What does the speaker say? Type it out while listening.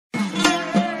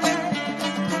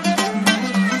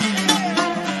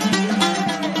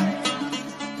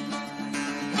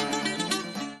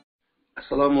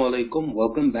Assalamu alaikum.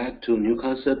 Welcome back to New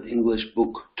Concept English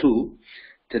Book 2.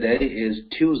 Today is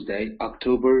Tuesday,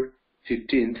 October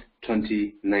 15th,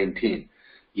 2019.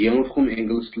 Yengi Uqum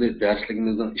İngiliz tili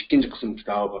dersligimizden ikinci kısım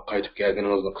kitabı qaytıp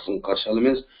geldiğinizde kısım karşı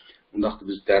alımız. Undaqda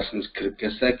biz dersimiz kirip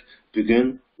kelsek,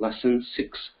 bugün Lesson 6,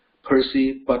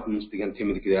 Percy Buttons degan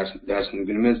temadagi dersimiz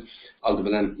günümüz. Aldı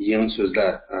bilen yeni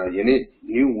sözler, yeni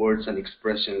new words and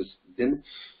expressions din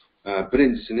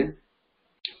birincisini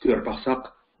görüp baksak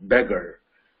beggar.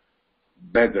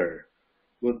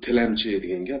 Bu tilemçi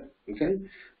degan gap. Okay?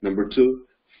 Number 2,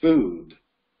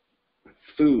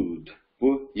 food.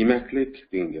 Bu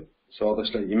yemeklik degan gap.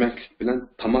 Savdoshlar yemeklik bilan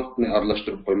tamoqni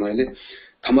aralashtirib qo'ymaylik.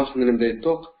 Tamoqni nima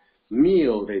deydik?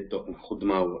 Meal deydik. Xuddi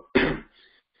bu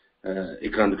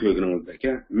ekranda ko'rganingizdek,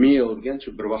 meal degan shu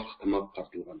bir vaqtlik tamoq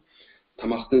qartilgan.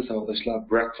 Tamoqdan savdoshlar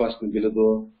breakfastni biladi,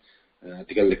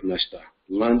 deganlik mashda.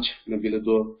 Lunchni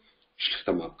biladi, tushlik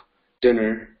tamoq.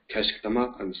 Dinner, kashlik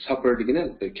tamoq, supper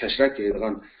degani kashrak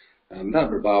yeydigan,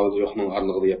 bir ba'zi yo'qning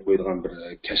arlig'ida yeb qo'yadigan bir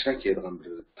kashrak yeydigan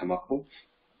bir tamoq bu.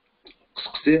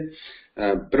 Qisqasi,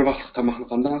 bir vaqtlik tamoqni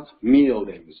qandaq meal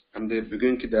deymiz. Hamda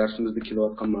bugungi darsimizda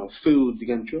kelayotgan food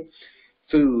degan-chu,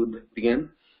 food degan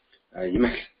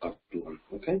yemeklik qartilgan.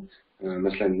 Okay?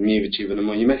 Masalan, meva-chevani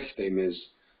yemeklik deymiz.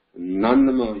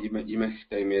 Nonni yemeklik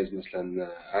deymiz. Masalan,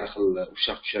 har xil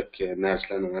ushaq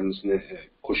narsalarning hammasini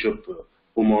qo'shib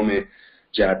umumiy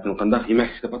jihatdan qanday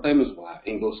yemeklik deb ataymiz bu.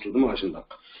 Ingliz tilida mana shunday.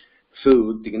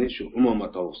 Food degani shu umumiy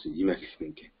tavsiya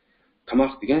yemeklikniki.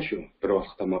 Tamoq degan shu bir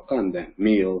vaqt tamoqqa endi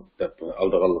meal deb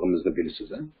aldığanligimizni bilasiz,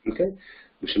 okay?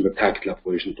 Shuni bir ta'kidlab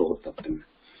qo'yishni to'g'ri topdim.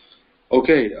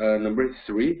 Okay, number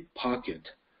 3,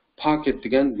 pocket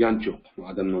degan yanchoq.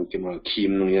 Odamning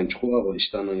kiyimning yanchoqi va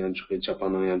ishtaning yanchoqi,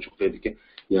 chapaning yanchoqi deydigan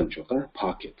yanchoq,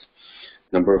 pocket.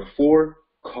 Number 4,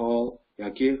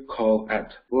 call at.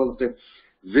 Bu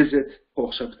visit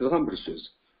o'xshab turgan bir so'z.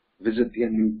 Visit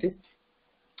degan nima?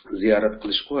 Ziyorat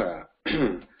qilish qo'y.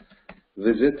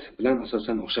 Visit bilan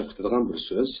asosan o'xshab turgan bir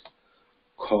so'z.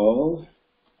 Call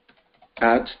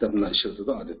at deb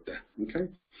ishlatiladi odatda. Okay?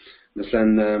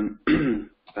 Masalan,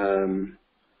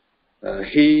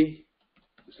 he,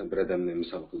 bir odamni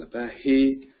misol qilib, he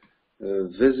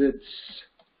visits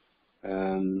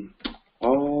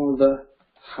all the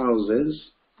houses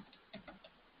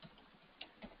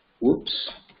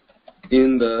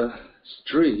in the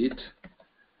street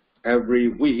every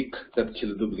week. Deb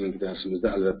keladi bugungi darsimizda.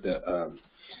 Albatta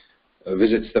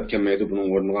visits deb kelmaydi, buning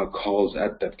o'rniga calls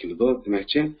at deb keladi.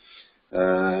 Demakchi,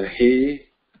 he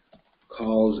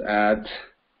calls at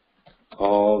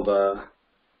all the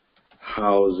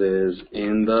houses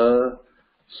in the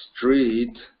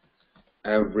street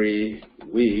every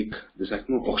week.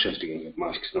 Desakmi o'xshash degan gap.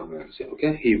 Mashqisdan ma'nosi.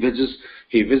 Okay?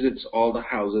 He visits all the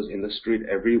houses in the street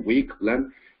every week. Bilan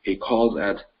he calls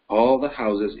at all the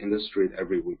houses in the street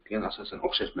every week. Degan asosan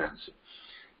o'xshash ma'nosi.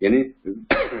 Ya'ni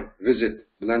visit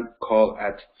bilan call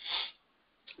at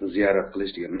ziyorat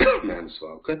qilish degan ma'nosi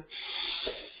bor. Okay?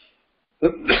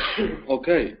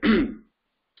 Okay.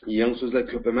 Yangi so'zlar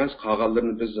ko'p emas,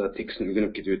 qolganlarini biz tekstni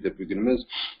o'rganib ketib bugunimiz.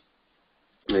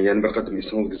 Yani bir qatim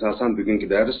esingizga salsam, bugungi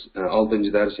dars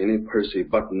 6-dars, ya'ni Percy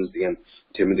Buttons degan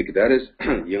temadagi dars.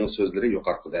 Yangi so'zlari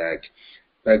yuqoridagidek.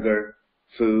 Beggar,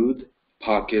 food,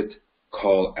 pocket,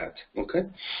 call at. Okay?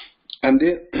 Endi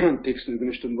tekstni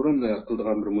o'rganishdan burun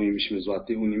qiladigan bir muhim ishimiz bor.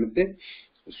 U nimada?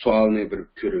 Savolni bir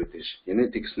ko'rib o'tish. Ya'ni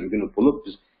tekstni o'rganib bo'lib,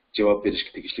 biz javob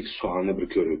berishga tegishli savolni bir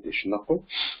ko'rib o'tish. Shundaqmi?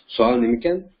 Savol nima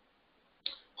ekan?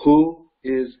 Who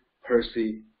is Percy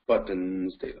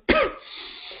Buttons deydi.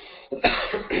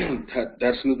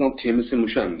 Dersimizden temisi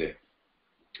muşandı.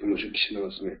 Muşu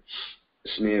kişinin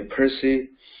ismi Percy,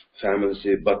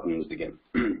 family'si Buttons degan.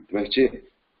 Demekçi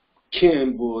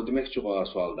kim bu? Demekçi o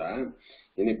sualda.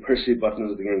 Yani Percy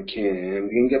Buttons degan kim?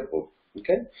 Degan gap bu.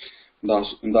 Okay? Bundan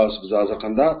sonra biz hazır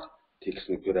qandaq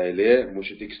tekstni ko'raylik.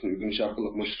 Muşu tekstni o'rganish orqali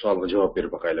muşu savolga javob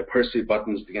berib bakaylik. Percy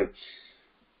Buttons degan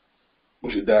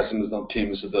muşu dersimizden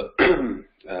temisida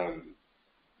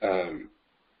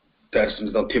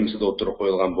dersimizden temsilde oturup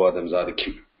koyulgan bu adam zaten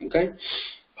kim? Okay?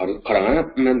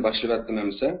 Qarang, men başlayıp etdim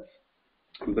emse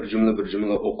bir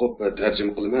cümle okup ve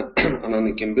tercüme kılma.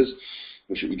 Ananikin biz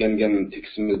şu öğrengen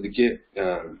tekstimizdeki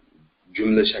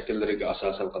cümle şekilleriga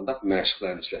asasen qandaq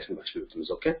mashqlarni ishlashni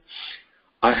boshlayapmiz. Okay?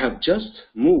 I have just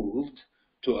moved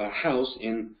to a house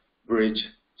in Bridge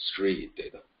Street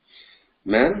dedi.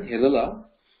 Men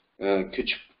helala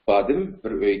ko'chib bordim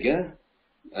bir uyga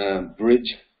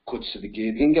Bridge ko'chasidagi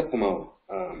degan gap qilmoq.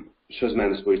 So'z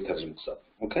ma'nosi bo'yicha tarjima qilsam.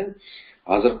 Okay?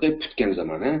 Hozirgi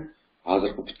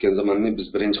putgan zamanni biz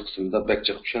birinchi qismda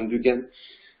bakcha tushundik ekan.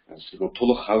 Sizning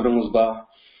to'liq xabaringiz bor.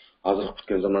 hozirgi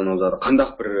o'tgan zamonlarda qanday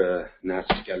bir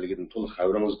narsa ekanligidan to'liq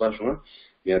xabarimiz bor, shunga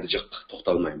bu yerda jiq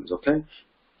to'xtalmaymiz, okay?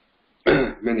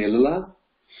 Men yillar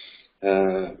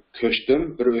ko'chdim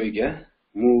bir uyga,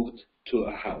 moved to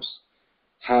a house.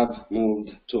 Have moved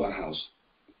to a house.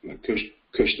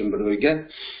 Ko'chdim bir uyga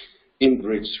in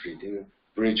Bridge Street,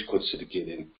 Bridge ko'chasidagi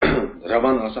edi.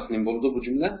 Ravan olsak nima bo'ldi bu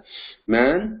jumla?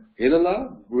 Men yillar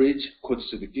Bridge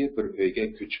ko'chasidagi bir uyga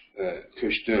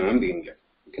ko'chdim degan gap.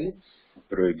 Okay?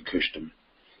 Bir uyga ko'chdim.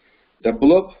 Deb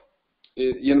bo'lib,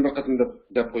 yana bir qatim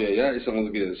deb qo'yay,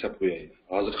 esingizga deb qo'yay.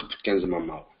 Hozir qilib bitgan zaman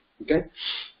mal. Okay?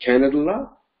 Kanadalar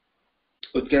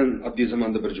o'tgan oddiy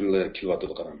zamonda bir jumla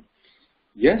kelyapti qaram.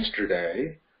 Yesterday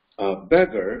a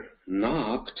beggar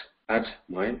knocked at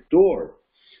my door.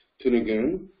 Tunugun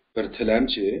bir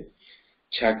tilamchi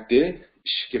chakdi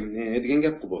eshigimni degan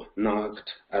gap bu. Knocked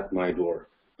at my door.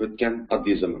 O'tgan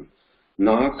oddiy zaman.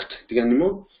 Knocked degan nima?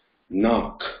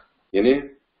 Knock. Ya'ni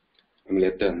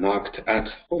amaliyotda knocked at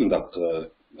bundaq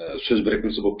so'z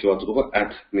birikmasi bo'lib kelyapti-ku,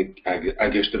 at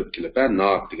agashtirib kelib,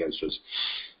 knock degan so'z.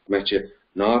 Demakchi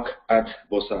knock at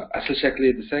bo'lsa asl shakli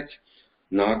desak,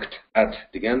 knocked at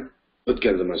degan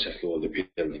o'tgan zaman shakli bo'ldi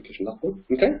belgilangan, shundaqmi?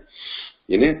 Okay?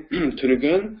 Ya'ni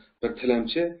tunugun bir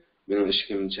tilamchi mening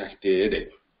eshigimni chakdi deydi.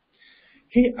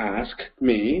 He asked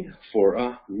me for a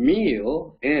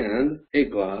meal and a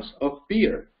glass of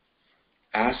beer.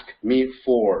 Ask me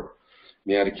for.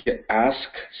 Me'arki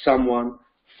ask someone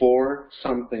for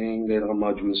something deydigan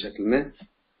majmul shaklini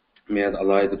men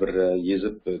alayda bir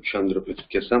yezib tushuntirib o'tib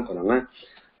kelsam, qarang.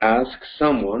 Ask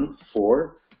someone for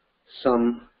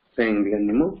something degan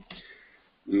nima?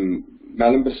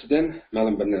 Ma'lum birisidan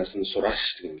ma'lum bir narsani so'rash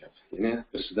degan gap. Ya'ni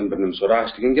birisidan bir nima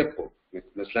so'rash degan gap bu.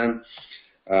 Masalan,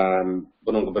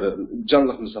 buning bir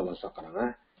jonliq misol olsak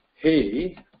qarang. He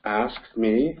asked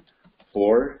me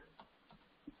for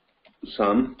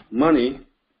some money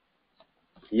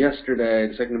yesterday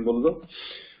desak nima bo'ldi?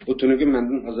 Bu tunuga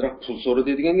mendan azroq pul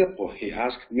so'radi degan gap bu. He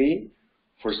asked me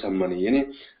for some money. Ya'ni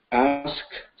ask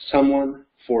someone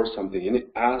for something. Ya'ni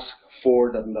ask for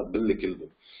danda birlik keldi.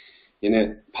 Ya'ni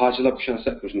parchalab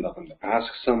tushunsak shunday qildi.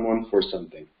 Ask someone for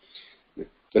something.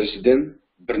 Birisidan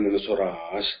bir nima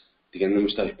so'rash deganni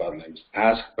mushtaq ifodalaymiz.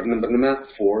 Ask bir nima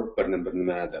for bir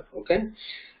nima deb. Okay?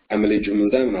 Amaliy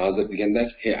jumlada men hozir degandek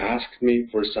he asked me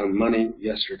for some money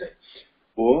yesterday.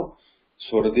 Bu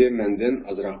so'radi mendan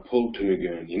azroq pul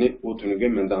tunugun. Ya'ni u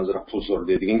tunugun mendan azroq pul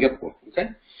so'radi degan gap bu. Okay?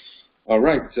 All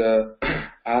right.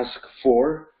 Ask for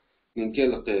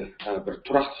ninkelikda bir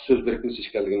turaqli so'z birikmasi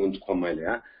ekanligini unutib qolmaylik,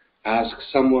 ha. Ask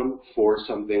someone for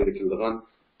something deyilgan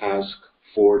ask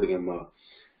for degan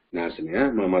narsani, ha,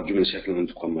 jumla shaklini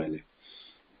unutib qolmaylik.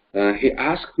 He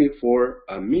asked me for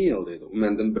a meal dedi. U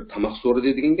mendan bir tamoq so'radi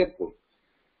degan gap bu.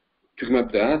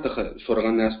 Tugmabda,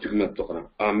 so'ragan narsa tugmabda qarang.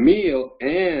 A meal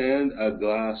and a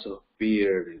glass of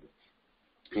beer dedi.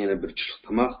 Yana bir chuqur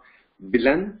tamoq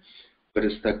bilan bir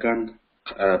stakan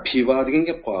pivo degan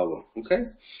gap qo'yadi. Okay?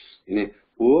 Ya'ni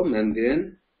u mendan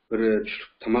bir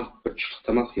chuqur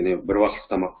tamoq, ya'ni bir vaqtlik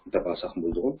tamoq deb olsak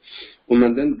bo'ldi. U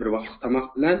mendan bir vaqtlik tamoq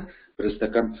bilan bir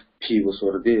stakan pivo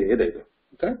so'radi deydi.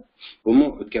 Okay? Bunu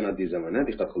o'tgan oddiy zamon,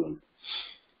 diqqat qiling.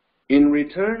 In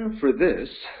return for this,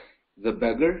 the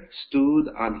beggar stood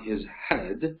on his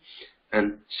head and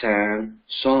sang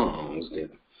songs.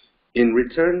 In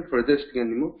return for this degan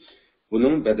nima?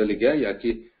 Buning badaliga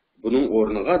yoki buning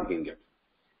o'rniga degan gap.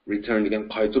 Return degan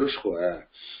qaytarish ku.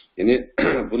 Ya'ni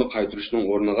buni qaytarishning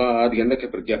o'rniga deganda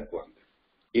bir gap bor.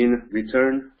 In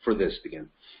return for this degan.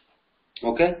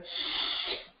 Okay?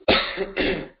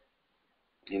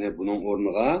 Yine bunun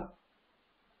o'rniga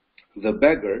the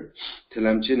beggar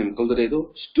tilamchi nima qildi deydi?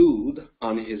 Stood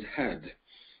on his head.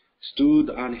 Stood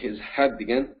on his head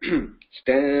degan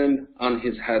stand on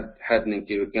his head ning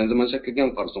o'tgan zaman shakliga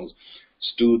qarasangiz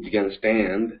stood degan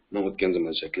stand ning o'tgan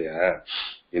zaman shakli.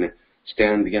 Ya'ni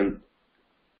stand degan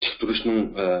tik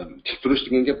turish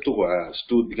degan gap to'g'ri.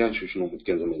 Stood degan shuni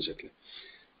o'tgan zaman shakli.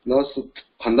 Nasıl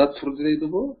qanday turdi deydi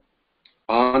bu?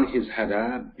 On his head,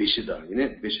 beshida. Ya'ni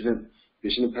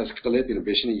beshini pastga qilib, ya'ni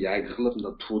beshini yaga qilib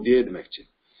tudi demakchi.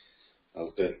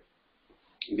 Alqi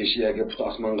beshi yaga put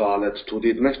osmonga olib tudi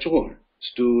demakchi-ku.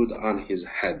 Stood on his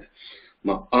head.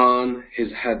 Ma on his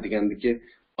head degandiki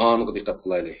onga diqqat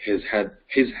qilaylik.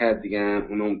 His head degan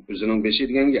uning o'zining beshi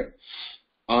degan gap.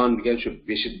 On degan shu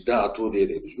beshida tudi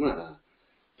deydi-mi?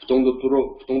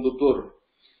 Putongda tur.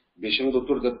 Beshingda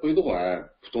tur deb qo'ydi-ku.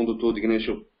 Putongda tur degani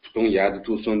shu putung yadi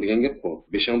tursin degan gap bu.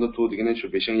 Beshingda tur degani shu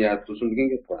beshing yadi tursin degan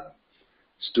gap bu.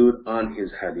 Stood on his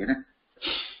head, you know.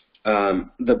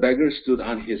 The beggar stood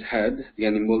on his head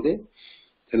degan nima bo'ldi?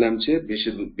 Tilamchi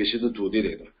beshida turdi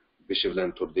dedi. Beshi bilan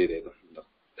turdi dedi.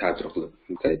 Ta'bir qilib.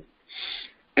 Okay?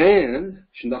 And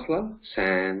shundaqla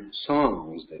sang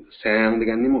songs deydi. Sang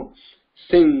degan nima?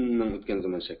 Singning o'tgan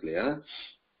zaman shakli ya.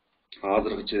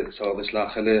 Hozirgacha savodishlar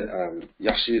hali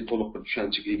yaxshi to'liq bir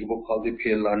tushunchaga ega bo'lib qoldi.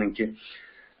 Fe'llarningki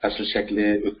asl shakli,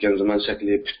 o'tgan zaman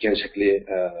shakli, kutgan shakli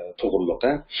to'g'riliq.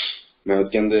 Men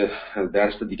o'tganda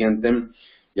darsda degandim,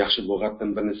 yaxshi lug'atdan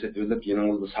birini setib olib,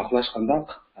 yaningizda saqlash qandoq?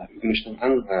 O'rganishning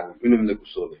eng unumli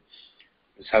usuli.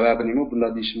 Sababi nima?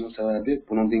 Bunday deyishimning sababi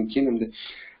bundan keyin endi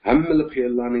hamma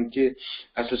fe'llarningki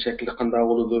asl shakli qanday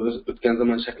bo'ladi, o'tgan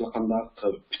zaman shakli qanday,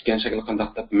 kutgan shakli qanday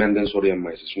deb mendan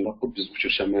so'rayolmaysiz. Shundaqmi biz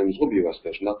uchrashamaymiz-ku bevosita.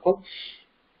 Shundaqmi?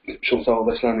 Shu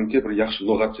savodashlarningki bir yaxshi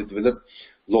lug'at setib olib,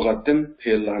 lug'atdan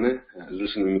fe'llarni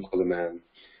izlashni umid qilaman.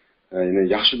 Yine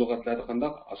yaxshi lug'atlarda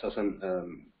qanday asosan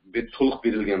to'liq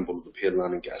berilgan bo'ladi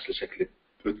fe'llarning asl shakli,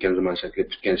 o'tgan zaman shakli,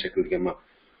 kutgan shakli degan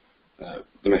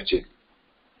demakchi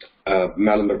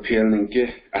ma'lum bir fe'lningki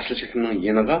asl shaklining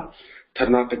yeniga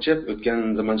tirnoqcha o'tgan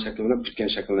zaman shakli bilan kutgan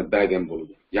shaklini bergan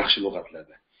bo'ladi yaxshi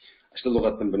lug'atlarda. Shu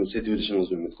lug'atdan birini setib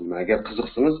olishingizni umid qilaman. Agar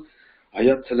qiziqsangiz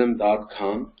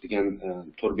hayottilim.com degan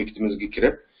tor bekitimizga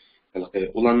kirib,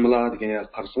 ulanmalar degan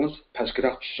yerga qarasangiz,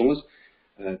 pastkiroq tushsangiz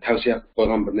tavsiya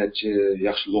qo'ygan bir necha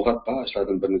yaxshi lug'at bor,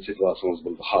 shulardan birini setib olsangiz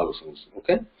bo'ladi, xohlasangiz.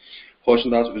 Okay?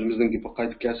 Xo'shunda o'zimizning gapga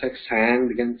qaytib kelsak, sang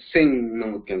degan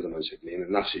singning o'tgan zaman shakli, ya'ni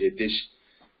naqsh etish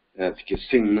tiki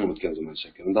singning o'tgan zaman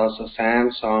shakli. Undan so'ng sang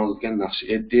songs degan naqsh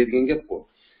degan gap bu.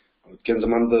 O'tgan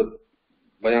zamanda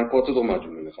bayon qilib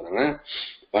jumlani qarang, ha?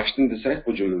 Boshdan desak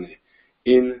bu jumlani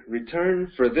in return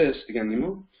for this degan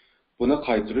nima? Buni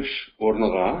qaytarish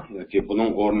o'rniga yoki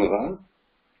buning o'rniga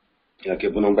yoki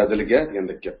buning badaliga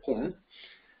degandek gap qil.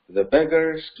 The beggar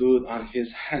stood on his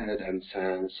head and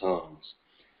sang songs.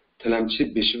 Tilamchi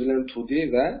beshi bilan turdi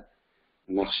va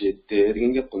naqsh etdi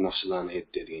degan gap, naqshlarni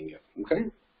etdi degan gap. Okay?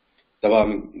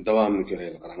 Davomini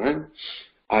ko'raylik qarang.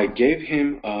 I gave him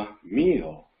a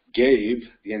meal. Gave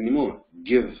degan nima?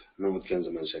 Give nima o'tgan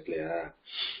zaman shakli.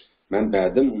 Men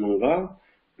berdim uningga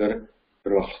bir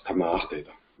vaqt tamoq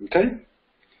dedi. Okay?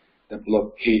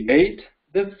 He ate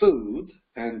the food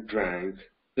and drank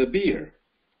the beer.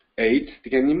 Ate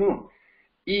degan nima?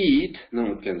 Eat nima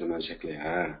o'tgan zaman shakli.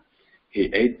 He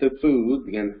ate the food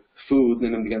degan food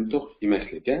nima degan to'q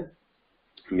yemaklik.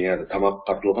 Men tamoq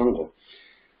qatilgan-ku.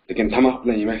 Lekin tamoq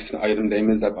bilan yemaklikni ayrim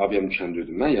deymiz deb abiyam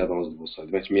tushundirdim men, yodingizda bo'lsa.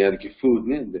 Demak, miyadagi food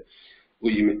ne endi u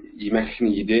yemaklikni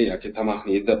yedi yoki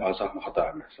tamoqni yedi deb olsak xato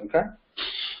emas, okay?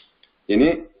 Ya'ni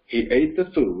he ate the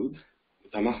food,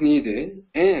 tamoqni yedi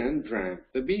and drank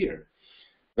the beer.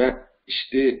 Va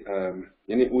ichdi,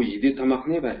 ya'ni u yedi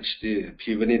tamoqni va ichdi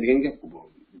pivoni degan gap bu.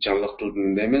 Jonliq tilda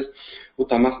deymiz. U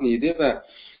tamoqni yedi va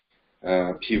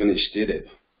pivoni ichdi dedi.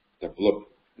 Deb bo'lib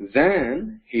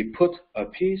Then he put a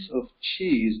piece of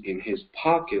cheese in his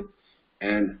pocket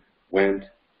and went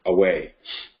away.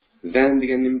 Then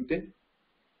degan nimdi?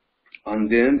 And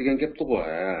then degan gap bu.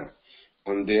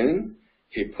 And then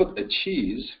he put a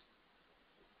cheese.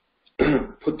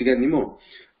 Put degan nima?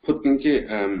 Put deganki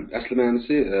asli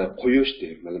ma'nosi qo'yish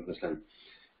deydi. Masalan,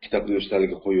 kitobni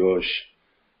ustaligiga qo'yish,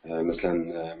 masalan,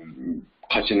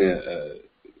 qachini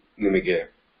nimaga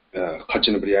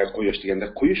qachini bir yerga qo'yish deganda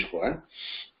qo'yish ku,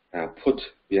 put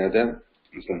bu yerda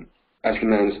masalan asli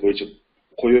ma'nosi bo'yicha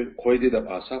qo'ydi deb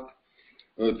olsak,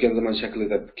 o'tgan zaman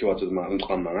shaklida kelyapti, men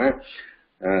unutganman.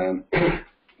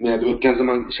 Yani o'tgan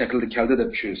zaman shaklida keldi deb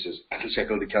tushunsiz, asl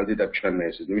shaklida keldi deb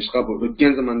tushunmaysiz. Nimishqa bu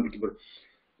o'tgan zamandagi bir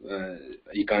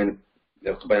hikoyani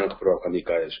bayon qilib turgan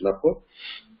hikoya shunaqku.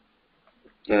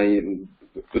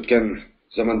 O'tgan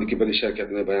zamandagi bir ish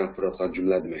harakatini bayon qilib turgan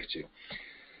jumla demakchi.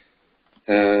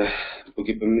 Bu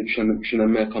gapimni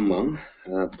tushunolmay qolmang.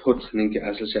 Put'ninki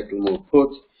asl shakli mo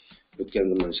put, o'tgan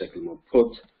zaman shakli mo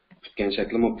put, o'tgan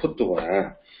shakli mo put to'g'ri.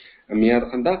 Miyada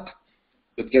qandaq?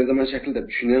 O'tgan zaman shaklida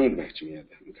tushunang demakchi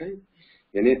miyada. Okay?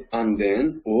 Ya'ni and then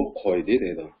u qo'ydi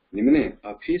deydi. Nimani?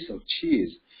 A piece of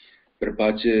cheese. Bir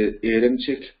parcha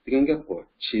erimchik degan gap bu.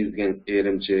 Cheese degan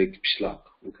erimchik, pishloq.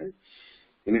 Okay?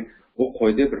 Ya'ni u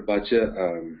qo'ydi bir parcha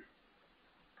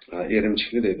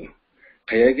erimchikni deydi.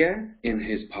 Qayaga? In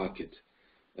his pocket.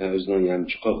 O'zining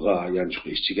yanchiqqa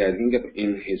ichiga degan gap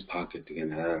in his pocket degan.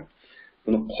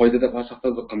 Buni qo'ydi deb asaqda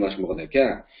qamlashmoqda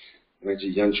ekan. Demakchi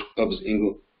yanchiqqa biz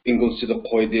inglizchada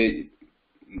qo'ydi,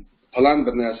 falan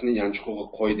bir narsani yanchiqqa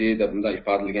qo'ydi deb bunday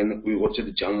ifodalaganni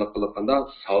uyg'urchada jonliq qilganda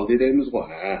soldi deymiz-ku.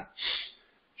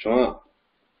 Shuna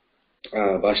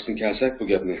boshdan kelsak bu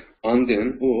gapni. Andin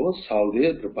u soldi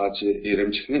bir parcha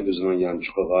erimchikni o'zining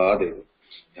yanchiqqa deydi.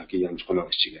 Yoki yanchiqning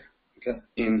ichiga. Okay?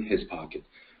 In his pocket.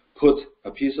 Put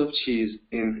a piece of cheese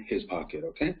in his pocket.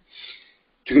 Okay?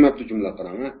 Tugmabdi jumla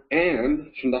qarang. And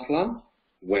shundaqla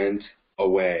went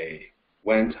away.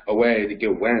 went away deki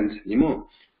went nima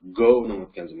go'ning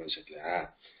o'tgan zaman shakli. Ha.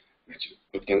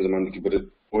 O'tgan zamandagi bir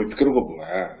o'y fikr bu.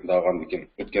 Ha. Dag'andiki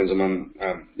o'tgan zaman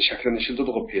shaklini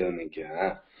ishiltirdi bu fe'lniki. Ha.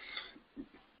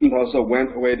 Also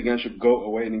went away degan shu go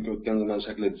away ning o'tgan zaman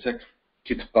shakli desak,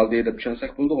 ketib qoldi deb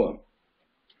tushunsak bo'ldi-ku.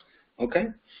 Okay?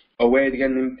 Away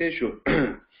degan nima shu?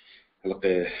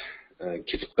 Halqi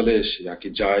ketib qilish yoki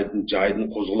joydan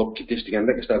qo'zg'alib ketish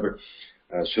deganda ishlar bir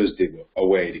so'z deydi bu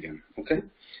away degan. Okay?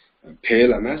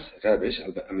 Fe'l emas, ravish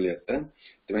amaliyotda.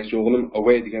 Demak, o'g'lim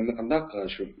away deganda qanday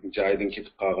shu joydan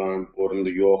ketib qolgan,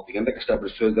 o'rinda yo'q deganda ishlar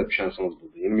bir so'z deb tushunsangiz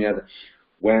bo'ldi. Ya'ni bu yerda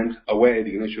went away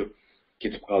degani shu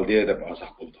ketib qoldi deb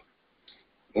olsak bo'ldi.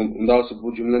 Undan sonra bu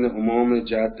cümleni umumiy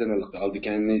jihatdan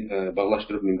aldikanni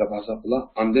bağlaştırıp nima deb olsak bo'lar.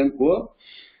 Undan u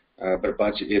bir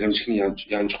parcha erimchikni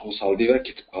yanchiqqa soldi va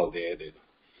ketib qoldi dedi.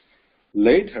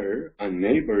 Later a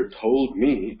neighbor told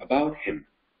me about him.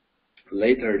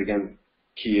 Later degan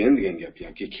keyin degan gap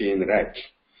yoki keyinroq.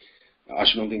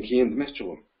 Ashundan keyin demakchi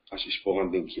u. Ash ish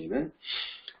bo'lgandan keyin.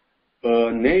 A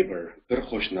neighbor bir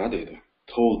qo'shni dedi.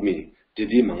 Told me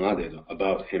dedi menga dedi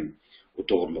about him. U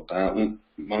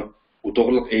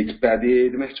to'g'riliq aytib berdi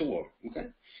demakchi u. Okay?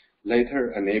 Later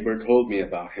a neighbor told me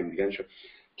about him degan shu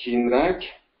keyinroq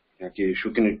yoki shu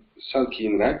kuni sal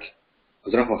keyinroq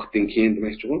ozroq vaqtdan keyin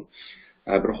demakchi u.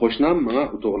 Bir qo'shnim menga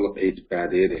u to'g'riliq aytib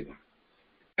berdi dedi.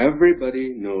 Everybody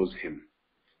knows him.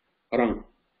 Qarang,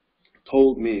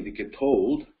 told me deki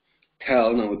told tell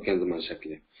na o'tgan zaman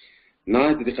shakli.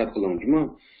 Nayda diqqat qiling,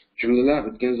 jumlalar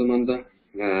o'tgan zamanda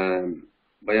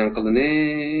bayon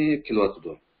qilinib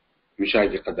kelyapti.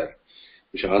 Mishaga qadar.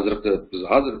 Misha biz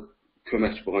hozir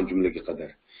ko'makchi bo'lgan jumlaga qadar.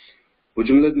 Bu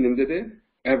jumlada nima dedi?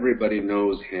 Everybody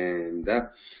knows him. That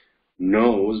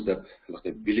knows deb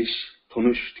bilish,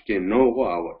 tonish degan know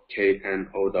K N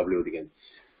O W degan.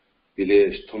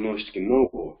 Bilish, tonish degan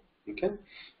know. Okay?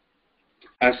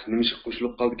 As nimish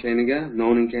qo'shilib qoldi kayniga,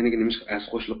 knowning kayniga nimish as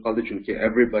qo'shilib qoldi chunki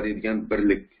everybody degan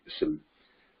birlik ism.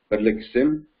 Birlik ism,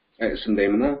 ism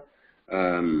deymina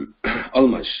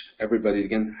almash. Everybody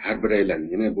degan har biraylan,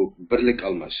 ya'ni bu birlik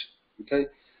almash. Okay?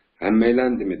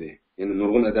 Hammaylan demedi. Ya'ni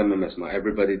nurg'un odam emas,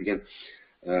 everybody degan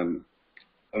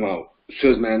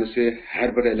so'z ma'nosi har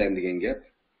biraylan degan gap.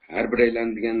 Har biraylan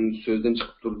degan so'zdan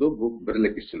chiqib turdi, bu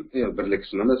birlik ism. Yo'q, birlik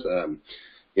ism emas,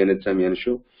 yana desam yana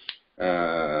shu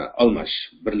almash,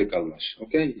 birlik almash.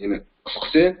 Okay? Ya'ni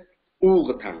qisqasi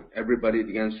u'g'i tang. Everybody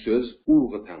degan so'z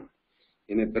u'g'i tang.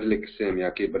 Ya'ni birlik ism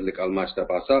yoki birlik almash deb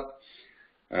olsak,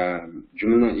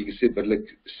 jumlaning egisi birlik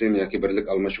ism yoki birlik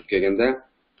almash bo'lib kelganda,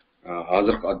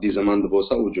 hozirgi oddiy zamonda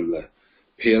bo'lsa u jumla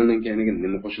fe'lning keyiniga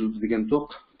nima qo'shildi degan to'q,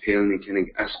 fe'lning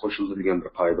keyiniga as qo'shildi degan bir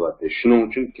qoida bor. Shuning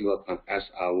uchun kelayotgan as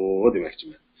avo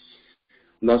demoqchiman.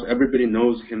 Undan everybody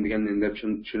knows him degan nima deb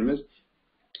tushunamiz?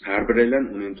 Har biraylan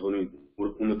uni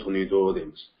taniydi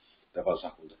deymiz. Deb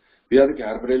olsak bo'ldi. Bu yerdagi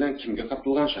har biraylan kimga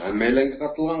qaratilgan? Shu hammalarga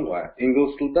qaratilgan va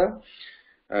ingliz tilida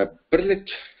birlik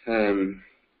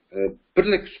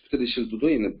sifatida ishlatadi,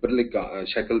 ya'ni birlik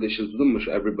shaklda ishlatadi shu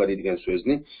everybody degan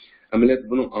so'zni. Amaliyat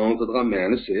buning anlatadigan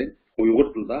ma'nosi Uyg'ur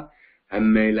tilida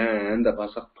hammaylar deb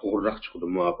olsak to'g'riroq chiqadi,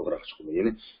 muvofiqroq chiqadi.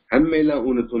 Ya'ni hammaylar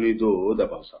uni taniydi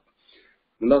deb olsak.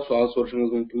 Bunda savol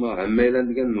so'rashingiz mumkinmi? Hammaylar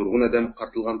degan nurg'un odam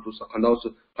qaratilgan tursa,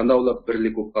 qanday ular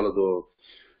birlik bo'lib qoladi?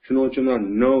 Shuning uchun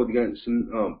no degan ism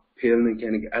fe'lning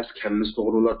keyiniga as kammis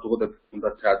to'g'rilar deb unda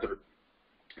ta'tir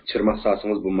chirmoq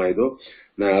sosangiz bo'lmaydi.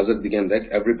 Hozir degandek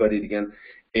everybody degan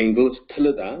ingliz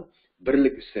tilida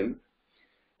birlik ism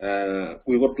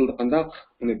Uyg'ur tilida qanday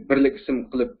uni birlik ism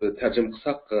qilib tarjima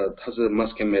qilsak to'g'ri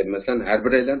mos kelmaydi. Masalan, har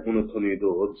biraylar uni taniydi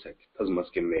desak, to'g'ri mos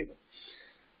kelmaydi.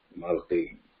 Malqi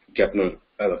gapning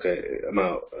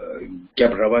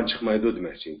gap ravon chiqmaydi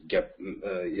demakchi. Gap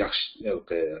yaxshi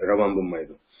ravon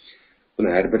bo'lmaydi. Buni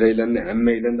har biraylarni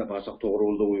hammaylarni bo'lsak to'g'ri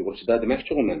bo'ldi Uyg'urchada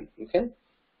demakchi men. Okay?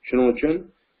 Shuning uchun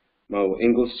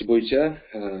inglizcha bo'yicha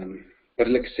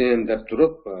birlik ism deb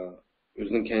turib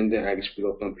o'zining kendi agishib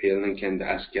kelayotgan fe'lning kendi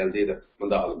as keldi deb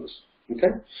bunda olamiz.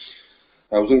 Okay?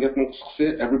 O'zing gapning qisqasi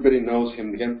everybody knows him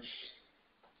degan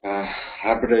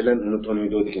har biraylar uni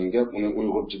taniydi degan gap uni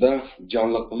Uyg'urchada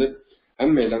jonli qilib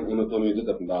hammaylar uni taniydi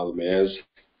deb olamiz.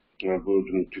 Bu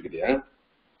jumla tugadi.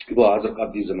 Bu hozir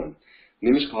oddiy zaman.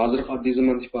 Nimishqa hozir oddiy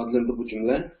zaman ifodalandi bu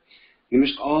jumla?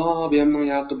 Nimishqa bu yerning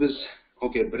yoqi biz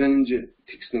birinchi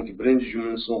tekstning birinchi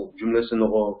jumlasini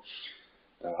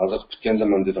hozir o'tgan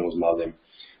zaman dedimiz ma'lum.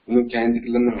 Uning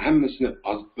kendiliklarning hammasini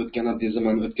o'tgan oddiy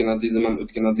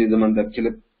zaman deb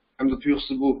kelib, hamda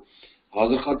tuyuqsiz bu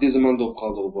hozir oddiy zamonda bo'lib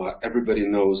qoldi bu everybody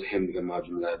knows him degan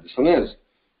jumla desangiz,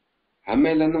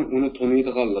 hammalarning uni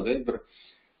taniydiganligi bir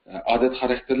odat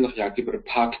xarakterlik yoki bir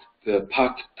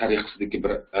pak tariqasidagi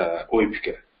bir o'y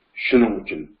fikr. Shuning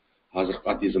uchun hozirgi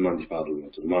oddiy zamon deb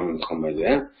ifodalanadi. Ma'nosi qolmaydi,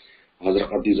 ha?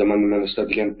 Hozirgi oddiy zamonni men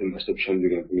ishladiganim,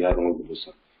 tushundiganim yodingizda bo'lsa.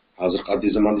 Hozirgi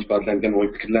oddiy zamonda ifodalangan o'y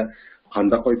fikrlar,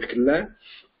 qanday o'y fikrlar?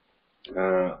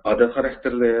 Odat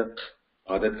xarakterlik,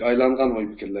 odatga aylangan o'y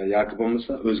fikrlar yoki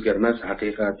bo'lmasa o'zgarmas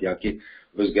haqiqat yoki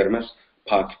o'zgarmas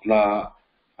faktlar,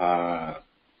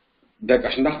 deb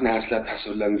shunday narsalar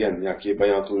tasvirlangan yoki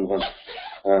bayon qilingan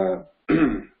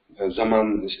zaman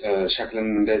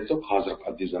shaklini deydi, hozirgi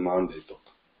oddiy zamon deydi.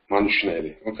 Mana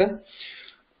tushunaylik, okay?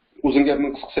 Uzun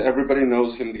gapning qisqasi everybody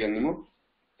knows him degan nima?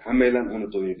 Hammalar uni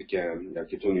taniydi ekan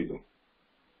yoki taniydi.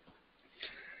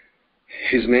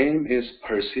 His name is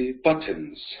Percy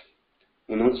Buttons.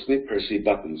 Uning ismi Percy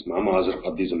Buttons. Mana hozirgi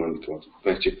oddiy zamonda deyapti.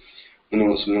 Demakchi, uning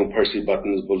ismi Percy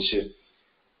Buttons bo'lishi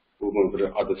bu bir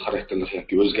odat xarakterlik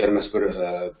yoki o'zgarmas bir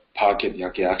paket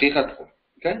yoki haqiqat bu.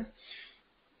 Okay?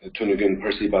 Tunugun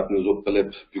Percy Buttons o'p bilib,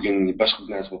 bugun boshqa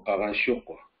narsa bo'lib qolgan ish yo'q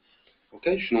bu.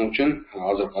 Okay? Shuning uchun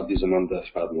hozirgi oddiy zamonda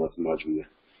ifodalanadi mavjumda.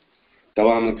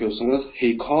 Davomini ko'rsangiz, he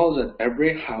calls at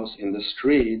every house in the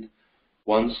street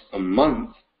once a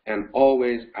month and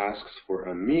always asks for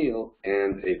a meal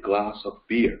and a glass of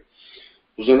beer.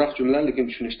 Uzunroq jumla, lekin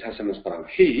tushunish ta'sirimiz qarang.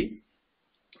 He,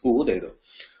 u deydi.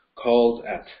 Calls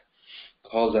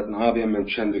at nabiyan men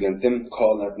tushundiganim,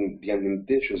 call at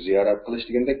deganimda shu ziyorat qilish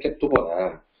deganda katta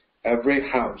bo'la. Every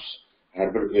house, har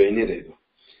bir uyni deydi.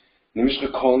 Nimishqa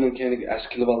callning keyingi as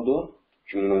qilib oldi?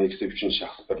 Jumlaning ikkita uchinchi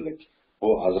shaxs birlik. Bu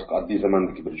hozirgi oddiy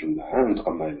zamondagi bir jumla, ha,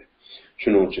 unutqolmaylik.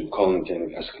 Shuning uchun callning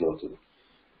keyingi as qilib oldi.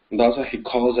 Undan sonra he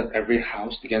calls at every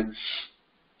house degan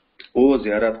o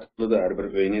ziyorat qildi har bir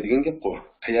uyni degan gap bu.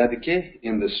 Qayerdagi?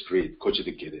 In the street,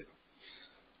 ko'chadagi dedi.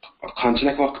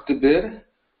 Qanchalik vaqtda bir?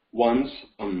 Once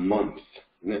a month.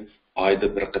 Ne? Ayda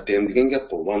bir qatim degan gap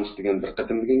bu. Once degan bir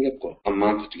qatim degan gap bu. A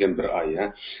month degan bir oy, ha.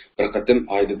 Bir qatim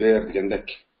ayda bir degandek.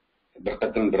 Bir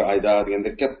qatim bir oyda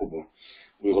degandek gap bu.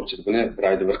 Uyg'urchada buni bir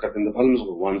oyda bir qatim deb olamiz,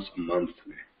 once a month.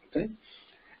 Okay?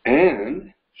 And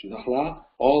shundaqla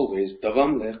always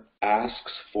davomli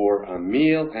asks for a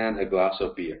meal and a glass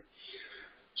of beer.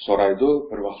 So'raydi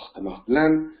bir vaqt tomoq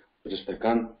bilan bir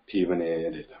stakan pivoni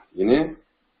dedi. Ya'ni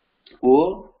u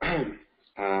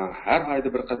har oyda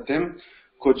bir qatim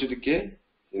ko'chadagi,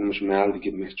 ya'ni shu mahallada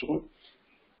ketmoqchi-ku.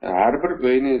 Har bir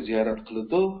uyni ziyorat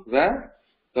qiladi va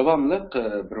davomli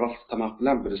bir vaqt tomoq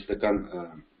bilan bir stakan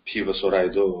pivo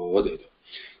so'raydi dedi.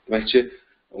 Demakchi,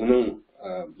 uning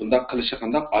bunday qilishi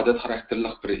qanday odat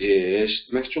xarakterlik bir ish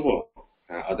demakchi-ku.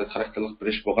 Odat xarakterlik bir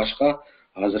ish bo'lg'achqa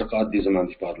hozirgi oddiy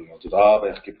zamonda ifodalanadi.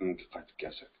 Bayaq gapimga qaytib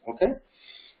kelsak. Okay?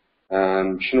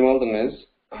 Tushunib oldingiz?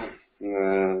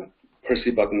 Percy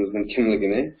Buttonsning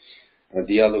kimligini,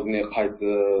 dialogni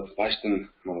qaytib boshdan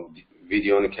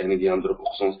videoni keyinga yondirib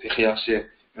o'qisangiz texnik yaxshi,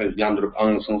 yondirib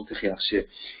anglasangiz texnik yaxshi.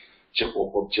 Chiq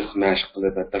o'qib, chiq mashq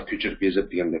qilib, hatto ko'chirib yozib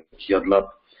degandek yodlab,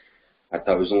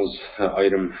 hatto o'zingiz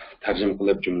ayrim tarjima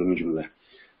qilib jumla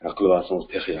qilib olsangiz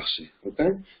texnik yaxshi. Okay?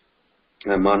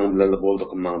 Ma'lum bilan bo'ldi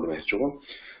qilmang demakchi bu.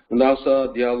 Undan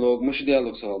so'ng dialog, mush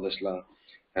dialog savoldoshlar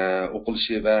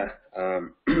o'qilishi va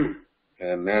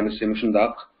ma'nosi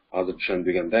shundoq hozir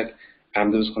tushundigandek,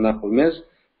 endi biz qanday qilamiz?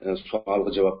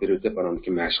 Savolga javob berib deb anamki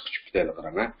mashq qilib ketaylik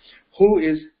qarang. Who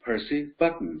is Percy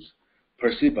Buttons?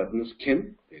 Percy Buttons kim?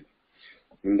 Dedi.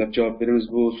 Unda javob beramiz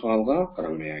bu savolga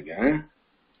qarang menga.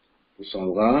 Bu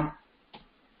savolga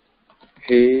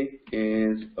he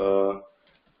is a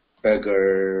beggar.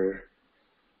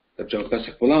 Deb javob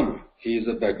bersak bo'ladimi? He is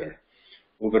a beggar.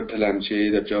 U bir tilanchi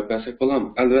deb javob bersak bo'ladimi?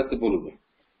 Albatta bo'ladi.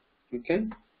 Okay?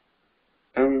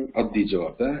 Oddiy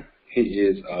javob da he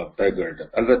is a beggar deb.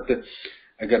 Albatta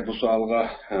agar bu savolga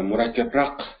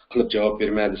murakkabroq qilib javob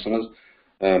bermay desangiz,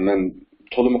 men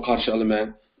to'liq qarshi olaman.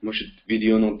 Mush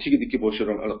videoning tagidagi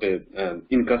bo'shroq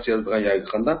inkas yozgan yoki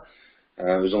qanday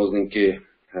o'zingizningki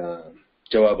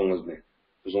javobingizni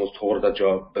o'zingiz to'g'rida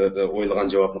javob o'ylagan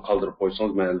javobni qoldirib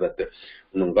qo'ysangiz, men albatta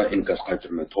uningga inkas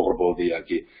qaytarman. To'g'ri bo'ldi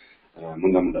yoki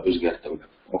bunda o'zgartirdim.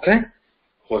 Okay?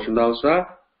 Xo'sh, shunda bo'lsa,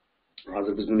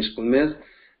 hozir biz nima ish qilamiz?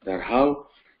 Darhol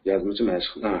yozuvchi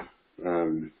mashqlar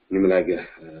nimalarga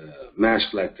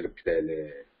mashqlar kirib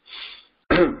ketaylik.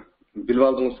 Bilib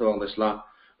oldingiz savoldoshlar,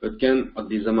 o'tgan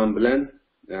oddiy zamon bilan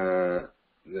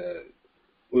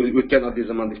o'tgan oddiy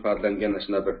zamonda ifodalangan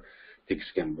shuna bir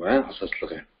tekstgan bu,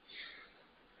 asosligi.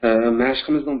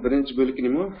 Mashqimizning birinchi bo'ligi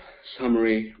nima?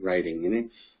 Summary writing, ya'ni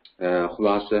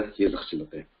xulosa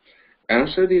yoziqchiligi.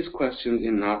 Answer these questions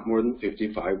in not more than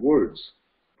 55 words.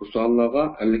 Bu savollarga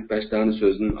 55 dona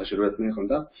so'zni oshirib o'tmay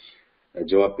qanday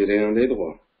javob bering deydi ku.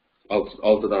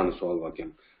 6 dona savol bor ekan.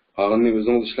 Qolganini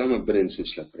o'zingiz ishlamay, birinchisini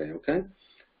ishlab beray, okay?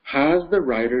 Has the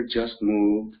writer just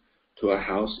moved to a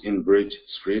house in Bridge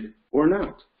Street or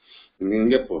not? Nima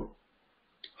gap bu?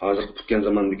 Hozir tutgan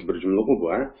zamondagi bir jumla bu,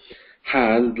 ha?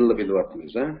 Has dili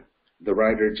bilyapmiz, ha? The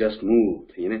rider just moved.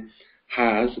 Ya'ni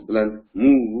has bilan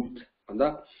moved anda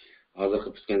hozirgi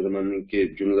tutgan zamondagi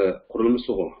jumla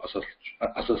qurilmasi bu,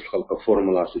 asosli xalqqa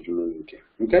formulasi jumlaniki.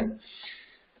 Okay?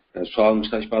 Savol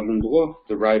mishtash badlindi bu.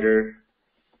 The rider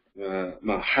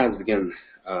has degan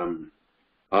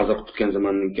hozirgi tutgan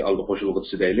zamondagi oldi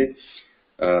qo'shilg'usi deyli.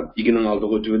 Igining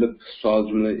oldiga o'tib savol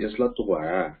jumla eslatdi bu,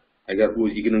 ha? Agar u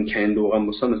igining keyinda bo'lgan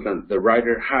bo'lsa, masalan, the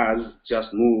rider has just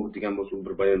moved degan bo'lsa,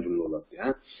 bir bayon jumla bo'ladi, ha?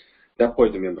 Deb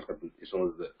qo'ydim men bir qator.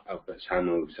 Esingizda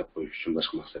shamol deb qo'yish uchun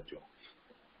boshqa maqsad yo'q.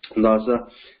 Undan sonra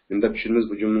nima deb tushunamiz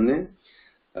bu jumlani?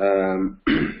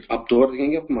 Up to degan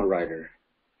gapmi rider?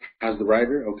 Has the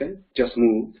rider, okay? Just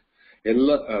moved.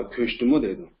 Ella ko'chdimi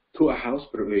deydi. To a house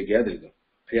bir uyga deydi.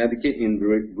 Qayerdagi in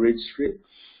Bridge Street.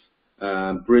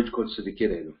 Bridge ko'chasidagi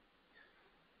deydi.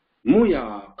 Mu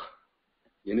yoq.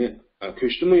 Ya'ni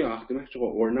ko'chdimi yo'q demakchi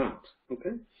or not,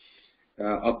 okay?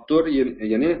 Uptor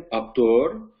ya'ni uptor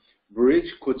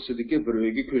Bridge ko'chasidagi bir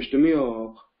uyga ko'chdimi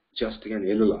yo'q? Just degan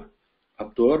elila.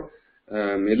 Uptor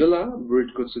elila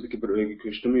Bridge ko'chasidagi bir uyga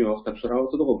ko'chdimi yo'q deb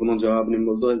so'rayotdi. Buning javobi nima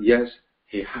bo'ldi? Yes,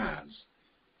 he has.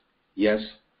 Yes,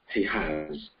 he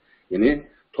has. Ya'ni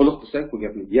to'liq desak bu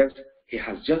gapni yes, he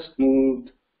has just moved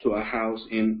to a house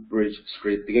in Bridge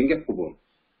Street degan gap bu.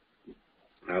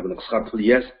 Buni qisqartirib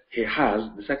yes, he has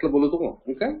desaklar bo'ladi-ku,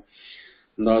 okay?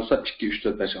 Undan sonra 2 3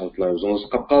 4 5 6 lar o'zingiz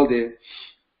qolib qoldi.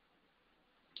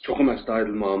 Cho'qim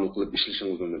astoydil muomala qilib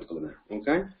ishlashingizni umid qilaman,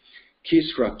 okay? Key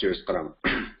structures qarang.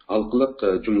 Halqiliq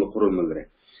jumla qurilmalari.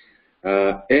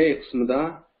 A qismida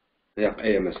yo'q, A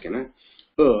emas ekan,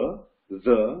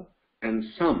 the and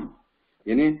some.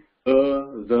 Ya'ni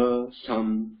the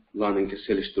some larning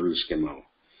selishtirilishga ma'lum.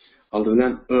 Oldi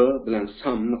bilan bilan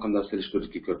some ni qanday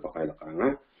selishtirishga ko'rib boqaylik,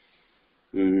 qarang.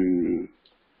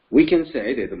 We can say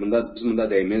dedi, biz bunda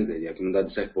deymiz dedi, yoki bunda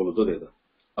desak bo'ladi dedi.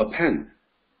 A pen.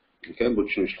 Okay, bu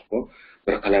tushunishli bu.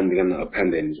 Bir qalam deganni a pen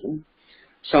deymiz bu.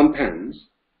 Some pens,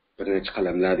 bir necha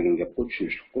qalamlar degan gap bu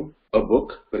tushunishli bu. A book,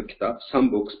 bir kitob, some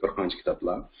books, bir qancha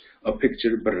kitoblar. A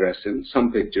picture, bir rasm, some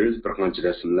pictures, bir qancha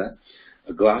rasmlar.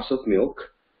 A glass of milk,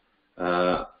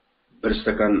 bir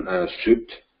stakan sut.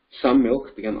 Some milk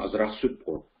degan azroq sut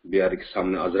bu. Bu yerga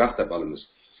some'ni azroq deb olamiz.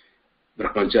 Bir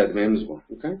qancha demaymiz bu,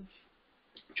 okay?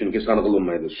 Chunki sani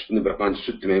qilinmaydi. Sutni bir qancha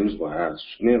sut demaymiz bu. Ha,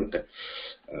 sutni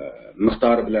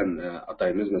miqdori bilan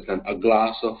ataymiz. Masalan, a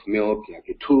glass of milk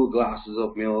yoki 2 glasses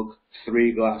of milk,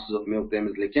 3 glasses of milk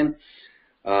deymiz, lekin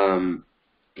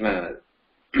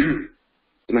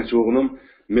demakchi o'g'lim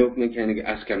milkni kayniga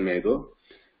askanmaydi.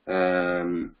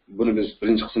 Buni biz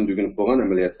birinchi qismda o'rganib bo'lgan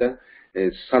amaliyotda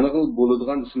sanig'il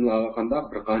bo'ladigan ismlarga qanday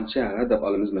bir qancha deb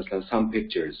olamiz. Masalan, some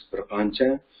pictures, bir qancha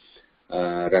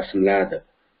rasmlar deb.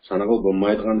 Sanig'il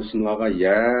bo'lmaydigan ismlarga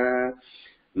ya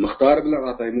miqdori bilan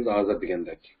ataymiz hozir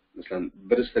degandek. Masalan,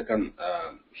 bir stakan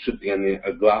sut degani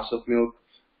a glass of milk,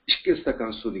 2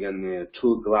 stakan suv degani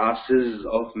 2 glasses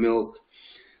of milk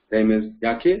deymiz.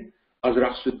 Yoki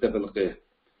azroq sut deb bilqi.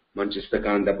 Mancha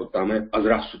stakan deb o'tamiz.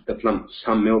 Azroq sut deb ham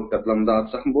some milk deb ham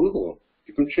da'atsaq bo'ladi-ku.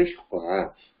 Kim tushunishli bu, ha.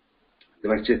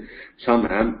 Demakchi some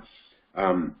ham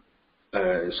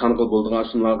sanig'il bo'ladigan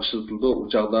ismlarga ishlatildi. U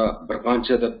chaqda bir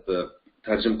qancha deb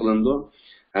tarjim qilindi.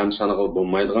 Ham sanig'il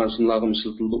bo'lmaydigan ismlarga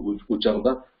ishlatildi. U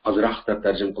chaqda azroq deb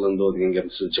tarjim qilindi degan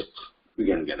gapni siz jiq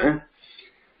o'rgangan, ha.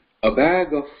 A bag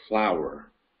of flour.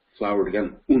 Flour degan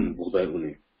un, bug'doy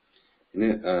uni. Ya'ni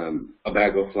a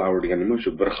bag of flour degan nima? Shu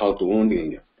bir xalta un degan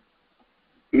gap.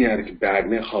 Miyarki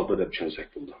bagni xalta deb tushunsak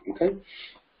bo'ldi, okay?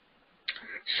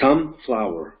 Some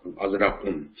flour, azroq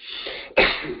un.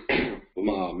 Bu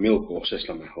milk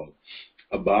o'xshashlamay hol.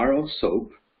 A bar of soap,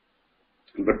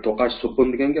 bir to'qash so'pin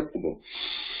degan gap bu.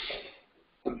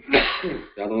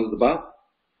 Yadingizda bor.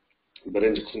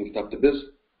 Birinchi qism kitobda biz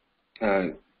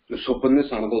so'pinni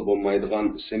sanig'il bo'lmaydigan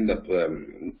ism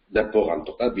deb bo'lgan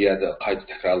to'qa. Bu yerda qayta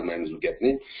takrorlamaymiz bu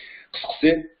gapni.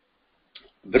 Qisqasi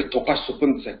bir to'qash so'pin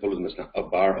desak bo'ladi, masalan, a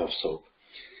bar of soap.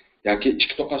 Yoki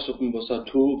 2 to'qash so'pin bo'lsa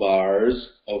 2 bars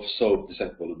of soap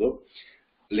desak bo'ladi.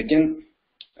 Lekin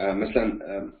masalan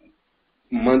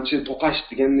manchi to'qash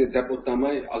deganni deb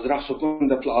o'tmay azroq so'pin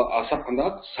deb olsak qanday?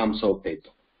 Some soap deydi.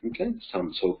 Okay? Some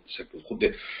soap desak bo'ladi. Xuddi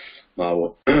mana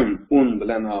un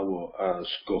bilan bu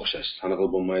sutga o'xshash sanig'il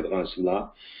bo'lmaydigan ismlar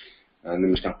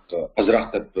nimashqa azroq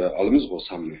deb olamiz bu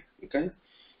samni. Okay?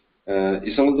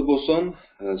 Esingizda bo'lsin,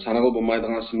 sanig'il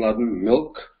bo'lmaydigan ismlardan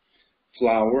milk,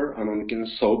 flour, anonikin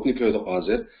soapni ko'rdik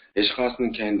hozir. Hech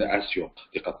qaysining keyinda as yo'q.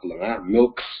 Diqqat qiling, ha.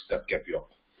 Milks deb gap yo'q.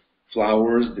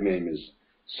 Flowers demaymiz.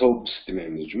 Soaps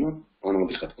demaymiz, juma. Aniga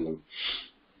diqqat qiling.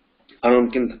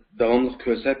 Anonikin davomli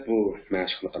ko'rsak bu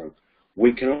mashqni qarang.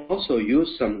 We can also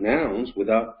use some nouns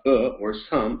without a or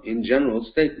some in general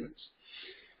statements.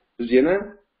 Biz yana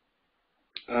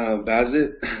ba'zi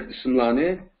ismlarni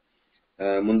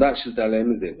bunda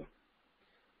ishlatalaymiz deydi.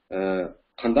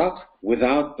 Qandaq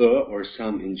without a or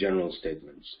some in general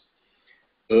statements.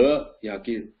 A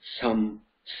yoki some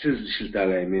siz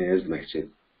ishlatalaymiz demakchi.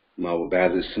 Mana bu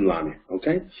ba'zi ismlarni,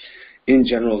 okay? In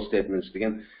general statements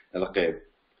degan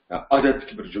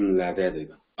odatdagi bir jumlalarda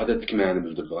deydi. Odatdagi ma'ni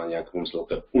bildiradigan yoki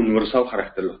bo'lmasa universal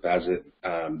xarakterli ba'zi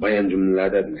bayon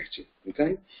jumlalarda demakchi.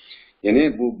 Okay? Ya'ni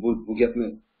bu gapni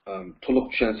to'liq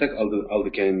tushunsak oldi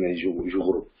keyinni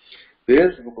yug'urib.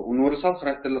 Biz universal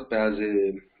xarakterli ba'zi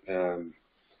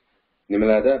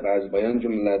nimalarda, ba'zi bayon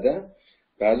jumlalarda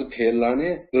ba'zi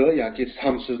fe'llarni a yoki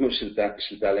some so'zni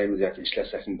ishlatalaymiz yoki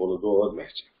ishlasak bo'ladi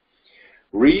demakchi.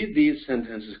 Read these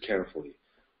sentences carefully.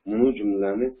 Bunu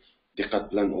cümlelerni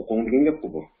dikkat bilen okuyun degan gap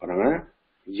bu. Qarang.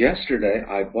 Yesterday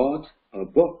I bought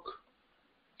a book.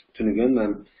 Tunugun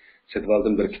men setib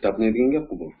oldim bir kitobni degan gap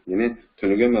bu. Ya'ni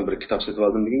tunugun men bir kitob setib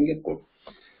oldim degan gap bu.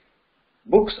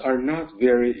 Books are not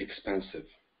very expensive.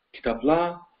 Kitoblar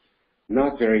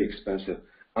not very expensive.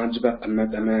 Ancha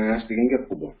qimmat emas degan gap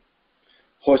bu.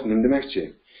 Xo'sh, nima demakchi?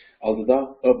 Oldida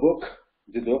a book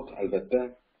dedik, albatta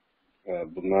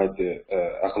bunlarni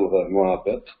aqlga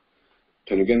muvofiq.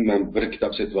 Tunugun men bir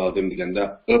kitob setib oldim deganda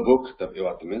a book deb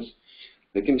aytamiz.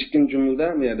 Lekin ikkinchi jumlada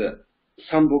bu yerda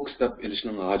some books deb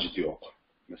elishning hojati yo'q.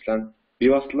 Masalan,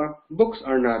 bevosita books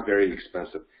are not very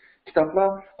expensive. Kitoblar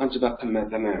ancha qimmat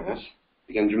emas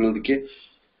degan jumladagi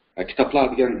kitoblar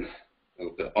degan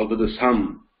oldida some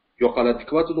yo'qoladi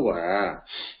kelyapti-ku.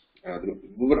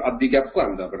 Bu bir oddiy gap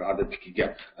qilanda, bir odatdagi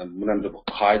gap. Buni ham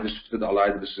qoida sifatida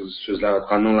alayda biz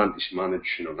so'zlayotganlarni ishmani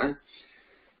tushunaman.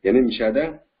 Ya'ni mishada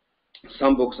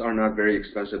some books are not very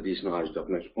expensive deyishni hojat yo'q.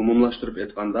 Umumlashtirib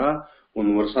aytganda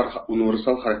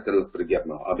universal xarakterli bir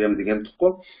gapmi. Abem degan tuqqu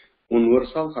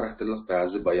universal xarakterli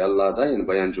ba'zi bayonlarda, ya'ni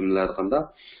bayon jumlalarda qanda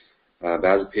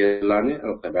ba'zi fe'llarni,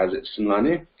 ba'zi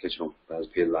ismlarni, kechiring, ba'zi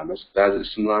fe'llarni, ba'zi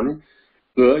ismlarni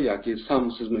a yoki some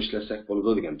so'zni ishlasak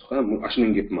bo'ladi degan tuqqu.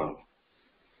 Shuning gapmi.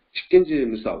 Ikkinchi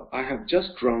misol, I have just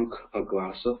drunk a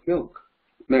glass of milk.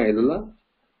 Mayli,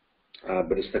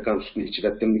 bir stakan sutni ichib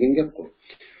etdim degan gap bu.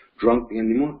 Drunk degan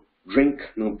nima? Drink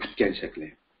no putgan shakli.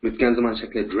 Putgan zaman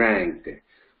shakli drank de.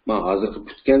 Ma hozirgi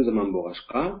putgan zaman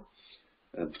bo'lg'ashqa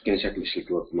putgan shakli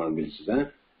ishlatayotgan bilasiz, ha?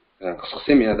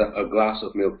 Qisqasi menda a glass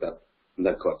of milk deb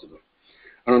unda ko'rsatdi.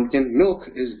 Anonken milk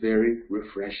is very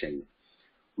refreshing.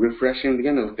 Refreshing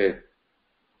degan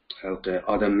halqa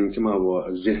odamning kim bu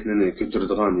zehnini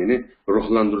ko'taradigan, ya'ni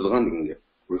ruhlantiradigan degan gap.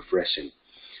 Refreshing.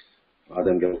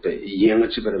 Odamga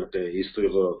yangicha bir his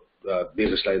tuyg'u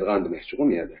beg'ishlaydigan demakchi-ku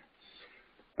bu yerda.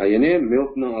 Ya'ni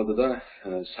milkning oldida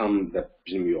some deb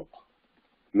jim yo'q.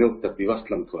 Milk deb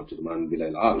bevositlam ko'rsatdi, men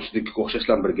bilayli. Ustidagi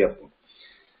o'xshashlar bir gap bu.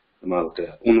 Nimaga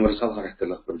universal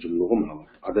xarakterli bir jumla bu.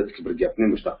 Odatdagi bir gapni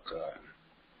mustaq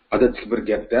odatdagi bir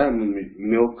gapda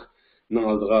milk ning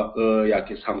oldiga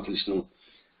yoki some kelishning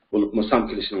bo'libmi some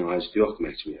kelishning hojati yo'q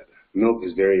demakchi bu yerda. Milk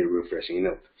is very refreshing, you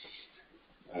know.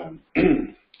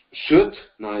 Sut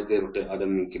nayda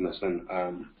adamning masalan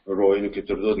ro'yini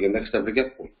ko'tardi deganda ikkita bir gap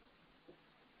bu.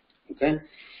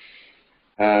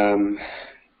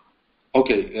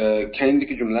 Okay.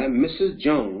 Keyindagi jumla Mrs.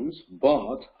 Jones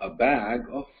bought a bag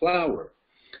of flour,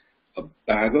 a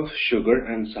bag of sugar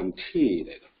and some tea.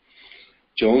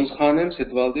 Jones xonim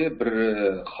setib oldi bir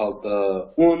xalta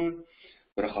un,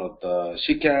 bir xalta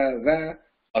shakar va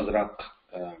ozroq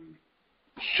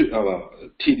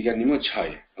tea degan nima?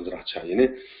 Choy, ozroq choy. Ya'ni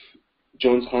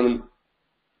Jones xonim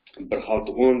bir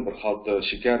xalta un, bir xalta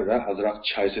shakar va ozroq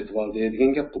choy setib oldi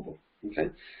degan gap bu. Okay?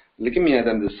 Lekin men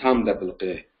adamda some deb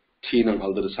bilqi tea ning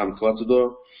oldida some kelyapti.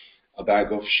 A bag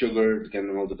of sugar degan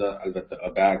oldida albatta a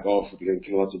bag of degan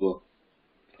kelyapti.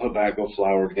 A bag of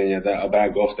flour degan yerda a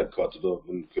bag of deb kelyapti.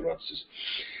 Buni ko'ryapsiz.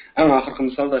 Eng oxirgi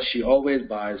misolda she always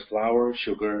buys flour,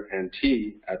 sugar and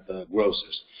tea at the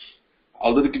grocer's.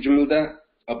 Oldidagi jumlada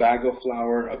a bag of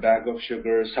flour, a bag of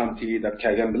sugar, some tea deb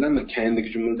kelgan bilan keyindagi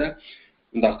jumlada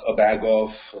undaq a bag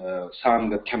of some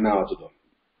deb kelmayapti.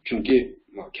 Chunki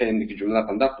keyindagi jumla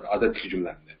qandaq bir odatdagi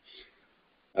jumla.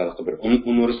 Bir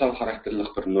universal xarakterli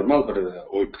bir normal bir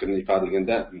o'y fikrni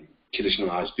ifodalaganda kelishning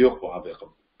hojati yo'q bu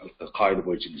haqiqat. Qoida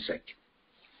bo'yicha desak.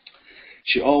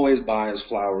 She always buys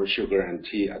flour, sugar and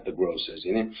tea at the grocer's.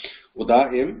 Ya'ni u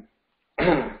doim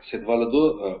setib oladi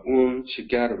un,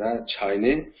 shakar va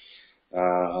choyni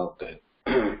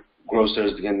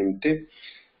grocer's degan nimati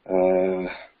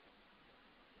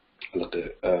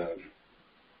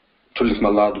turli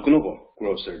mallar do'koni bu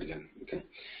grocer degan. Okay?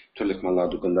 Turli mallar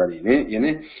do'konlari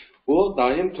ya'ni u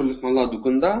doim turli mallar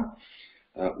do'konda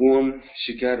un,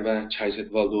 şeker ve çay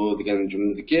setip aldı degan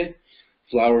jumladagi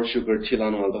flour, sugar,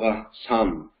 tilani oldiga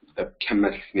some deb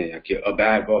kammaslikni yoki a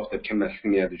bag of deb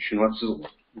kammaslikni tushunyapsiz.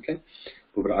 Okay?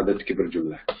 Bu bir odatdagi bir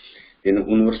jumla. Yani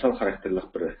universal xarakterli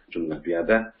bir jumla. Bu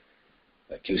yerda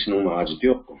kelishning hojati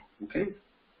yo'q. Okay?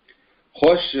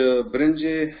 Xo'sh,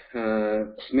 birinchi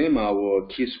qismi bu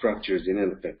key structures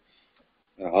deganlik.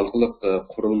 Halqılık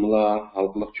qurilmalar,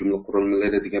 halqılık cümle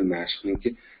qurilmalari degan mashqninki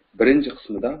birinchi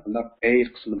qismida, bunda A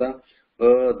qismida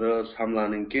the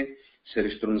samlarninki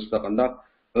selishtirmasida qandaq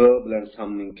bilan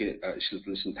samninki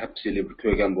ishlatilishini tafsiliy bir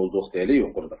ko'rgan bo'ldik deyli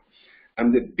yuqorida.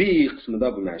 Hamda B qismida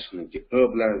bu mashqninki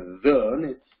bilan the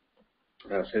ni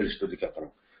selishtirdik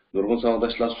qarang. Nurg'un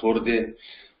savodoshlar so'rdi,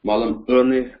 ma'lum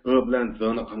ni bilan the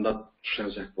ni qanday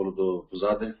tushunsak bo'ladi? Bu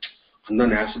zodi qanday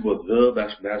narsa bo'ldi?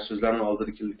 Ba'zi so'zlarning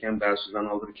oldida kelgan, ba'zi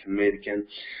so'zlarning oldida kelmaydi ekan.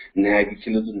 Nega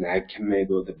keladi, nega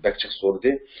kelmaydi deb bakchiq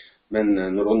so'rdi. Men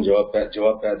nurg'un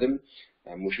javob berdim.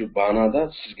 Mushu banada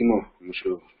sizga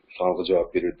mushu savolga javob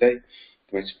berayotay.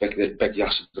 Demak, bak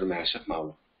yaxshi bir mashq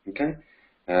ma'lum. Okay?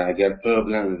 Agar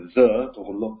bilan the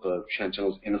to'g'riliq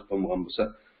tushanchangiz aniq bo'lmagan bo'lsa,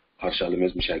 qarshi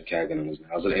olamiz mushakkaganimizni.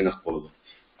 Hozir aniq bo'ladi.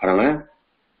 Qarang,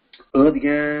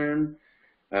 degan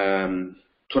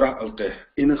turaqilqi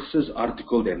aniqsiz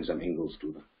artikel deymiz ham ingliz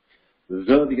tilida.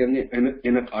 The deganni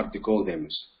aniq artikel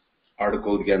deymiz.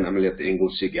 Article degan amaliyotda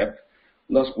inglizcha gap.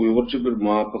 Bundan Uyg'urcha bir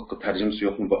muvofiq tarjimasi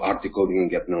yo'qmi bu article degan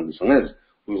gapni bilsangiz,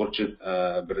 Uyg'urcha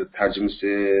bir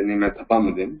tarjimasini men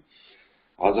topolmadim.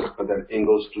 Hozir qadar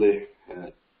ingliz tili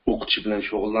o'qitish bilan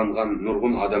shug'ullangan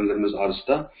nurg'un odamlarimiz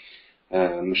orasida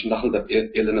shunday deb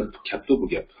elinib ketdi bu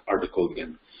gap article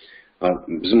degan.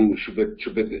 Bizim şu bir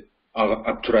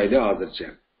turayli hozircha.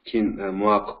 Keyin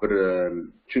muvofiq bir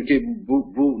chunki bu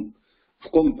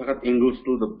Uqum faqat ingliz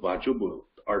tilida bor bu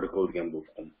article degan bu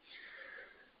Uqum.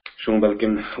 Şun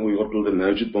balkim Uyg'ur tilida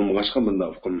mavjud bo'lmag'achqa bunda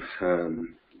Uqum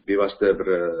bevosita bir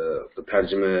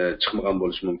tarjima chiqmagan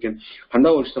bo'lishi mumkin.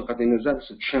 Qanday bo'lishidan qat'iy nazar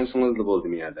siz tushunsangiz bo'ldi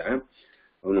bu yerda.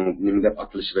 Uning nima deb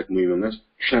atalishi bek muhim emas.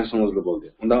 Tushunsangiz bo'ldi.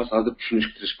 Unda hozir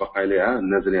tushunishga tirish baqayli ha,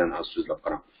 nazariyani az so'zlab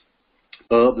qarang.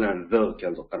 bilan the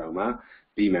keldi qarama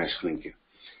B mashqninki.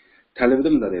 Talabida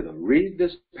bunda deydi. Read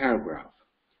this paragraph.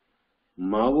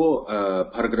 Mavu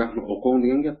paragrafni o'qing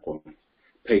degan gap qo'y.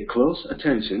 Pay close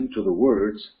attention to the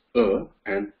words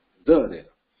and the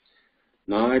deydi.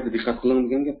 Nayda diqqat qiling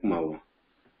degan gap mavu.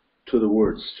 To the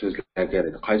words so'zlarga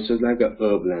deydi. Qaysi so'zlarga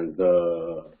bilan the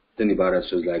dan iborat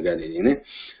so'zlarga deydi. Ya'ni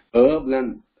bilan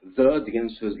the degan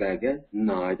so'zlarga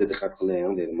nayda diqqat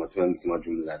qiling deydi. Matematik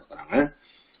jumlalarni qarang.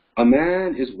 A man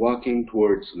is walking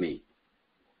towards me.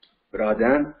 Bir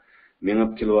odam menga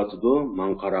kelyapti,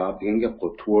 menga qarab degan gap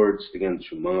qo'y. Towards degan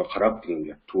shu, menga qarab degan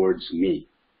gap. Towards me.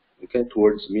 Okay,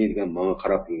 towards me degan menga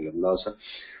qarab degan gap. Bundan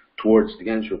towards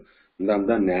degan shu,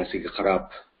 bundan narsaga qarab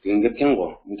degan gap ekan go.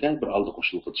 Okay, bir oldi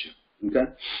qo'shiluvchi. Okay.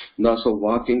 Bundan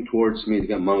walking towards me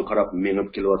degan menga qarab menga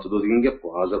kelyapti degan gap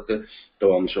qo'y. Hozirda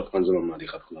davomlashayotgan zamonda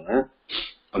diqqat qiling, ha.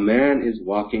 A man is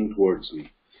walking towards me.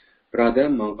 Bir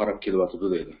odam menga qarab kelyapti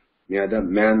deydi. Bu yerda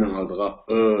manning oldiga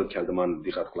keldi, men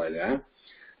diqqat qilaylik, ha.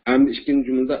 Endi ikkinchi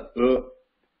jumlada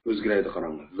o'zgaradi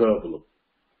qarang. The bo'lib.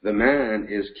 The man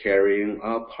is carrying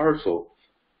a parcel.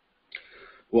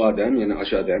 Bu odam, ya'ni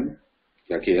o'sha odam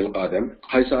yoki ilk odam,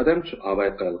 qaysi odam shu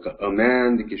abaytqalqa. A man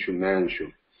deki shu man shu.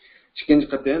 Ikkinchi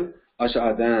qatam o'sha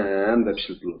odam deb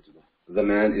ishlatiladi. The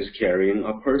man is carrying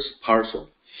a parcel.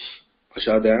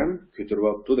 O'sha odam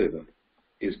ko'taryapti deydi.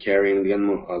 Is carrying degan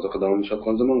hozir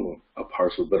qadamlashayotgan zaman bu. A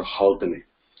parcel bir xaltani.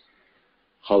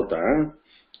 Xalta.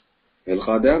 El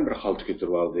qadam bir xalta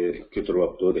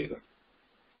ko'taryapti deydi.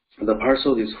 The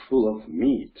parcel is full of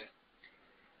meat.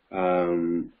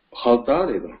 Xalta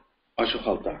deydi. Ashu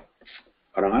xalta.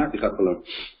 Qarang, diqqat qiling.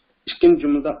 Ikkinchi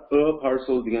jumlada a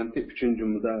parcel deganda, uchinchi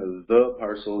jumlada the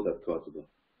parcel deb turadi.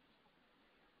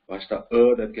 Boshda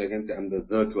deb kelganda hamda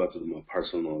the turadi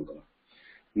parcelni oldiga.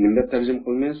 Nima tarjim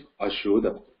qilmaymiz? Ashu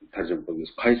deb tarjim qilamiz.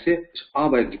 Qaysi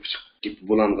abay gip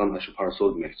bo'langan ashu parcel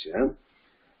demakchi, ha?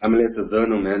 Amaliyotda the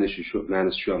ning ma'nosi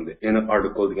shu hamda. Aniq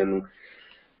article deganning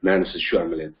ma'nosi shu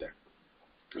amaliyotda.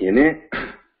 Ya'ni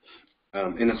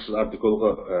aniqsiz artikelga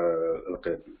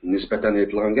nisbatan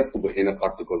aytilgan gap bu aniq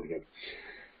article degan.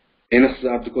 Aniqsiz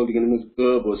article deganimiz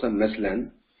bo'lsa, masalan,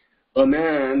 a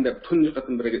man deb tunji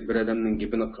qatim bir odamning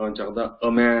gapini qilgan chaqda a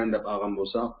man deb olgan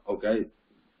bo'lsa, okay,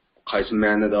 qaysi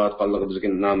ma'noda deyotganligi bizga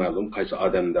noma'lum, qaysi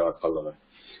odam deyotganligi.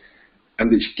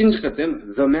 Endi ikkinchi qatim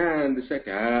the man desak,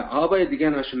 abay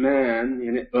degan shu man,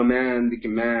 ya'ni a man deki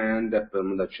man deb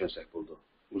bunda tushunsak bo'ldi.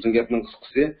 Uzun gapning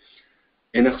qisqasi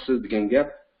aniqsiz degan gap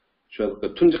shu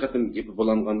tunji qatim gap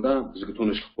bo'lganda bizga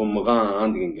tunishlik bo'lmagan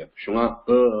degan gap. Shunga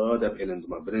deb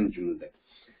elindimi birinchi jumlada.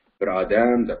 bir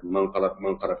odam deb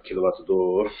manqarab kelyapti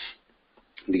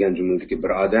degan jumladagi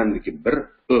bir odamdagi bir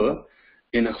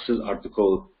aniqsiz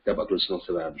artikl deb atalishning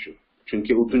sababi shu.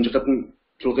 Chunki u tunji qatim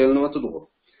tilga ilinyapti.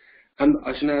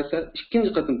 Hamda shu narsa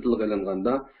ikkinchi qatim tilga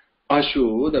ilinganda ashu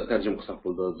deb tarjima qilsak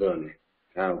bo'ladi.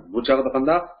 Bu chog'da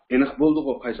qanday aniq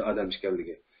bo'ldi-ku qaysi odam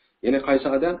ekanligi. Ya'ni qaysi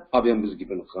odam abyan biz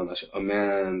gapini qilgan ashu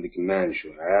amandagi man shu.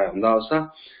 Unda olsa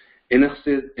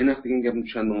aniqsiz degan gapni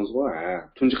tushundingizmi?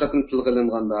 Tunji qatim tilga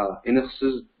ilinganda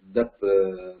aniqsiz deb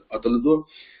ataladi.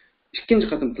 İkinci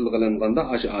qatim tilga ilinganda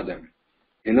ashu odam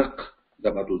aniq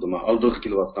deb ataladi. Oldiga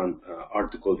kelayotgan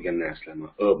artikl degan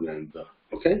narsalar bilan.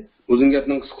 Okay? Uzun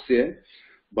gapning qisqasi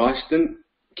boshdan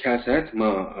kasak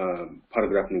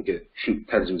paragrafning shu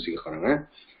tarjimasiga qarang.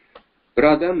 Bir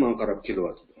odam men qarab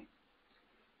kelyapti.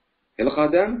 Hali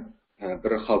odam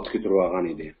bir xalta ko'tarib olgan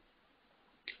edi.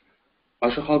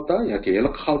 Ashu xalta yoki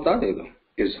hali xalta edi.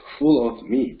 Is full of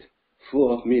meat. Full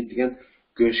of meat degan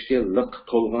go'shtga liq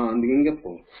to'lgan degan gap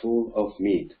bu. Full of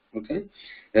meat. Okay?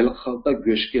 Hali xalta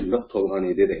go'shtga liq to'lgan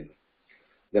edi deydi.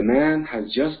 The man has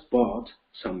just bought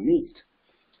some meat.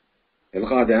 Hali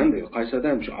odam deydi. Qaysi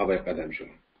odam shu? Abay odam shu.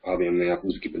 Abimni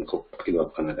yapmiz gibini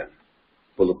qilayotgan odam.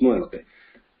 Bo'libmi hali?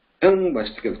 Eng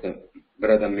boshda kelgan bir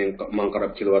odam men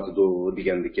qarab kelyapti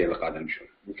degandagi hali odam shu.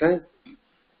 Okay?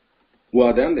 Bu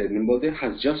odam deydi, nima bo'ldi?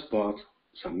 Has just bought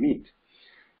some meat.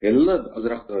 Hali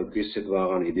azroq go'sht sotib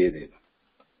olgan edi deydi.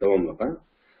 Davomli qil.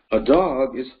 A dog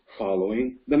is following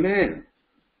the man.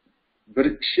 Bir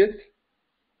kishi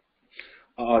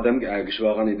odamga ergashib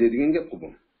olgan edi degan gap bu.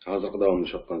 Hozir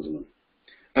davomlashayotgan zaman.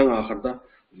 Eng oxirida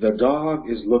the dog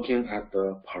is looking at the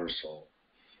parcel.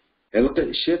 Elqi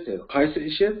ishit, qaysi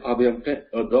ishit? Abiyamqa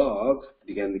a dog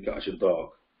degandiki ashu dog.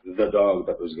 The dog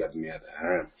deb o'zgartmaydi.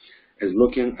 Is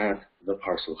looking at the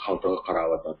parcel. Xaltaga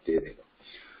qarayapti deydi.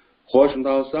 Xo'sh,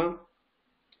 unda olsa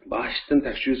boshdan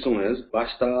tekshirsangiz,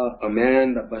 boshda a man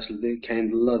deb boshladi,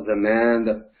 keyinda the man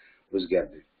deb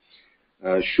o'zgardi.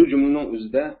 Shu jumlaning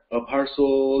o'zida a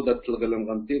parcel deb tilga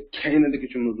ilinganda, keyindagi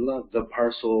jumlada the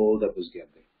parcel deb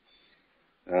o'zgardi.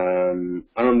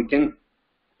 Andan keyin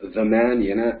the man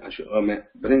yana shu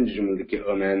birinchi jumladagi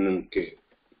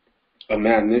a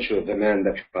manni shu the man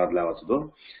deb ifodalayotdi.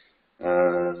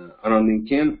 Andan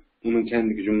keyin uning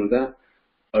keyingi jumlada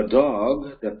a dog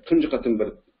deb tunji qatim bir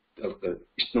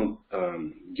ishning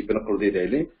gapini qildi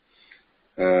deylik.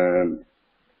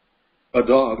 A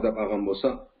dog deb olgan bo'lsa,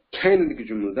 keyingi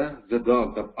jumlada the dog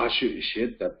deb ashu ishi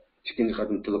deb ikkinchi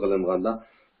qatim tilga ilinganda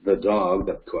the dog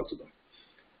deb ko'rsatdi.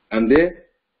 Endi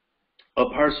a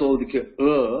parcel deki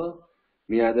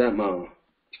miyada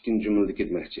ikinci cümlede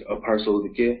ketmekçi. A parcel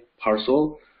deki parcel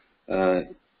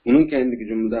onun kendiki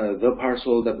cümlede the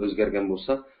parcel deb o'zgargan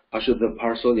bo'lsa, aşı the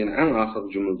parcel yani en ahir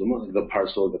cümlede the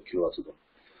parcel deb kelyapti.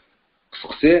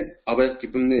 Qisqasi, abay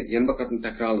gapimni yana bir qatim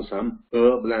takrorlasam,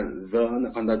 bilan the-ni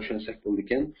qanday tushunsak bo'ldi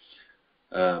ekan,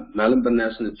 ma'lum bir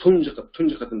narsani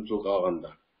tunji qatim tilga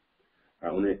olganda,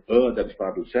 uni deb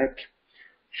ifodalasak,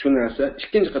 shu narsa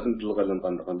ikkinchi qatim tilga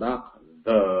ilinganda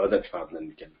deb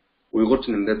ifodalanadi ekan. Uyg'urcha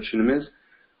nima deb tushunamiz?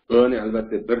 Ni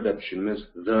albatta bir deb tushunamiz,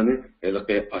 ni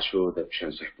haliqi ashu deb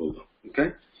tushunsak bo'ldi. Okay?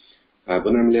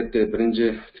 Buni amaliyotda birinchi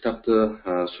kitobda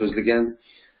so'zlagan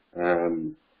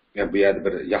bu yerda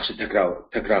bir yaxshi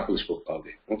takror qilish bo'lib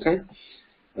qoldi. Okay?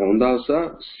 Unda olsa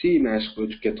C mashq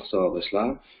o'tib ketdik savollar.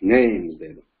 Names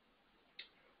deydi.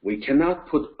 We cannot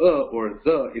put a or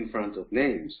the in front of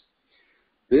names.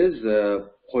 Biz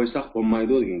qo'ysak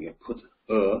bo'lmaydi degan gap. Put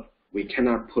a, we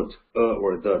cannot put a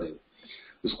or the deydi.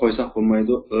 Biz qo'ysak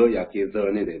bo'lmaydi a yoki the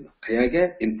ni deydi. Qayerga?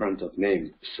 In front of names.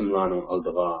 Ismlarning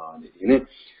oldiga deydi. Ya'ni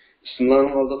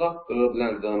ismlarning oldiga a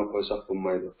bilan the ni qo'ysak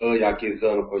bo'lmaydi. A yoki the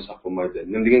ni qo'ysak bo'lmaydi.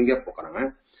 Nima degan gap bu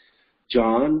qarang.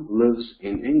 John lives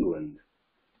in England.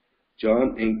 John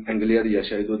Angliyada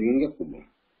yashaydi degan gap bu.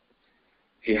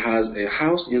 He has a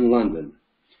house in London.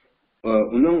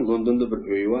 Uning Londonda bir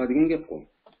uyi bor degan gap bu.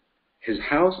 His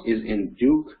house is in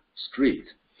Duke Street.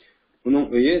 Uning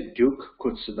uyi Duke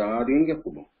ko'chasida degan gap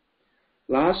bu.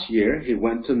 Last year he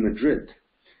went to Madrid.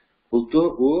 Bultur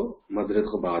u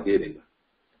Madridga bordi deydi.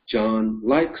 John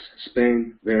likes Spain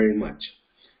very much.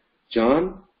 John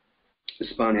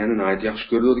Ispaniyani nihoyat yaxshi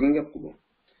ko'radi degan gap bu.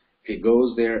 He goes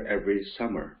there every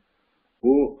summer.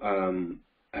 U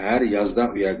har yozda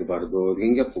u yerga boradi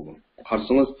degan gap bu.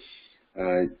 Qarasangiz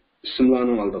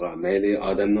ismlarning oldiga mayli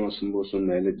odamning ismi bo'lsin,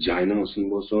 mayli joyning ismi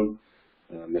bo'lsin,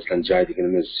 masalan joy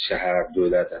deganimiz shahar,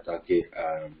 davlat yoki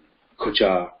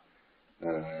ko'cha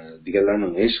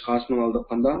deganlarning hech qaysining oldiga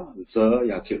qanda the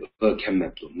yoki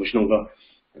kelmaydi. Shunga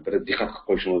bir diqqat qilib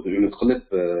qo'yishingizni umid qilib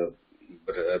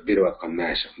bir berayotgan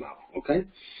mashq. Okay?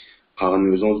 Qolgan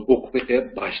o'zingiz o'qib ketib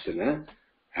boshdan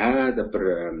ha deb bir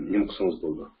nima qilsangiz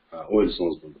bo'ldi,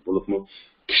 o'ylasangiz bo'ldi. Bo'libmi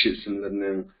kishi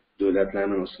ismlarining,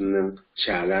 davlatlarning ismining,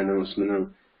 shaharlarning ismining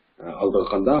oldiga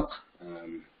qandoq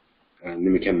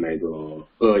nima kelmaydi,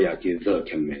 yoki the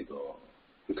kelmaydi.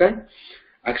 Okay?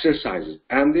 Exercises.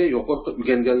 Endi yuqorida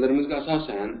o'rganganlarimizga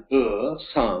asosan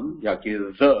some yoki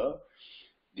the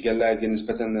deganlarga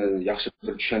nisbatan yaxshi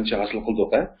bir tushuncha hosil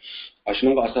qildik.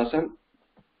 Shunga asosan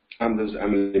endi biz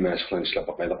amaliy mashqlarni ishlab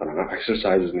boqaylik.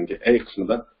 Exercisesning A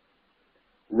qismida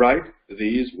write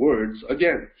these words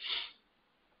again.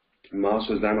 Ma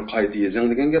so'zlarni qayta yozing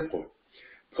degan gap bu.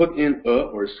 Put in a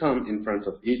or some in front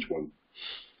of each one.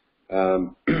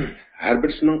 Har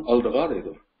birisining oldiga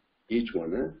deydi. Each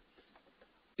one.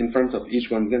 In front of each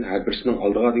one degan har birisining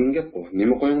oldiga degan gap bu.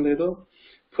 Nima qo'ying deydi?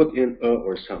 Put in a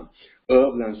or some. A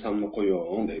bilan some'ni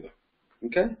qo'ying deydi.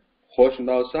 Okay? Xo'sh,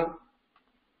 shunda bo'lsa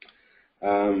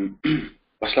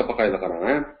boshlab boqaylik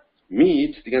qarang.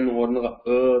 Meet degan o'rniga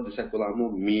a desak bo'ladimi?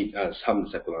 Meet some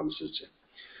desak bo'ladimi sizcha?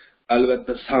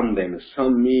 Albatta some deymiz.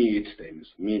 Some meat deymiz.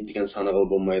 Meat degan sanog'il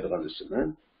bo'lmaydigan ism,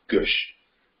 go'sh.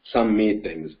 Some meat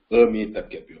deymiz. A meat deb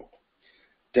gap yo'q.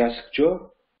 Desk-cho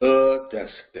a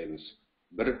desk deymiz.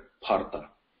 Bir parta.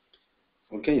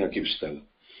 Okay, yoki ustal.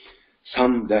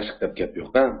 Some desk deb gap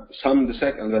yo'q. Some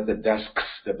desak albatta desks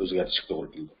deb o'zgartirish to'g'ri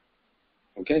keldi.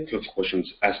 Okay, ko'p qo'shimiz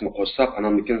asni qo'shsak,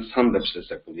 anamnikin some deb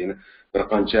ishlasak bo'ladi. Ya'ni bir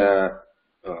qancha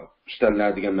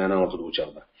ustallar degan ma'no oladi u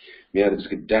chog'da. Men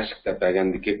bizga desk deb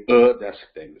bergandiki a desk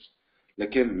deymiz.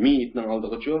 Lekin meatning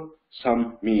oldiga-cho some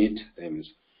meat deymiz.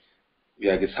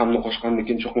 Yoki some'ni qo'shgandan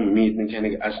keyin cho'qim meatning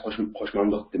kaniga as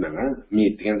qo'shmandiq demang,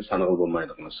 meat degan sanog'il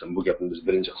bo'lmaydigan ism. Bu gapni biz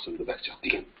birinchi qismda bakchaq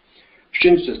degan.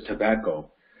 Uchinchisi tobacco.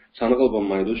 Sanog'il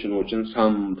bo'lmaydi, shuning uchun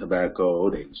some tobacco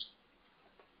deymiz.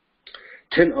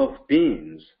 Tin of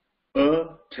beans. A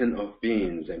tin of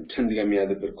beans. Tin degan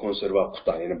ma'noda bir konserva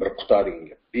quta, ya'ni bir quta degan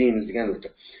gap. Beans degan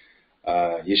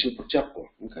yeşil purchaq bu.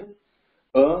 Okay?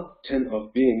 A tin of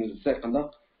beans esa qanday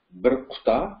bir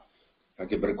quta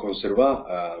yoki bir konserva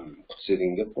qutisi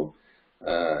degan gap bu.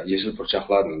 Yeşil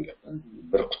purchaqlar degan gap.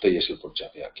 Bir quta yeşil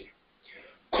purchaq yoki.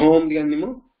 Comb degan nima?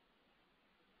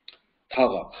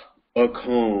 Tag'oq. A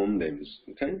comb deymiz.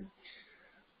 Okay?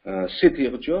 City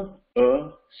bo'yicha a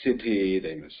city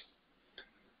deymiz.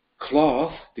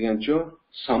 Cloth degancha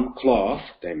some cloth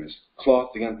deymiz. Cloth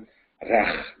degan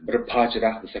raq, bir parcha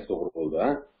raq desak to'g'ri bo'ldi.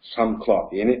 Some cloth,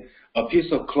 ya'ni a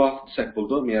piece of cloth desak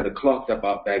bo'ldi. Men yerda cloth deb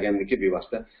bergandiki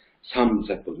bevosita some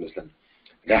desak bo'ldi masalan.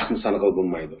 Raqni sanog'il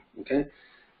bo'lmaydi. Okay?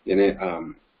 Ya'ni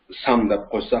some deb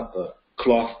qo'ysak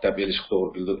cloth deb elish to'g'ri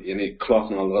keldi. Ya'ni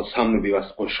clothning oldiga some'ni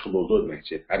bevosita qo'shish bo'ldi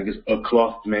demakchi. Hargiz a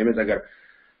cloth demaymiz agar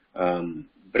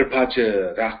bir parcha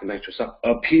raq demoqchi bo'lsak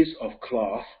a piece of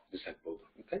cloth desak bo'ldi.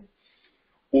 Okay?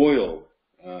 Oil,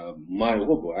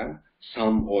 mayg'u bu,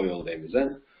 some oil deymiz.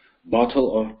 Bottle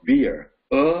of beer,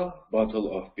 a bottle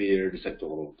of beer desak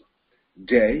to'g'ri bo'ldi.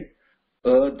 Day,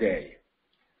 a day.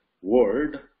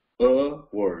 Word, a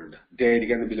word. Day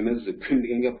deganni bilamiz, kun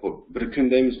degan gap bu. Bir kun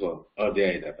deymiz bu, a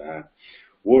day deb.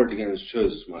 Word degan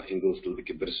so'z, ingliz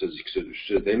tilidagi bir so'z, ikki so'z, uch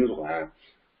so'z deymiz bu.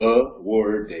 A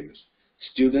word deymiz.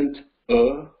 Student, a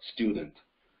student.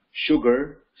 Sugar,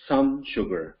 some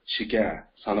sugar. Shakar,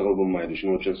 sanog'il bo'lmaydi,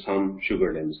 shuning uchun some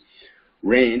sugar deymiz.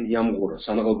 Rain, yomg'ir,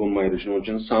 sanog'il bo'lmaydi, shuning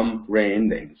uchun some rain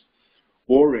deymiz.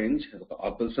 Orange,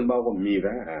 apelsin bog'i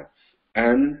meva,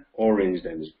 an orange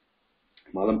deymiz.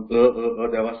 Ma'lum a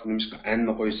devasini nimishqa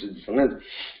anni qo'ysiz desangiz,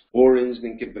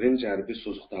 orange'ninki birinchi harfi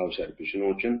so'ziq tovush harfi, shuning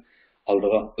uchun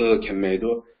oldiga a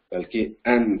kelmaydi, balki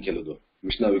an keladi.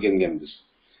 Mishna o'rganganmiz.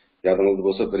 Yodingizda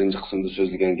bo'lsa, birinchi qismda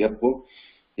so'zlagan gap bu.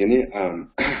 Ya'ni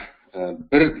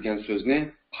bir degan so'zni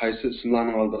qaysi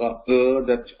ismlarning oldiga a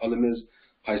deb olamiz,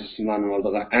 qaysi ismlarning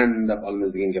oldiga an deb olamiz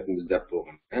degan gapimiz deb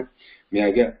bo'lgan.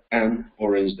 Menga an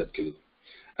orange deb keladi.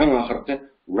 Eng oxirgi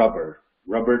rubber.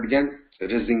 Rubber degan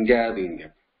rezinga degan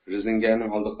gap.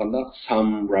 Rezinganing oldiga qanday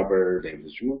some rubber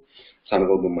deymiz, shumi?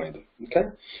 Sanog'il bo'lmaydi. Okay?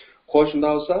 Xo'sh, shunda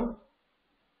bo'lsa,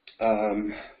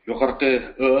 yuqorqi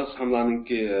a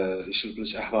samlarninki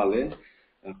ishlatilish ahvoli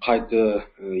qayta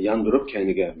yandurib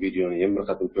keyingi videoni yana bir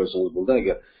qator ko'rsangiz bo'ldi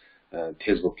agar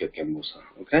tez bo'lib ketgan bo'lsa.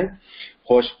 Okay?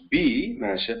 Xo'sh, B,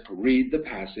 mana shu read the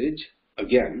passage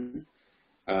again.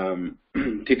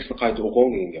 Tekstni qayta o'qing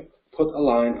degan gap. Put a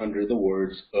line under the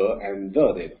words a and the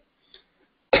deydi.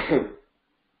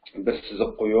 Bir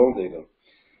chiziq qo'ying deydi.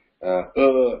 A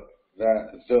va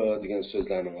the degan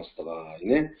so'zlarning ostiga,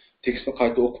 ya'ni tekstni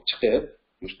qayta o'qib chiqib,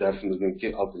 mush darsimizningki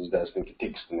 6-darsningki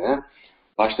tekstini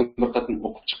boshdan bir qatim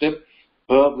o'qib chiqib,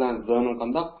 a bilan the ning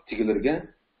qanday tigilirga,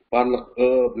 barliq a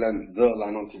bilan the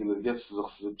larning tigilirga chiziq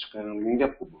chizib chiqarilgan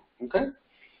gap bu. Okay?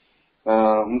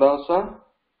 Unda bo'lsa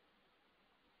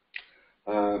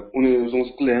uni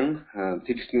o'zingiz qiling,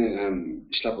 tekstni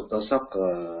ishlab o'tsak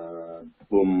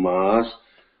bo'lmas.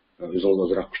 O'zingiz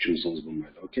ozroq kuchimisangiz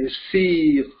bo'lmaydi. Okay?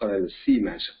 C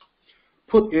mashq.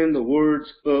 Put in the words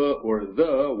or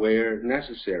the where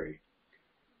necessary.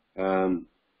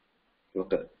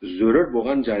 Zarur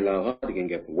bo'lgan joylarga degan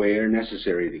gap, where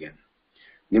necessary degan.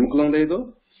 Nima qiling deydi?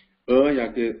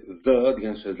 Yoki the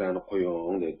degan so'zlarni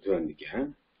qo'ying deydi tuvandiga.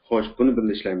 Xo'sh, buni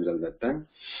birga ishlaymiz albatta.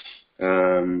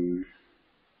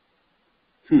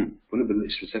 Buni birga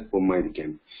ishlasak bo'lmaydi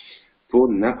ekan. Bu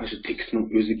naqsh tekstning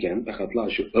o'zi ekan, faqatla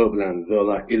shu bilan the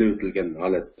ilatilgan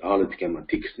holat ekan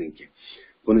tekstniki.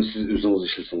 Buni siz o'zingiz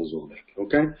ishlasangiz bo'ladi.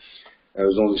 Okay?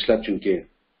 O'zingiz ishlab chunki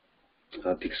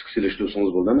tekst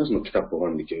selishtirsangiz bo'ladi emasmi? Kitob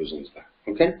bo'lgandiki o'zingizda.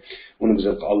 Okay? Uni biz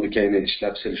oldikayni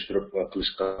ishlab selishtirib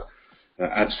qilishga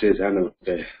absiz ana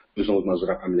o'zingiz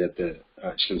nazarda amaliyotda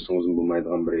ishlasangiz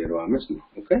bo'lmaydigan bir yer emasmi?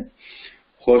 Okay?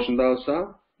 Xo'sh, shunda bo'lsa,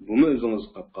 buni o'zingiz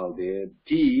qilib qoldi.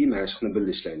 D mashqni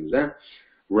birga ishlaymiz.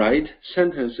 Write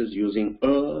sentences using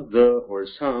the or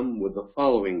some with the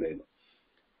following deydi.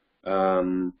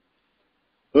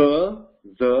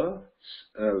 The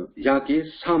yoki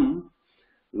some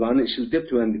larni ishlatib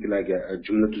tuvandikilarga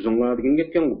jumla tuzinglar degan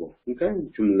gapkan bu. Okay?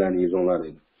 Jumlalarni yozinglar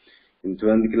deydi. Endi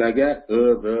tuvandikilarga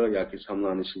the yoki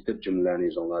somelarni ishlatib jumlalarni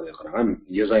yozinglar deydi. Qarang,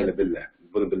 yozaylik birga.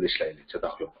 Buni birga ishlaylik,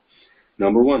 chatoq yo'q.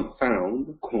 Number 1, found,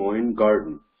 coin,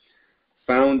 garden.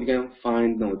 Found degan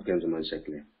find dan o'tgan zaman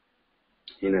shakli.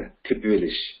 Yine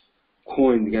tepelish.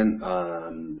 Coin degan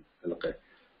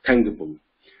tangible.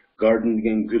 Garden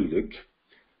degan güllük.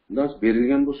 Bundan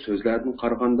berilgan bu so'zlardan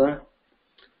qaraganda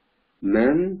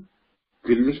men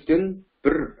güllükdan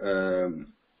bir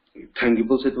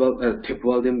tangible tepib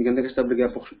oldim deganda bir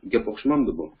gap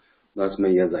o'xshamamdi bu. Bundan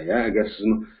men yozay. Agar siz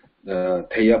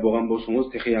tayyor bo'lgan bo'lsangiz,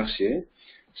 texi yaxshi.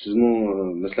 Sizmi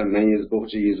masalan men yozib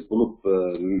bo'lib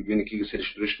menikiga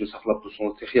selishtirishni saqlab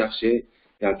tursangiz texi yaxshi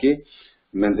yoki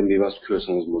mendan bevas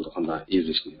ko'rsangiz bo'ldi qanday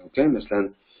yozishni. Okay? Masalan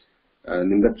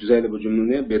nimda tuzayli bu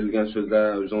jumlani berilgan so'zlar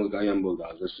o'zingizga ayon bo'ldi,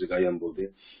 hozir sizga ayon bo'ldi.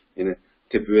 Ya'ni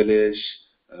tepvelish,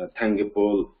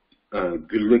 tangible,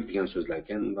 güllük degan so'zlar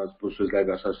ekan. Bu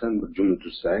so'zlarga asosan bir jumla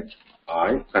tuzsak,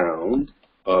 I found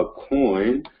a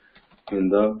coin in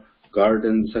the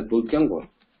garden desak bo'lgan bu.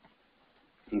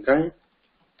 Okay?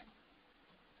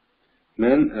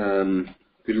 Men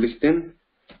güllükdan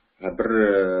bir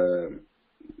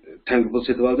tangible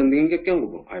setib oldim degan gapkan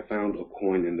bu. I found a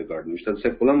coin in the garden. Işte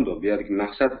desak bo'lamdi. Bu yerdagi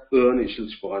maqsad ni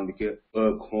ishiltish bo'lgandiki a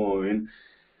coin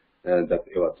deb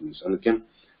aytamiz. Lekin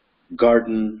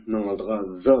garden ning oldiga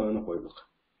the ni qo'ydik.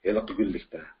 Haliqi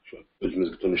gullikda, shu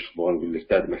o'zimizga tunishlik bo'lgan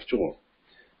gullikda demakchi u.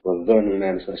 Bu the ning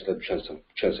ma'nosini ishlab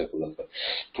tushunsak bo'ladi.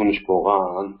 Tunish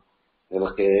bo'lgan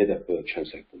haliqi deb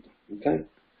tushunsak bo'ladi. Okay?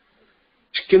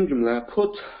 Ikkinchi jumla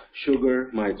put sugar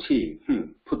my tea.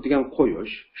 Put degan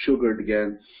qo'yish, sugar degan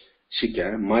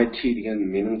shakar, my tea degan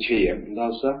mening chayim.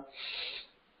 Undasa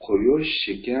qo'yish,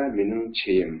 shakar mening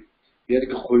chayim. Bu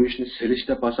yerga qo'yishni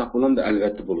selishda basak bo'ladi,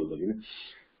 albatta bo'ladi.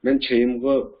 Men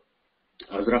chayimga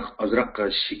azroq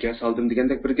shakar soldim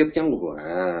degandek bir gapkan bu.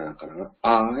 Qarang.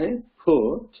 I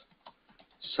put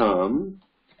some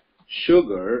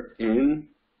sugar in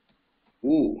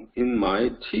my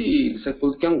tea. Desak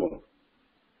bo'lgan bu.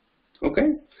 Okay?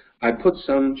 I put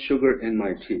some sugar in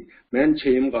my tea. Men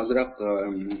chayimga azroq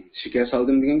shakar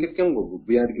soldim degan gapkan bu.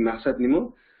 Bu yergi maqsad nima?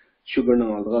 Sugarning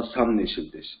oldiga some'ni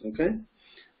ishiltish. Okay?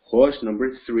 Xo'sh, number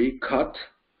 3, cut,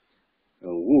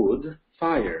 wood,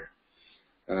 fire.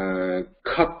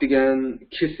 Cut degan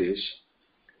kesish,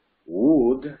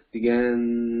 wood degan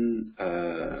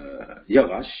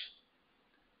yog'och,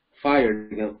 fire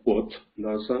degan o't.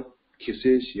 Ndasa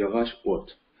kesish, yog'och, o't.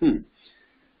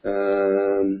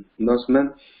 Men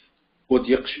o't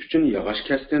yoqish uchun yog'och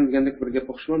kesdim degandek bir gap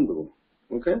o'xshamadi bu.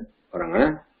 Okay?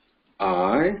 Qarang,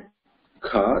 I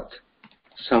cut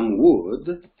some wood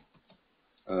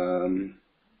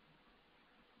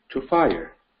to fire.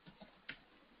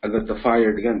 Albatta to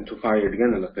fire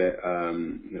degan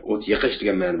o't yoqish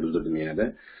degan ma'no bildirdim yerda.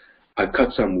 I cut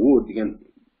some wood degan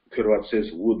ko'ryapsiz,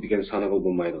 wood degan sanog'i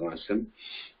bo'lmaydigan ism.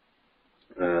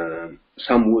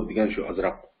 Some wood degan shu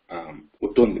azroq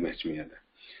o'tin demakchi yerda.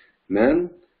 Men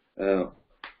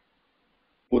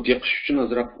o't yoqish uchun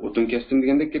azroq o'tin kesdim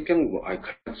degandek gapkan bu. I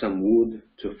cut some wood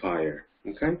to fire.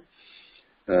 Okay?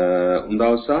 Unda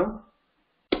bo'lsa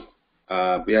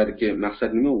bu yerdagi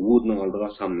maqsad nima? Wood ning oldiga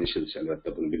some'ni ishiltish, albatta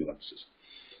buni bilyapsiz.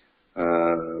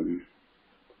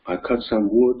 I cut some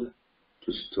wood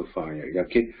to fire.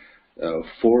 Yoki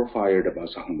for fire deb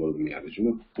olsam bo'ladi yerda.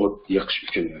 Chunki o't yoqish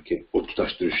uchun yoki o't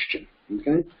tutashtirish uchun.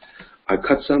 Okay? I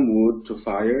cut some wood to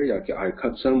fire yoki I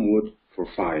cut some wood for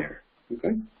fire.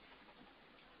 Okay?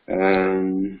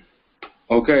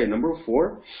 Okay, number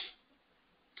 4.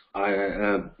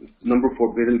 Number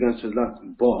 4 berilgan so'zlar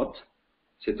bought,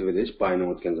 setib olish, buyni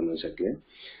o'tgan zaman shakli.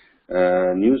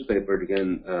 Newspaper degan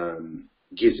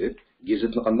gazet.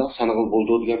 Gazetni qanday sanag'il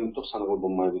bo'ldi degan mitoq, sanag'il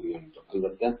bo'lmaydi degan mitoq.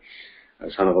 Albatta,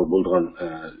 sanag'il bo'lgan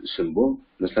ism bu.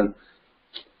 Masalan,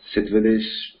 setib olish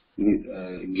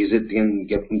gazet degan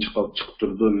gapni chiqib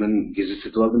turdi, men gazet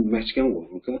setib oldim demoqchi ekan u.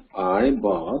 Okay? I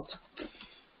bought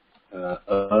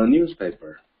a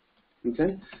newspaper. Okay?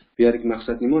 Bu yergi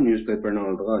maqsad nima? Newspaperning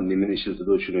oldiga nimani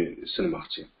ishlatadi shuni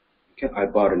sinamoqchi. Okay? I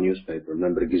bought a newspaper.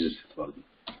 Men bir gazet setib oldim.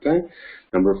 Okay?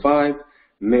 Number 5,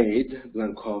 made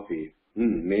bilan coffee.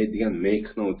 Made degan make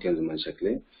ni o'tgan zaman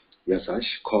shakli. Yasash,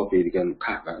 coffee degan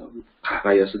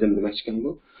qahva yasadim demoqchi ekan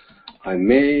bu. I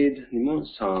made nima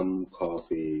some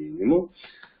coffee. Nima?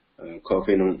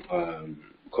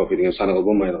 Coffee degan sanag'il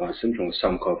bo'lmaydigan ism, chunki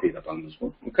some coffee deb olamiz bu.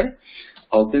 Okay?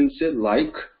 Altinchi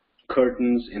like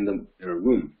curtains in the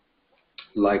room.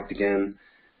 Like degan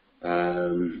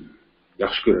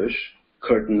yaxshi ko'rish,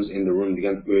 curtains in the room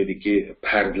degan uydagi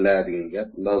pardalar degan gap.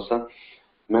 Undan so'ng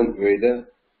men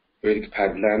uydagi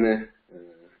pardalarni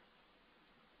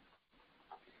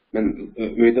men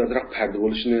uyda ozroq parda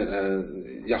bo'lishini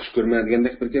yaxshi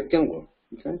ko'rmaydigandek bir gap ekan bu.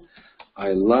 Okay? I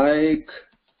like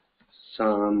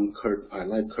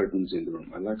curtains in the room.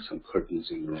 I like some curtains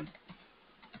in the room.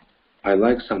 I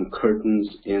like some curtains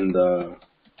in the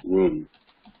room.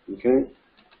 Okay?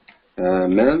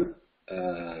 Men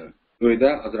uyda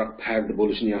ozroq parda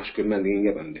bo'lishini yaxshi ko'rmayman degan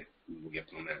gap endi. Bu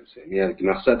gapning ma'nosi. Ya'ni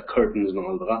maqsad curtainsning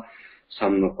oldiga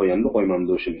samni qo'yamda,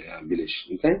 qo'ymamda o'shini bilish.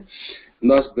 Okay?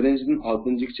 Bundan birinchidan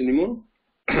 6-chi nima?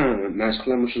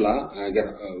 Mashqlar shular. Agar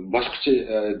boshqacha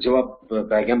javob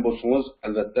bergan bo'lsangiz,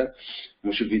 albatta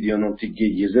shu videoning tagiga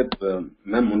yozib,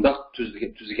 men bundaq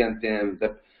tuzgandim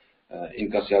deb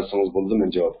inkos yozsangiz bo'ldi, men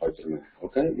javob qaytaraman.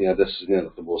 Okay? Bu yerda sizni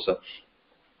bo'lsa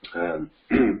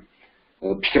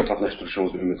fikr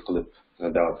qatnashtirishingizni umid qilib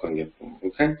da'vat qilgan gap.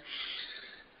 Okay?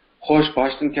 Xo'sh,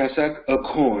 boshdan kelsak, a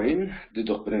coin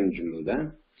dedik birinchi jumlada.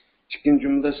 İkinci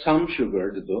cümlede some sugar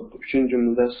dedik. Üçüncü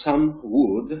cümlede some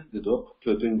wood dedik.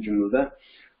 Dördüncü cümlede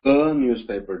a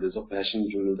newspaper dedik. Beşinci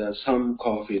cümlede some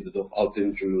coffee dedik.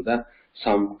 Altıncı cümlede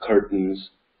some curtains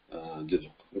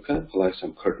dedik. Okay? Like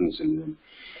some curtains in them.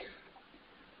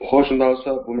 Hoşunda olsa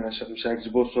bu məşəqin şəkli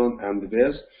olsun, əmdi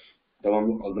biz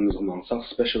devamlı aldığımızı mansak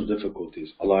special difficulties,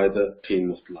 alayda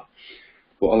qiyinliklar.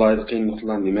 Bu alayda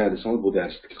qiyinliklar nima desəniz bu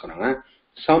dərslikə qarang.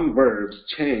 Some verbs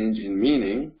change in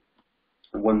meaning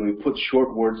when we put short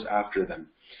words after them.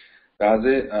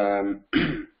 Bazı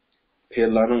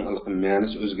fe'llarning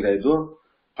ma'nosi o'zgaradi.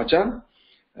 Qachon?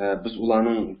 Biz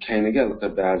ularning keyniga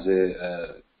ba'zi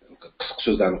qisqa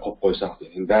so'zlarni qo'yib qo'ysak,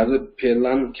 ba'zi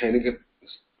fe'llarning keyniga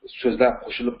so'zlar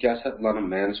qo'shilib kelsa, ularning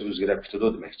ma'nosi o'zgarib ketadi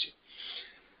demoqchi.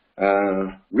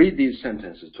 Read these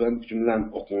sentences. Tuan jumlalarni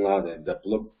o'qinglar deb.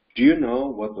 Do you know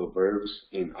what the verbs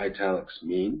in italics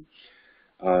mean?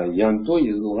 Yanto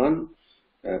yozilgan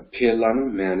fe'llarning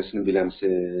ma'nosini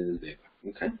bilamsiz deydi.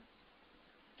 Okay?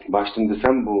 Başdan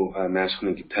desem bu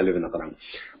məşqning talabini qarang.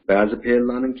 Ba'zi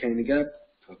fe'llarning keyniga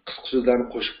qisqa so'zlarni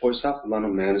qo'shib qo'ysak,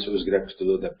 ularning ma'nosi o'zgarib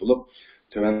ketadi deb bo'lib,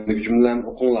 tövəndəki cümlələrni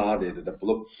oqunlar deydi deb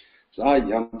bo'lib,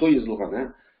 yanto yozilgan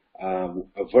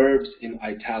verbs in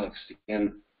italics degan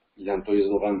yanto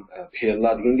yozilgan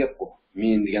fe'llar degan gap bu.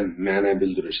 Mean degan ma'no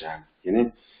bildirish. Ya'ni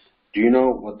do you know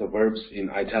what the verbs in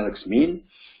italics mean?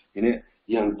 Ya'ni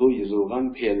yanto yozilgan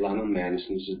fe'llarning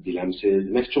ma'nosini siz bilamsiz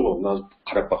demoqchi bo'lib,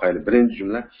 qarab boqaylik. Birinchi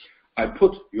jumla I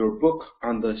put your book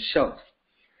on the shelf.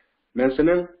 Men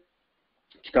seni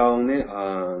kitobingni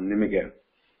nimaga?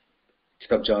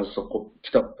 Kitobchasi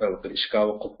kitob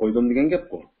ishkafga qo'yib qo'ydim degan gap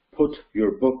bu. Put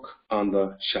your book on the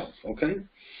shelf, okay?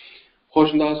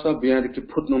 Xo'shunda olsa bu yerdagi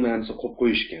putning ma'nosi qo'yib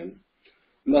qo'yish ekan.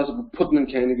 Bundan bu putning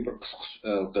keyiniga bir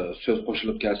qisqa so'z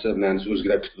qo'shilib kelsa, ma'nosi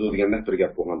o'zgarib ketadi deganda bir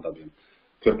gap bo'lgan tabiiy.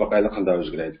 Ko'rib boqaylik qanday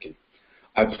o'zgaradi ekan.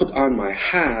 I put on my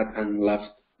hat and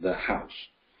left the house.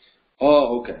 Oh,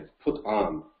 okay. Put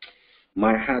on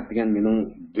my hat degan mening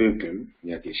bo'kim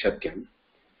yoki shapkam.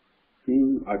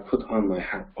 I put on my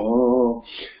hat. Oh,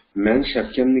 men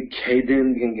shapkamni kiydim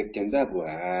degan gapganda bu.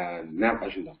 Nima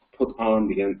shunday? Put on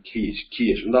degan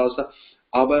kiyish. Unda olsa,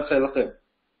 abay xayliqi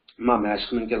ma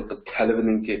mashqning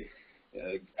talabininki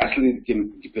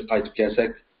asliga qaytib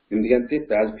kelsak, nima deganda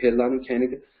ba'zi fe'llarning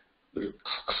keyiniga bir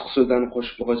qisqa so'zlarni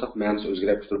qo'shib qo'ysak, ma'nosi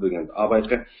o'zgarib ketadi degan.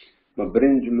 Abayqa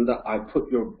birinchi jumlada I put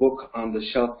your book on the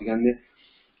shelf deganda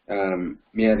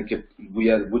meyerki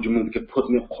bu jumladagi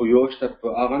putni qo'yish deb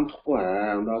olgan tuqu.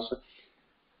 Undan so'ng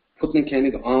putning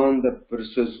keyiniga on deb bir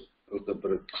so'z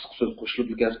bir qisqa so'z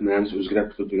qo'shilib ketsa, ma'nosi o'zgarib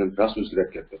ketadi degan, rost o'zgarib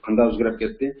ketdi. Qanday o'zgarib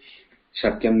ketdi?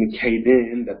 Şapkamni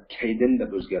kiydim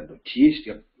deb o'zgardi. Kiyish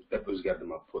deb o'zgardi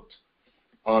ma put.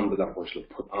 On bilan qo'shilib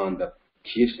put on deb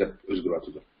kiyish deb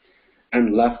o'zgaryapti. And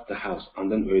left the house.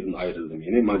 Ondan uydan ayrıldım.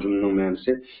 Yani majumning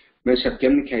ma'nosi men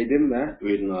shapkamni kiydim va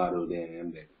uydan ayrıldim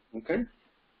dedi. Okay?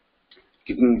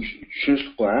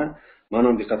 Tushunishli qo'y. Mana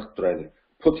diqqat qilib turaylik.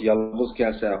 Put yolg'iz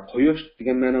kelsa, qo'yish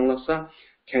degan ma'no anglasa,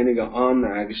 kaniga on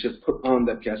agishib put on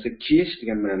deb kelsa, kiyish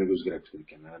degan ma'noga o'zgarib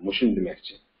ketgan. Mushun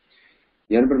demakchi.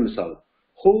 Yana bir misol.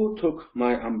 Who took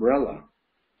my umbrella?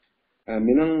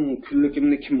 Mening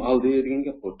kunligimni kim oldi degan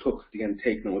gap bu. Took degan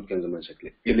take ni o'tgan zaman shakli.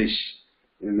 Ilish.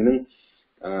 Mening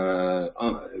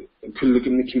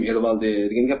kunligimni kim elib oldi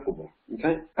degan gap bu.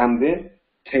 Okay? Endi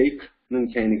take ning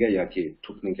kayniga yoki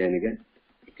took ning kayniga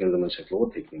o'tgan zaman shakli o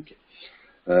take ning.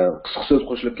 Qisqa so'z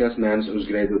qo'shilib kelsa, ma'nosi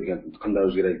o'zgaradi degan qanday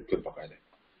o'zgaradi ko'rib boqaylik.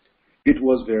 It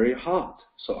was very hot,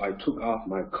 so I took off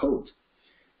my coat.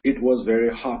 It was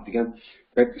very hot degan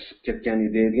bak isib ketgan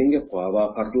edi degan gap havo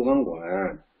qartilgan qo'y.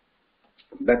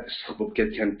 Bak isib bo'lib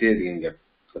ketgan degan gap.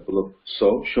 So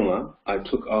shunga I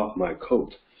took off my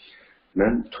coat.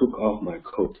 Men took off my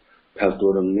coat.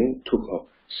 Paltorimni took off.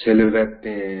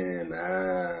 Selvetdim.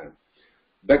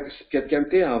 Bak isib ketgan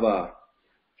havo.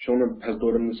 Shuni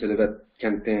paltorimni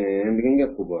selvetgan degan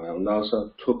gap bu. Undan sonra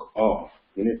took off.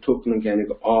 Yani tookning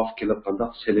kayniga off kelib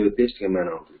qandaq selvetish degan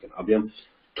ma'no olgan. Abiyam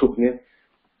tookni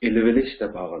elvelish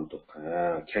deb olgan took.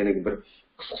 Kayniga bir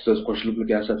qisqa so'z qo'shilib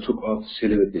kelsa took off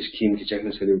selvetish, kiyim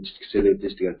kechakni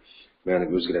selvetish degan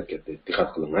ma'noga o'zgarib ketdi. Diqqat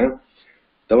qiling, ha.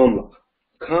 Davomli.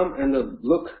 Come and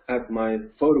look at my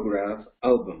photograph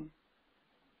album.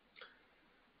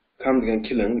 Come degan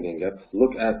keling degan gap,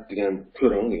 look at degan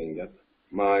ko'ring degan gap.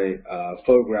 My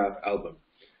photograph album.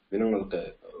 Mening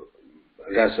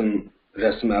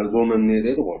rasm albomim ne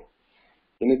dedi o?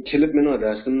 Yani kelib mening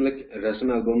rasm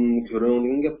albomimni ko'ring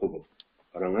degan gap bu.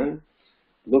 Qarang,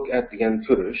 look at degan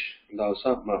ko'rish. Undan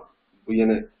so'ng bu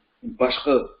yana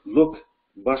boshqa look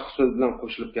boshqa so'z bilan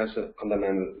qo'shilib kelsa qanday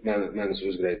ma'nosi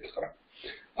o'zgaradi qarang.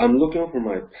 I'm looking for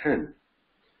my pen.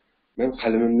 Men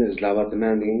qalamimni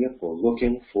izlayapman degan gap bu.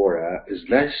 Looking for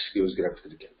izlash o'zgarib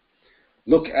ketgan.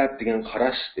 Look at degan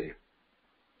qarashdi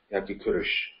yoki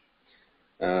ko'rish.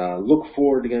 Look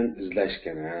for degan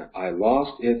izlashgan. I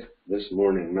lost it this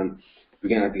morning. Men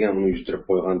bugun degan uni yuztirib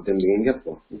qo'ygandim degan gap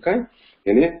bu. Okay?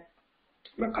 Ya'ni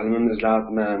men qalamimni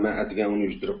izlayapman, men degan uni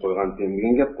yuztirib qo'ygandim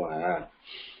degan gap bu.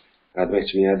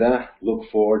 Demakchi menda look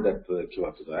for deb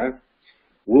kelyapti.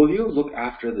 Will you look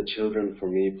after the children for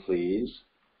me, please?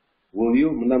 Will you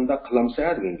bunda qilamsa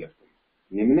degan gap.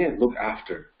 Nimani look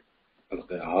after?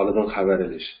 Holidan xabar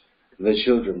olish. The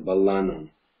children balalarning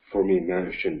for me, men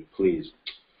uchun, please.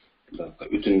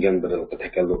 O'tingan bir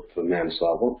takalluf ma'nosi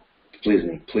bor.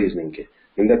 Pleasing ki.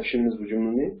 Menda tushunamiz bu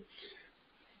jumlani.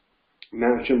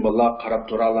 Men uchun balalar qarab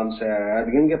tura olamsa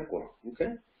degan gap bu.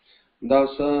 Okay? Undan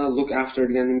so'ng look after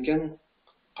degan ekan,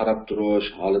 qarab turish,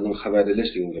 holidan xabar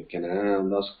olish degan gap ekan.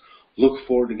 Undan so'ng look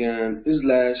for degan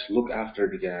izlash, look after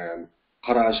degan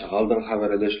qarash, holidan xabar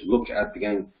olish, look at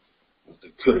degan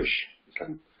ko'rish.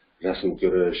 Masalan, rasm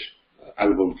ko'rish,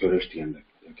 albom ko'rish degandek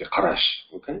yoki qarash.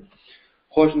 Okay?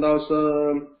 Xo'sh, undan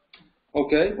so'ng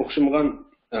okay, o'xshamagan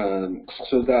qisqa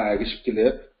so'zlar agishib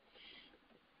kelib,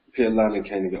 fe'llarning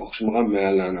kayniga o'xshamagan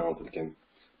ma'nolarni oldirgan.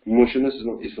 Mushuni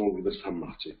sizning esingizga bir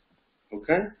solmoqchi.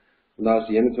 Okay? Undan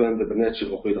so'ng yana to'g'ri bir necha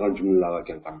o'qiydigan jumlalar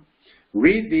ekan qarang.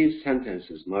 Read these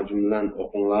sentences. Majumlarni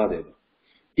o'qinglar dedi.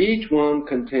 Each one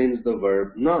contains the verb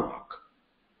knock.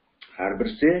 Har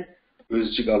birisi o'z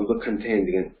ichiga oldi contain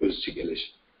degan o'z ichiga elish.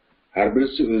 Har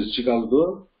birisi o'z ichiga oldi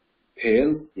fe'l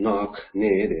knock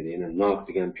ne dedi. Ya'ni knock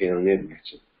degan fe'l ne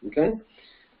demakchi. Okay?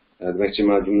 Demakchi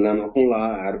majumlarni o'qinglar.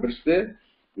 Har birisi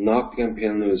knock degan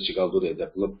fe'lni o'z ichiga oldi dedi.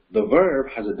 The verb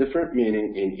has a different meaning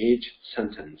in each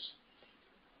sentence.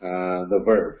 The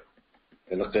verb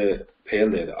endi fe'l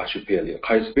dedi. Ashu fe'l.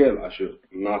 Qaysi fe'l? Ashu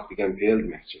knock degan fe'l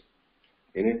demakchi.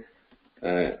 Ya'ni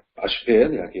ashu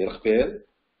fe'l yoki ilk fe'l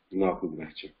knock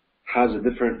demakchi. Has a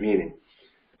different meaning.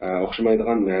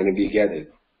 O'xshamaydigan ma'noga ega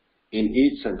dedi. In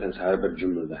each sentence har bir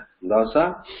jumlada. Undan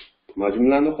so'ng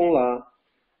majumlarni o'qinglar.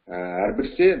 Har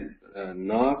birisi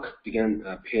knock degan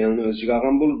fe'lni o'z ichiga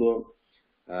olgan bo'ldi.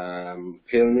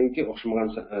 Fe'lningki o'xshamagan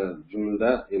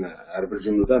jumlada, ya'ni har bir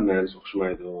jumlada ma'nosi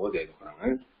o'xshamaydi deydi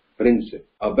qarang. Birinchisi,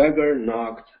 a beggar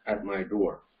knocked at my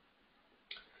door.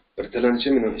 Bir tilanchi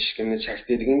mening eshigimni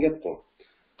chaqdi degan gap bu.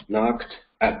 Knocked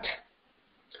at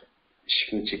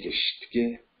eshikni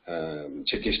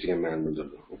chekish degan ma'no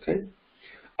bildirdi. Okay?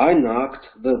 I knocked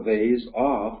the vase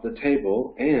off the table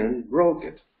and broke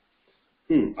it.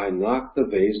 I knocked the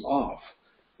vase off.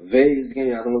 Vase degan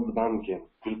yodingizda bormikan?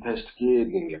 Gul tashdiki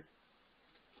degan gap.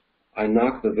 I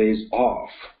knocked the vase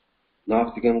off.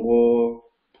 Knock degan go,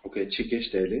 okay, chekish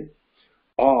deyli.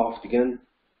 Off degan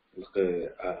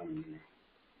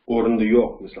o'rinda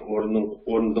yo'q. Mesela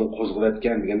o'rnidan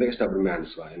qo'zg'alayotgan deganda işte bir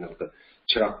ma'nosi bor. Ya'ni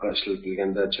chiroqqa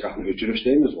ishlatilganda chiroqni o'chirish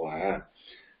deymiz ku,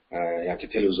 yoki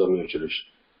televizorni o'chirish.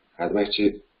 Demakchi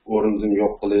o'rnidan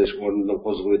yo'q qilish, o'rnidan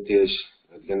qo'zg'atish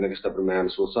degandagi işte bir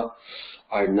ma'nosi bo'lsa,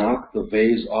 I knocked the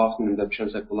vase off deb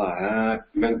tushunsak bo'lar.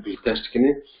 Men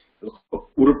gultashtikini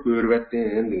urib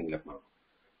o'rvatdim degan gap bor.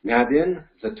 Nadin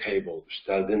the table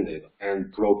ustaldan deydi and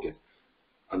broke it.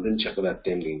 Andin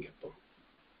chiqavatdim degan gap bor.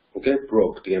 Okay,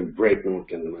 broke degan break nima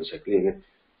ekan degan shaklini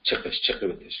chiqib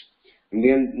o'tish.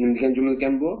 Degan jumla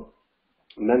ekan bu.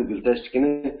 Men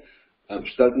gultashtikini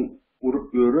ustaldan urib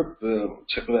o'rib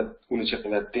uni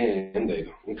chiqavatdim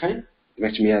deydi. Okay?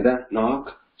 Demakchi bu yerda knock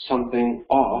something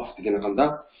off degani qanda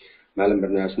ma'lum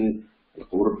bir narsani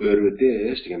urib o'rib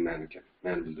o'tish degan ma'no ekan.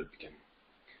 Ma'no bildirib ekan.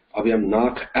 Abi ham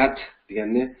knock at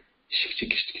deganni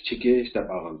chekish deb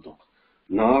olgandik.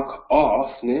 Knock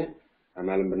off ni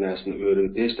ma'lum bir narsani o'rib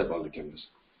o'tish deb oldik ekanmiz.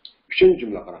 Uchinchi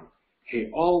jumla qarang. He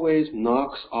always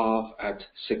knocks off at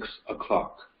 6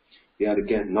 o'clock. Ya'ni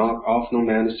knock off no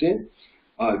ma'nosi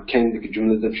kendiki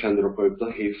cümlede tushuntirib qo'yibdi.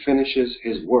 He finishes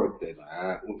his work deydi.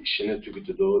 U ishini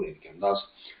tugatadi deydigan.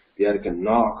 Bu yerga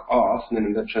knock off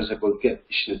nima tushunsak bo'ldi?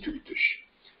 Ishni tugatish.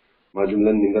 Ma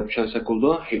jumlani nima tushunsak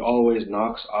bo'ldi? He always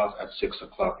knocks off at 6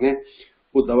 o'clock ni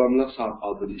bu davomli soat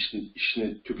 6da ishni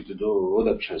tugatadi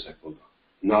deb tushunsak bo'ldi.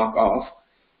 Knock off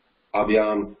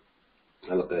abiyam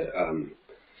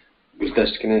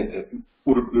gultashtikini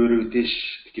urib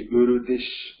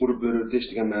o'ritish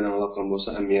degan ma'no olgan bo'lsa,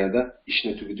 amiyada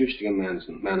ishni tugatish degan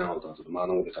ma'no oladi.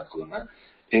 Ma'noga diqqat qiling.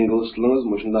 Engiliz tilingiz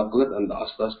shunday qilib, endi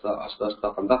asta-asta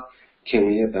qandaq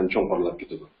kengayib ham cho'nqirlab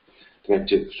ketadi.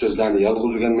 Demakchi, so'zlarni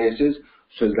yolg'iz o'rganmaysiz,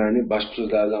 so'zlarni boshqa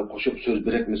so'zlar bilan qo'shib so'z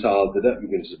birak misol oldida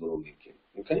o'rganasiz bo'lar ekan.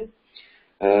 Okay?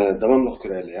 Davomli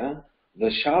ko'raylik, ha. The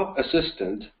shop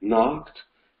assistant knocked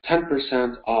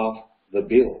 10% off the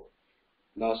bill.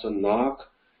 That's a knock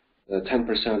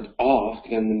 10% off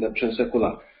deganini tushunsak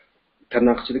bo'lar.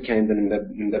 Tarnaqchida keyinda nima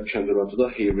tushuntiryapti?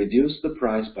 He reduced the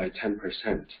price by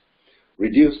 10%.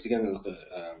 Reduce degani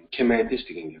kamaytirish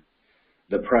degan gap.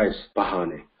 The price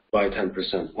bahani by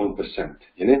 10%, 10%.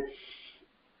 Ya'ni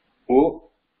u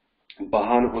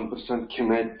bahani 10%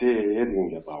 kamaytdi degan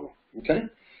gap bor. Okay?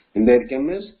 Endi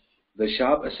aytganmiz, the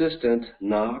shop assistant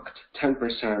knocked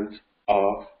 10%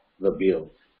 off the bill.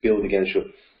 Bill degan shu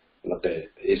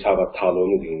hisobot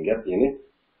taloni degan gap, ya'ni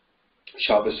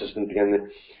shop assistant degani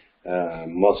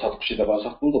mal sotuvchi deb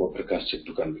olsak bo'ldi, prikazchik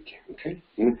do'kondagi. Okay?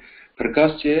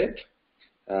 Prikazchik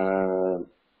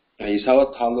hisobot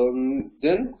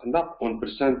talonidan qanday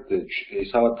 10%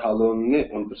 hisobot talonini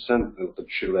 10%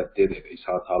 tushiribdi dedi.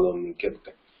 Hisobot talonining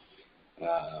ketdi.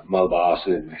 Mal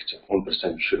bahosini demakchi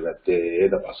 10% tushiribdi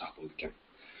deb olsak bo'ldi ekan.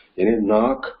 Ya'ni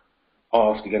knock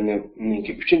off deganning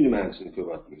uchinchi ma'nosini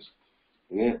ko'ryapmiz.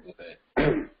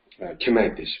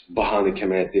 Kamaytirish, bahani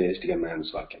kamaytirish degan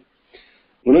ma'nosi bor ekan.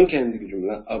 Bunun kendiki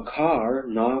cümle, a car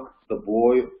knocked the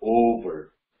boy over.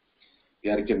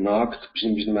 Yani ki knocked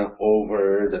bizim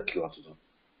over deb kelyapti.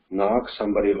 Knock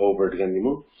somebody over degan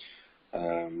nima?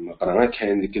 Qarang,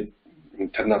 kendiki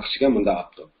tarnaqchiga bunda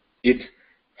apti. It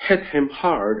hit him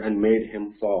hard and made him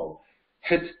fall.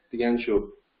 Hit degan shu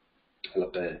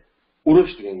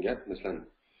urush degan gap, masalan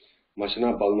mashina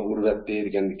balni uribdi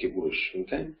degandagi urush,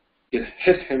 okay? It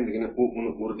hit him degani u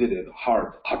uni urdi dedi,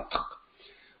 hard, qattiq.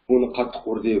 Uni qattiq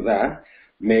urdi va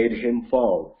made him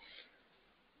fall.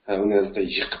 Uni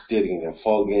yiqitdi degan gap.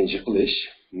 Fall degan yiqilish,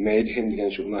 made him degan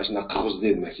shu mashina qirg'izdi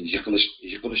demak,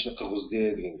 yiqilishni qirg'izdi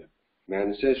degan gap.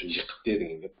 Ma'nosi shu yiqitdi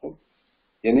degan gap.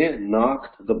 Ya'ni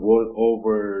knocked the boy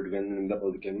over deganini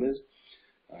oldi ekanmiz.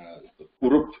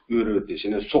 Urib o'ritish,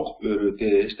 ya'ni so'qib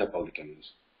o'ritish deb oldi ekanmiz.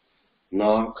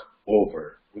 Knock over,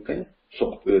 okay?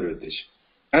 So'qib o'ritish.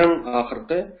 And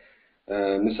oxirgi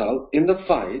misal, in the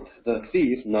fight, the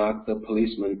thief knocked the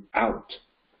policeman out.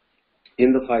 In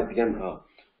the fight degan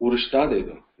urushda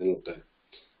deydi.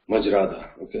 Majrada,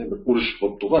 okay? Bir urush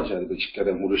bo'ldi, o'sha ikki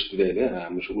odam urushdi deydi.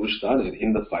 Shu urushda deydi.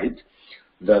 In the fight,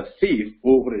 the thief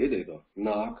o'g'ri deydi.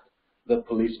 Knocked the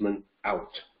policeman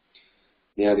out.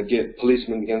 Yani ki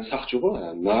policeman degan saqchi bu,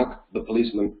 knocked the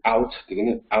policeman out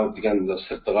degani out deganda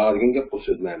sirtga degan gap bu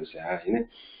so'z ma'nosi. Ya'ni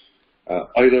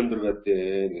aylantiribdi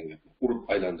degan gap. Urib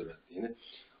aylantiribdi. Ya'ni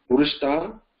urushda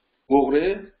o'g'ri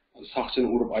saqchini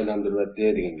urib aylantiribdi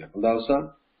degan gap. Bundan bo'lsa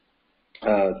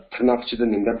tirnoqchida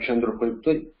nima deb tushuntirib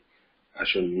qo'yibdi?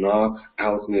 Shu knock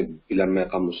out ni bilinmay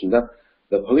qolmasin deb.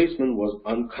 The policeman was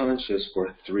unconscious for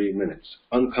 3 minutes.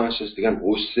 Unconscious degan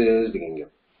hushsiz degan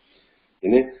gap.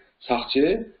 Ya'ni saqchi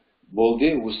bo'ldi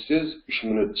usiz 3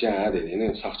 minutcha dedi. Ya'ni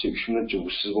saqchi 3 minutcha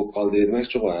usiz bo'lib qoldi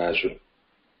demakchi-ku, shu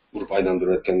urib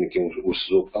aylantirayotgandan keyin usiz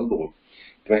bo'lib qoldi-ku.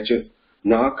 Demakchi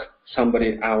knock somebody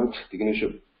out degani shu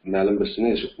ma'lum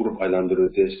birsini shu urib aylantirib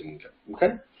o'tish degan.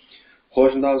 Okay?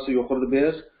 Xo'shindalsa yuqorida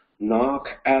biz knock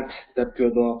at deb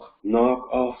ko'rdik, knock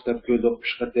off deb ko'rdik,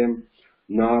 pishqatim,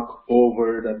 knock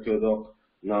over deb ko'rdik,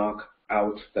 knock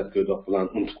out deb ko'rdik bilan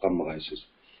unutib qolmaysiz.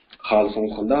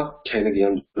 Xohlasangiz qanda kayniga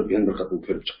yandirib yana bir qatim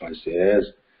ko'rib chiqaysiz.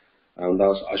 Unda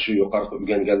shu yuqorqi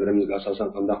o'rganganlarimizga asosan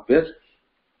qandaq biz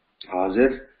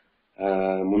hozir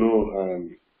buni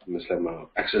mesela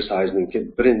exercise'ninki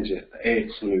birinchi A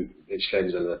qismini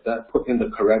ishlaymiz albatta. Put in the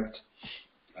correct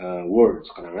words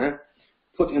qarang.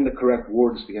 Put in the correct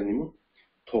words degan nima?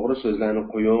 To'g'ri so'zlarni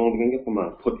qo'ying degan gap nima?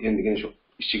 Put in degan shu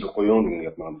ichiga qo'ying degan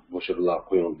gap nima? Bo'shirlar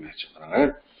qo'ying demoqchi qarang.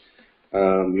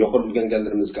 Yuqori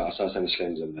o'rganganlarimizga asosan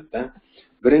ishlaymiz albatta.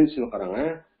 Birinchisini qarang.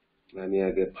 Men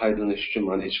yerga foydalanish uchun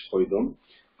mana ichib qo'ydim.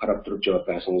 Qarab turib javob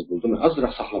bersangiz bo'ldi. Men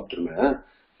ozroq saqlab turman.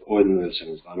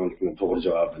 O'ylansangiz, qanonlikni to'g'ri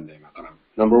javobini deyman. Qarang.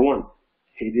 Number 1.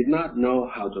 He did not know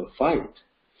how to fight.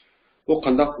 U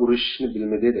qandoq urushishni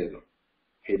bilmadi deydi.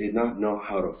 He did not know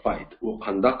how to fight. U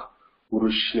qandoq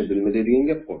urushishni bilmadi degan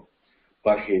gap bu.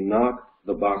 But he knocked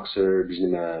the boxer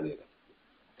nima deydi.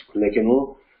 Lekin u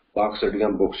boxer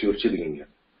degan boksyorchi degan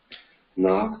gap.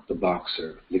 Knock the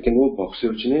boxer. Lekin u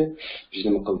boksyorchini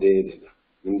nima qildi deydi.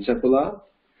 Nima desa bo'lar?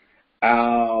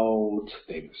 Out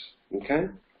deymiz. Okay?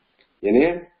 Ya'ni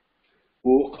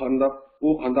u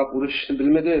qandoq urushishni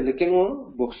bilmadi, lekin u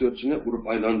boksyorchini urib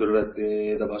aylantiribdi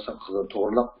deb asab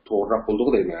to'g'riroq bo'ldi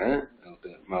deyman.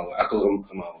 Aqlim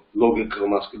logika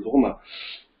emas keldi-ku,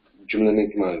 jumlaning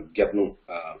gapning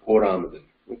o'ramidan.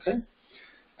 Okay?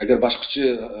 Agar boshqacha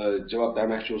javob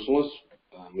bermoqchi bo'lsangiz,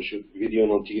 shu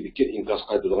videoning tagidagi inkas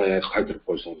qaytarib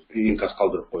qo'ysangiz, inkas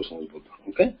qoldirib qo'ysangiz bo'ladi.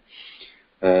 Okay?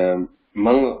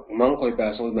 Men qo'yib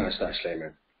bersangiz men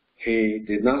ishlayman. He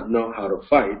did not know how to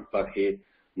fight, but he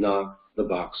knocked the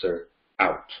boxer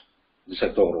out. This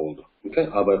is to'g'ri bo'ldi. Okay?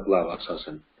 Abayqlar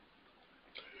asosan.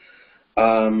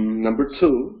 Number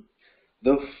 2,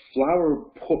 the flower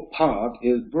pot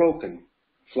is broken.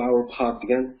 Flower pot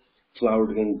degan, flower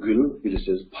degan gul,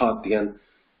 bilasiz, pot degan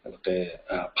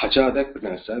qachadek bir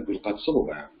narsa, gul qatisi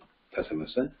bo'lgan.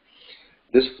 Tasamasa.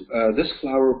 This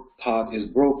flower pot is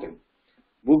broken.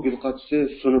 Bu gul qatisi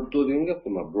sunibdi degan gap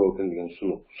nima? Broken degan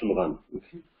sungan.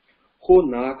 Who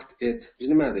knocked it?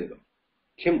 Nima deydi?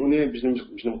 Kim uni bizning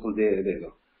qildi deydi.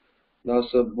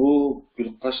 Nasa bu gul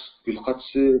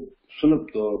qatisi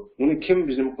sunibdi. Uni kim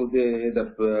bizning qildi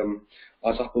deb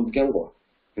asaq bo'lgan-ku.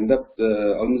 Endi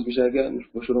olmiz bir joyga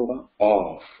bu shunga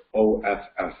off, O F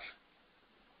F.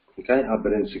 Okay,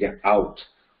 birinchisiga out,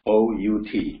 O U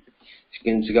T.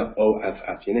 İkincisiga O F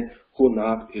F. Yani who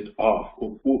knocked it off?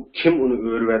 U kim uni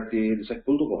o'rvatdi desak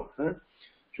bo'ldi-ku, ha?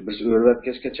 Shu biz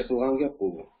o'rvatgachga chiqilgan gap bu.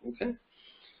 Okay?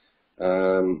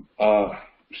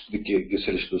 Üstüdeki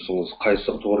gösteriş dosunuz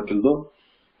qaysi to'g'ri keldi?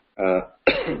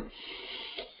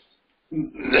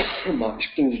 Ma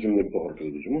ikkinchi jumla to'g'ri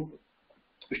keldi.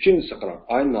 Üçüncüsü qarang.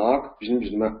 I knocked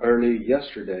bizim early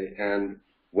yesterday and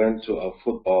went to a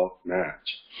football match.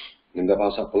 Endi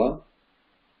bahasa qilib.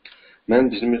 Men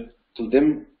bizim qildim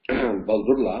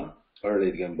baldurla early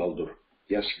degan baldur.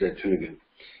 Yesterday tunugin.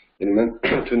 Yani men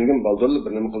tunugin baldurla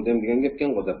bir nima qildim degan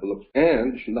gapgan qo'dab bo'lib.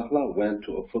 And shundaqla went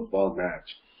to a football match.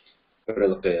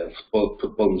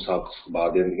 Futbol musobaqasi bor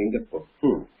degan gap bu.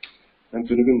 Men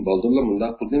tunugin baldurla bunda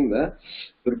qildim va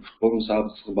bir futbol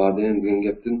musobaqasi bor degan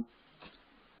gapdan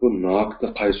bu knocked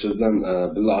qaysi so'z bilan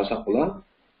birga asaq bo'lar?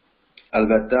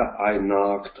 Albatta I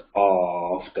knocked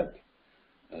off deb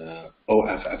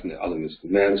OFF ni alamiz.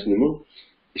 Ma'nosi nima?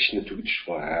 Ishni tugutish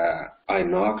bu. I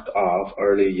knocked off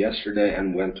early yesterday and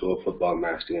went to a football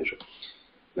match degan shu.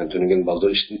 Men tunugin baldur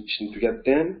ishni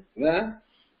tugatdim va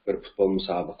bir futbol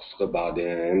musobaqasiga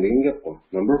bordim degan gap bu.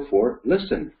 Number 4,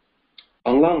 listen.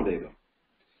 Anglang deydi.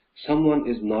 Someone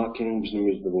is knocking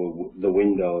the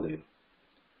window deydi.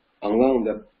 Anglang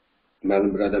deb ma'lum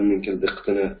bir odamning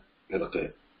diqqatini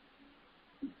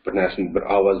bir narsani bir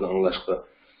ovozni anglashga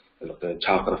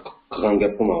chaqiriq qilgan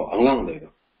gap bu. Anglang deydi.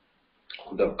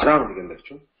 Xudo qarang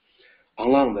degandek-ku.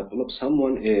 Anglang deb bo'lib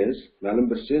someone is ma'lum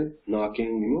birsi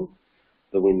knocking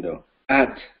the window.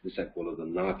 At desak bo'ladi.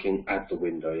 Knocking at the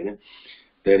window, ya'ni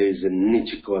there is a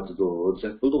nichik qotdi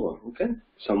desak bo'ladi. Okay?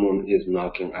 Someone is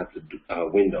knocking at the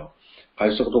window.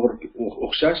 Qaysi to'g'ri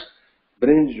o'xshash?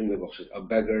 Birinchi jumlaga o'xshash. A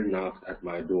beggar knocked at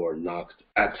my door. Knocked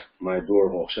at my door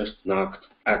o'xshash. Knocked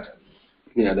at.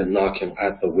 Yani knocking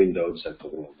at the window desak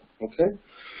bo'ladi. Okay?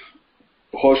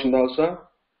 Xo'shunda olsa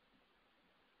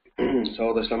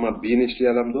savodashlarma bini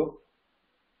ishlayapti.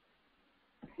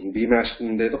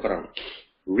 Bimashqindaydi qarang.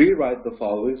 Rewrite the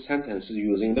following sentences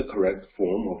using the correct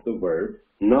form of the verb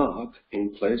knock in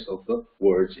place of the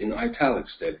words in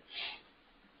italics dedi.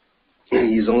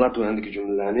 Yozinglar tuandagi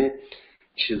jumlalarni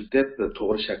chiltib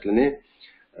to'g'ri shaklini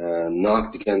knock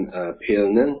degan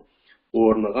fe'lning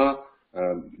o'rniga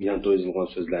yanto yozilgan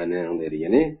so'zlarning dedi.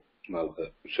 Ya'ni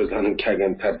so'zlarning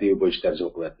kelgan tartibi bo'yicha tarjima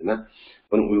qilyapman.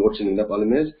 Buni uyg'urcha nima deb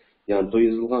olamiz? Yanto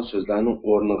yozilgan so'zlarning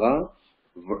o'rniga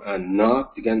knock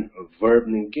degan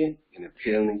verbninki, ya'ni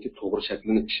fe'lninki to'g'ri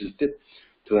shaklini ishlatib,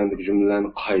 tuandagi jumlalarni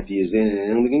qayta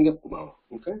yozing degan gap bu.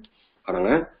 Okay? Qarang.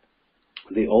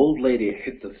 The old lady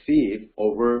hit the thief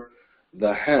over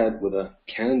the head with a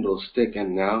candlestick and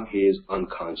now he is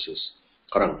unconscious.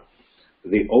 Qarang.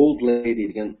 The old lady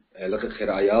degan ilqi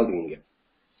xira ayol degan gap.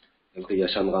 Ilqi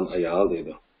yashangan ayol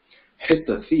deydi. Hit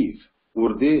the thief.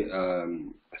 Urdi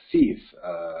thief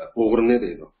o'g'rini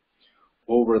deydi.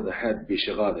 Over the head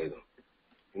beshiga deydi.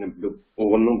 Ya'ni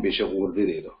o'g'rining beshig'i urdi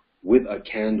deydi. With a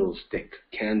candlestick.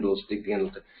 Candlestick degan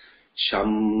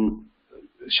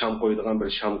sham qo'ydigan bir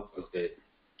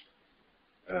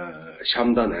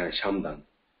shamdan.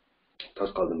 Tas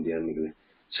qoldim deganligini.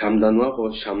 Shamdan va o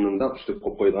shamningda ustib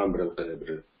qo'yib qo'ydigan bir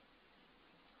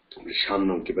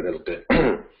shamningki bir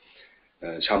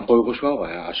sham qo'yg'ish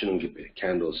va shuning gibi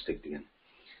candlestick degan.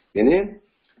 Ya'ni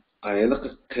ayollik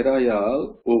qirayal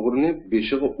o'g'rini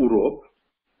beshig'i urib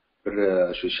bir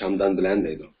shu shamdan bilan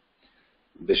deydi.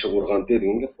 Beshig'i urgan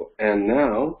degan gap. And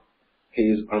now he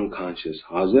is unconscious.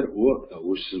 Hozir u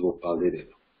hushsiz bo'lib qoldi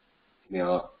deydi.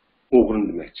 Ya'ni o'g'rin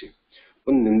demakchi.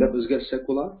 Buni nima deb o'zgartirsak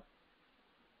bo'ladi?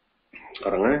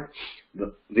 Qarang.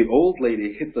 The old lady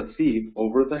hit the thief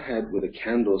over the head with a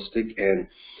candlestick and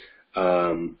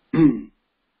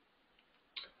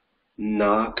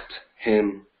knocked him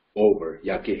over.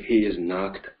 Yaki he is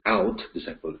knocked out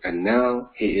desak bo'ladi. And now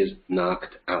he is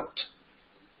knocked out.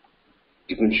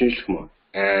 Tushunishmi?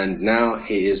 And now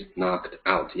he is knocked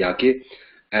out. Yaki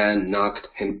and knocked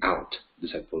him out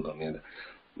desak bo'ladi. Yani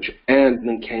and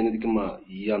ning kaynidagi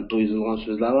yanto yozilgan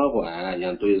so'zlar bor.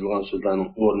 Yanto yozilgan so'zlarning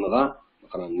o'rniga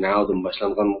qarang, now dan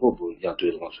boshlangan bu yanto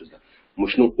yozilgan so'zlar.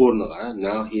 Mushning o'rniga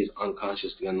now he is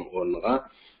unconscious deganning o'rniga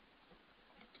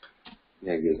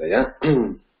nega ya?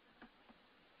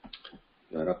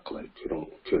 Yaraq qilay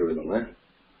ko'rib edim.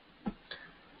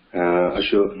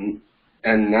 Ashu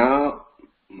and now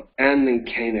and ning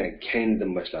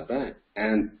kaynidan boshlab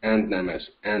and emas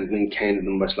and ning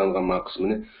kaynidan boshlangan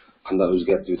qismini qanday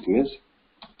o'zgartirib o'tamiz?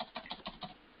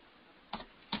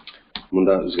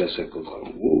 Bunda o'zgarsak bo'ladi.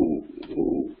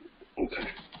 Okay.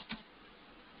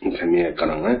 Okay,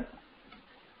 qarang.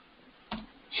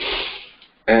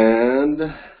 And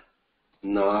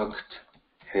knocked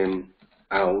him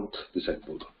out desak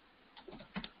bo'ladi.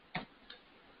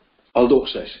 Aldo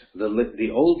o'xshash. The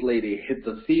old lady hit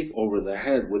the thief over the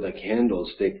head with a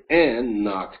candlestick and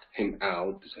knocked him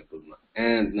out desak bo'ladi.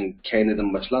 And ning kaynidan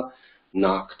boshlab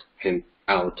knocked him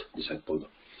out desak bo'ladi.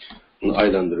 Uni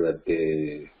aylantirib o'tdi.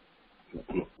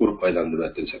 Urib aylantirib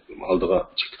o'tdi desak bo'ladi. Oldiga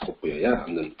chekit qo'yib qo'yay,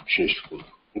 undan tushunishlik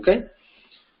bo'ladi. Okay?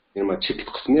 Yana chekit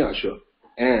qismi shu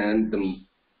and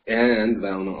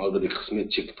va uning oldidagi qismi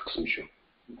chekit qismi shu.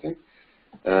 Okay?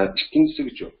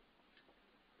 Ikkinchisi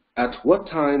At what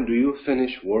time do you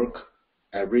finish work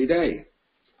every day?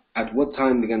 At what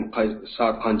time degan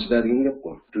soat qanchada degan gap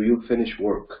bor. Do you finish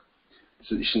work?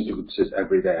 Siz ishni tugatasiz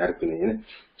every day har kuni. Ya'ni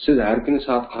siz har kuni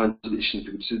soat qanchada ishni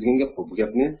tugatasiz degan gap bor. Bu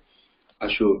gapni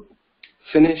shu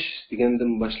finish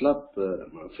degandan boshlab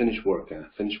finish work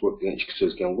degan ikki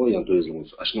so'z ekan bu, ya'ni yozilgan.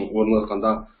 Shuning o'rniga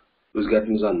qanday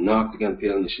o'zgartimiz knock degan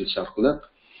fe'lni ishlatish orqali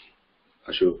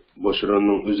shu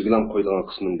boshronning o'zi bilan qo'yilgan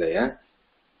qismida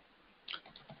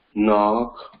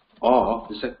knock off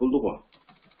desak bo'ldi-ku.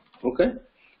 Okay?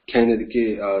 Kaynidagi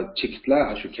chekitlar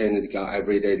shu kaynidagi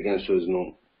everyday degan so'zning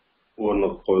o'rniga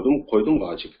qo'ydim bu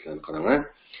chekitlarni qarang.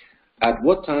 At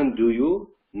what time do you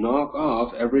knock off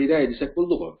every day desak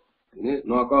bo'ldi-ku. Ya'ni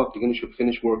knock off degan shu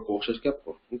finish work o'xshash gap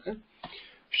bu. Okay?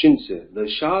 Uchinchisi, the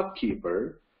shopkeeper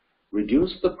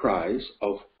reduced the price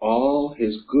of all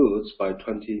his goods by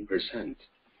 20%.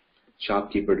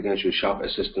 Shopkeeper degan shu shop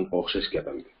assistant o'xshash gap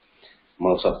ham.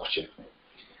 Mal sotquchi.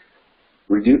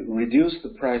 Reduce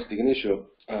the price degani shu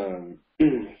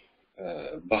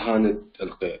bahoni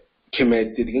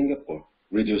kamaydi degan gap bu.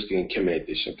 Reduce degan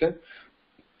kamaydi, okay?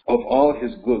 Of all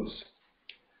his goods.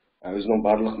 O'zining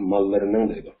barliq mollarining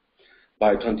deydi.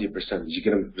 By 20%,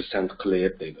 20%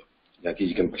 qilayib deydi. Yoki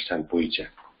 20% bo'yicha.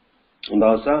 Unda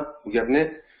olsa, bu gapni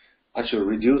shu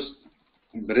reduce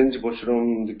birinchi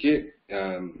boshronidagi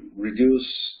reduce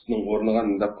ning o'rniga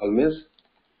deb olmaymiz.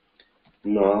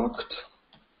 Knocked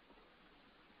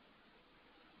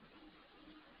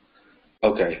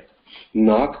Okay.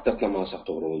 Knock daqlamasak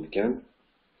to'g'ri bo'ldi ekan.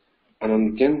 Andan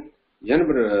keyin yana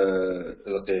bir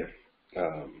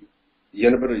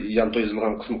yan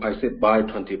yozilgan qismi qaysi? By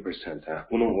 20%.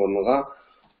 Uning o'rniga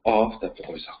off deb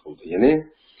qo'ysak bo'ldi. Ya'ni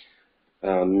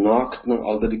knockning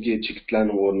oldidagi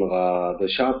chekitlarning o'rniga the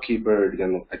shopkeeper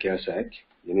degan kelsak,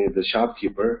 ya'ni the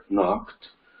shopkeeper knocked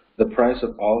the price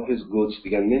of all his goods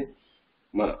deganni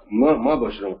ma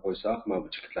boshdan qo'ysak, ma bu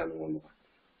chekitlarning o'rniga.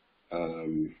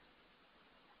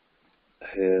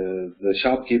 The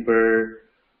shopkeeper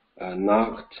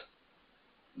knocked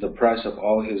the price of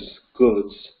all his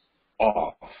goods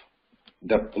off.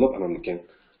 Deb qilib anamnikin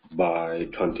by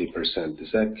 20%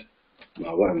 desak,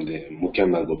 ma'lum endi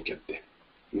mukammal bo'lib ketdi.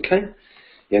 Okay?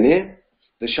 Ya'ni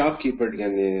the shopkeeper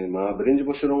deganni ma birinchi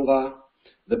bo'shirunga,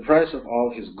 the price of all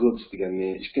his goods deganni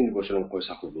ikkinchi bo'shirunga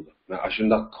qo'ysak bo'ladi. Men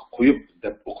ashundoq qo'yib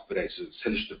deb o'qib beraysiz,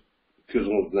 selishtirib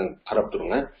ko'zingiz bilan qarab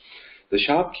turing. The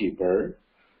shopkeeper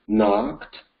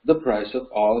knocked the price of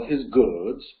all his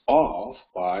goods off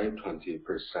by 20%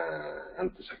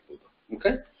 desak bo'ladi.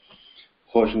 Okay?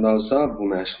 Xo'shundan so'ng bu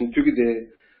mashqni tugidi.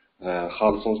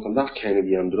 Xohlasangiz qanday kayni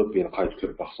yandurib, yana qaytib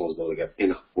ko'rib baqsangiz bo'lgan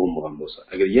aniq bo'lmagan bo'lsa.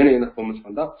 Agar yana aniq bo'lmasa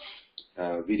qanday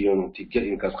videoning tikiga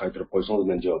inkas qaytarib qo'ysangiz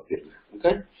men javob beraman.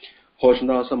 Okay?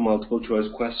 Xo'shundan so'ng multiple choice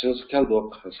questions keldik.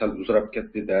 Sal uzrab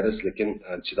ketdi dars, lekin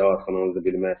chidayotganingizni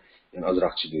bilmay, yana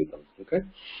ozroq chidaydim. Okay?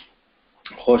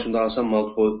 Xo'shundan so'ng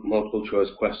multiple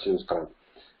choice questions qarang.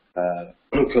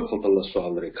 Ko'p xil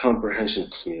savollar, comprehension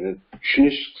qismi, ya'ni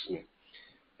tushunish qismi.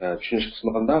 Tushunish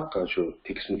qismi qandaq? Shu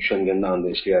tekstni tushunganda anda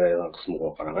ishlaydigan qismiga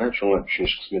qarang. Shunga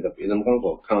tushunish qismi deb e'longan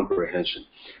bu comprehension.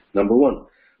 Number 1.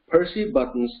 Percy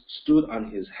Buttons stood on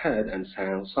his head and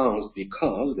sang songs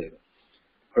because dedi.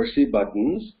 Percy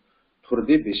Buttons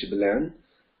turdi beshi bilan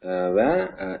va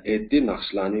aytdi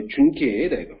naqshlarni chunki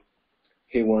dedi.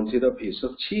 He wanted a piece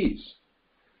of cheese.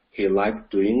 He liked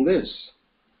doing this.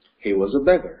 He was a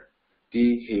beggar.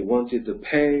 He wanted to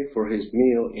pay for his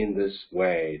meal in this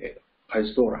way dedi.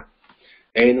 Qaysi to'g'ri?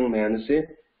 A'ning ma'nosi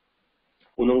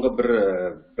uningga bir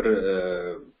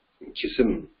kesim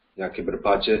yoki bir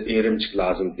parcha erimchik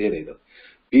lozim deydi.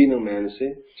 B'ning ma'nosi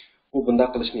u bunday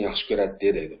qilishni yaxshi ko'radi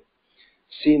deydi.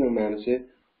 C'ning ma'nosi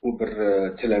u bir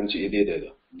tilamchi edi deydi.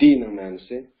 D'ning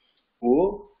ma'nosi u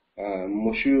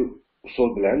mushu usul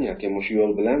bilan yoki mushu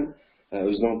yo'l bilan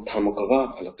o'zining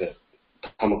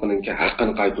tamoqining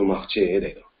haqqini qaytarmoqchi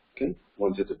deydi. Okay?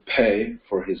 Wanted to pay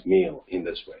for his meal in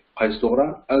this way. Qaysi to'g'ri?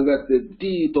 Albatta D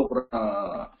to'g'ri.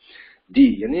 D,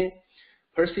 ya'ni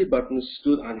Percy Buttons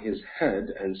stood on his head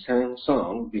and sang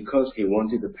song because he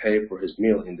wanted to pay for his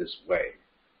meal in this way.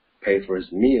 Pay for his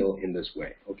meal in this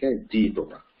way. Okay? D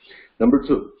to'g'ri. Number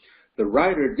 2. The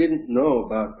writer didn't know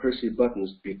about Percy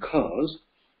Buttons because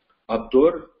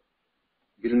Abdur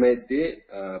bilmaydi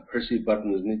Percy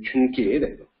Buttons'ni chunki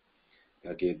deydi.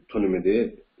 Yoki tunimidi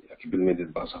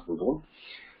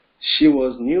she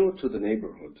was new to the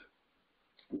neighborhood.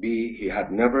 B. He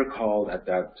had never called at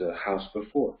that house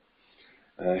before.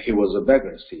 He was a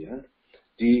beggar, see.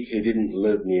 D. He didn't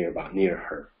live near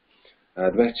her.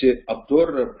 Demakchi,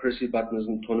 Abdur Percy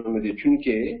Buttons'ni tanimadi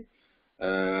chunki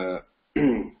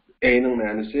A'ning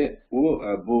ma'nosi u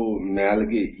bu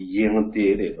maligi yengil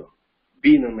deydi.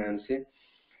 B'ning ma'nosi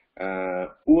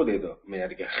u deydi,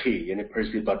 maligi he, ya'ni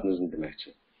Percy Buttons'ni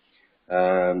demakchi.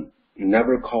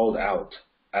 Never called out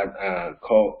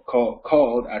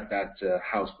called at that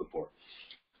house before.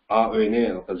 Uyni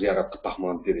ziyorat qilib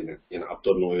baxmagan dedi. Ya'ni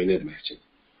Abdurning uyini demakchi.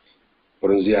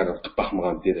 Burun ziyorat qilib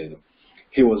baxmagan dedi.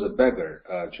 He was a beggar.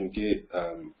 Chunki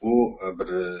u bir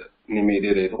nima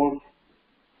dedi?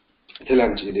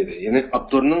 Tilamchi dedi. Ya'ni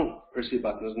Abdurning Percy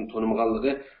Buttons'ni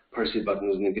tanımaganligi, Percy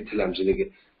Buttons'ning tilamchiligi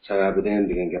sababidan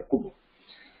degan gap bu.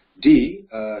 D.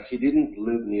 He didn't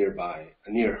live near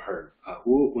her.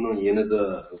 U uning yanida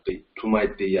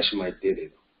turmaydi, yashamaydi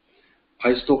dedi.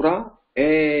 Qaysi to'g'ri?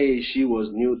 A. She was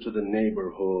new to the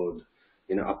neighborhood.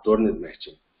 Ya'ni Abdurni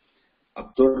demakchi.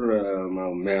 Abdur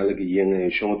maligi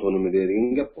yangi shunga tanimadi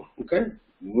degan gap bu. Okay?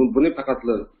 Buni faqat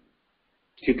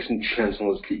tekstni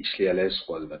tushunsangiz ishlay olasiz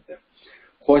albatta.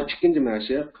 Xo'sh, ikkinchi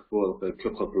mashq bu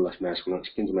ko'p qilplash mashqining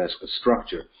ikkinchi mashqi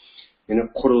structure. Yine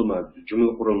kurulma,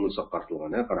 cümle kurulması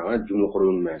qartilgan. Qarang, cümle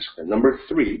kurulma mashqi. Number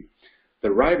 3, the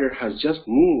writer has just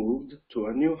moved to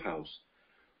a new house.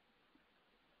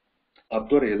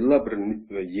 Abdur ella bir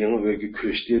yangi uyga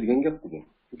ko'chdi degan gap bu.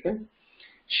 Okay?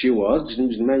 She was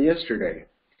yesterday.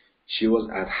 She was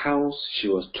at house, she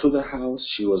was to the house,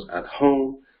 she was at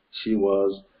home, she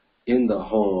was in the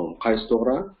home. Qaysi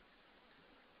to'g'ri?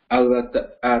 Albatta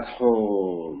at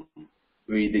home.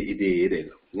 Uyda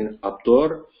edi. Ya'ni Abdur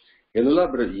Yıllar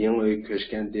bir yangi uy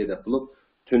ko'chgan dedi bo'lib,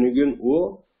 tunugun u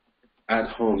at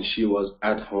home. She was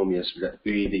at home yesterday.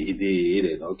 Uyda idi.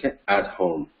 Okay, at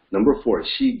home. Number 4.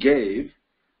 She gave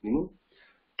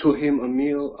to him a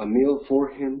meal for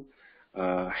him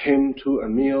to a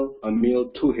meal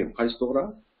to him. qaysi to'g'ri?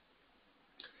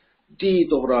 D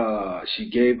to'g'ri. She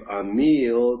gave a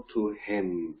meal to him.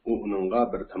 U uningga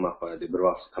bir tamoq qo'yadi, bir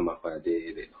vaqt tamoq qo'yadi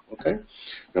deydi. Okay?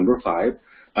 Number 5.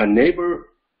 A neighbor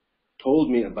told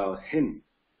me about him.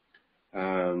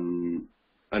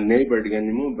 A neighbor degan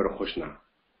nima? Bir qo'shni.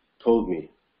 Told me.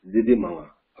 Dedi menga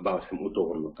about him. U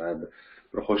to'g'riliq.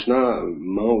 Bir qo'shni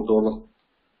menga u to'g'riliq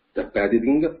deb berdi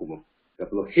degan gap bu.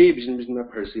 He bizim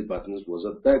Percy Buttons was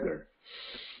a beggar.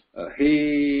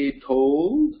 He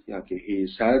told, yoki he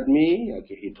said me,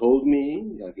 yoki he told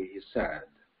me, yoki he said.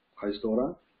 Qaysi to'g'ri?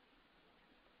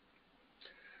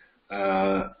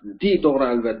 D to'g'ri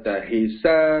albatta. He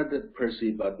said Percy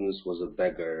Buttons was a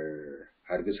beggar.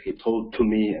 Hargiz he told to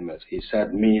me emas, he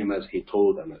said me emas, he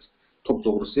told emas.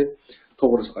 To'g'risi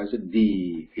qaysi?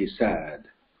 D. He said.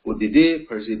 U dedi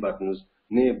Percy Buttons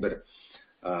ne bir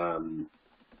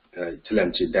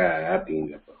tilamchi deb degan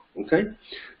gap. Okay?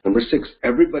 Number 6.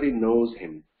 Everybody knows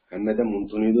him. Hammadan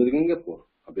unutmaydi degan gap bu.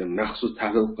 Bu maxsus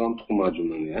tahlil qilgan tuqma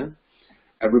jumlani, ya.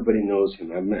 Everybody knows him.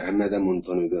 Hammadan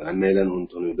unutmaydi, hammadan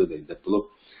unutmaydi deydi. Bu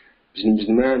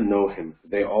bizma know him.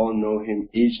 They all know him,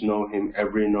 each know him,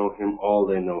 every know him, all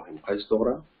they know him. Qaysi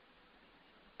to'g'ri?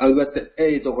 Albatta A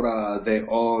to'g'ri. They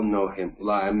all know him.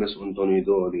 Ular hammasi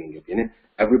unutmaydi degan gap. Ya'ni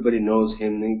everybody knows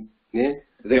him ne?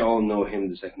 They all know him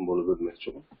desak bo'ladi demoqchi.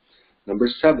 Number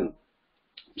 7.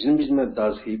 Bizma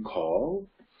does he call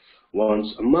once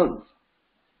a month?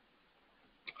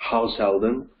 How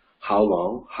seldom, how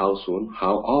long, how soon,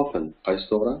 how often? Qaysi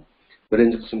to'g'ri?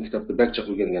 Birinchi qism kitobda bakcha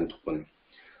qilgan tuqqani.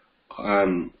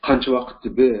 Qancha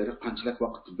vaqtda qanchalik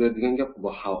vaqtda degan gap bu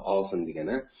how often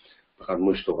degani. Faqat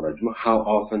mush to'g'ri. How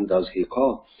often does he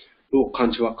call? Bu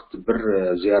qancha vaqtda bir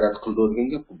ziyorat qildi degan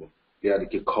gap bu. Bu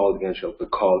yerdagi call degan shu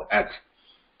call at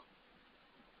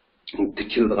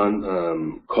tikilgan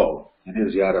call. Yani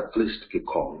ziyaret qilishki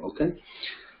call, okay?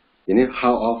 Yani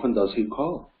how often does he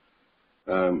call?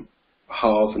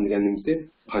 How often deganimizda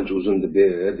qancha uzunda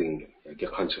bir degan yoki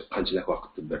qanchalik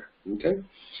vaqtda bir, okay?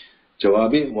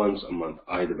 Javobi once a month,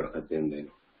 oyda bir qatam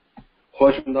deydi.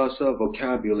 Xo'sh, unda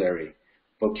vocabulary.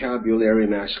 Vocabulary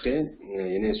mashqi,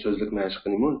 ya'ni so'zlik mashqi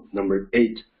nima? Number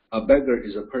 8. A beggar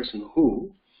is a person who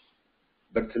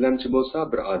bir tilamchi bo'lsa,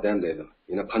 bir odam deydi.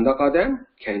 Ya'ni qanday odam?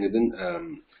 Kaynidan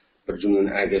bir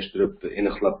jumlani agashtirib,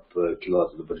 aniqlab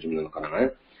kelayotdi bir jumlani qarang.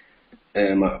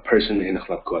 Person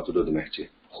aniqlab kelayotdi demakchi.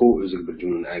 Who o'ziga bir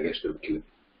jumlani agashtirib kelib.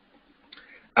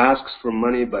 Asks for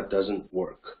money but doesn't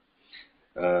work.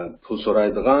 Pul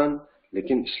so'raydigan,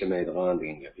 lekin ishlamaydigan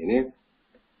degan gap. Ya'ni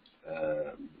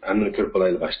amni ko'rib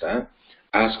qolaylik boshda.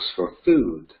 Asks for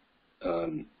food.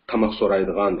 Tamoq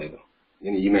so'raydigan deydi.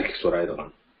 Ya'ni yemaklik so'raydigan.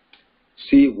 C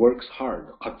works hard.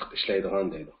 Qattiq ishlaydigan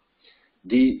deydi.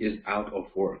 D is out of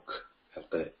work.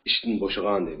 Hatta ishdan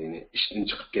bo'shagan deydi. Ya'ni ishdan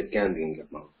chiqib ketgan degan gap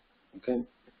mana. Okay?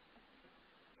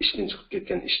 Ishdan chiqib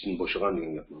ketgan, ishdan bo'shagan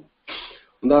degan gap mana.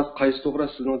 Unda qaysi to'g'ri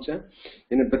sizningcha?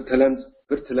 Ya'ni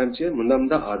bir tilamchi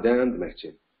mundamda odam demakchi.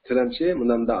 Tilamchi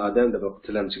mundamda odam deb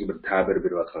tilamchiga bir ta'bir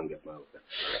berayotgan gap mana.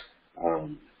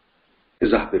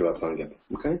 Izoh berayotgan gap.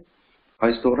 Okay?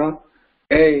 Qaysi to'g'ri?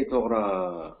 A to'g'ri.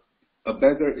 A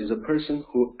beggar is a person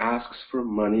who asks for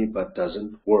money but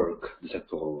doesn't work. Desak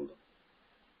to'g'ri bo'ldi.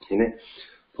 Ya'ni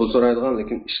pul so'raydigan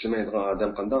lekin ishlamaydigan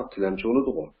odam qanday tilamchi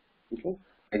bo'ladi-ku.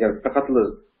 Agar faqat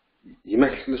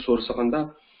yemaklikni so'rasa qanday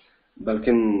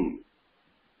balkim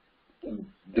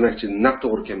demakchi naq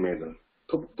to'g'ri kelmaydi.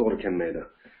 To'g'ri kelmaydi.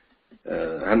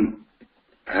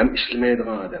 Ham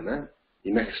ishlamaydigan odam,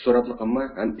 yemaklik so'rabli qilma,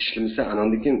 ham ishlamasa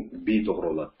anandan keyin B to'g'ri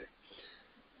bo'ladi.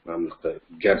 Mamliqda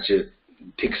garchi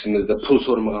tekstimizde pul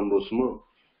sormagan bo'lsa-mu,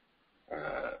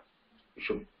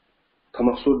 shu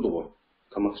tamoq so'rdi-ku.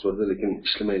 Tamoq so'rdi lekin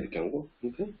ishlamaydi ekan-ku.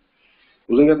 Okay?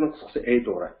 Uzun gapning qisqasi A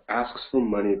to'g'ri. Asks for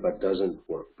money but doesn't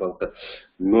work. Balki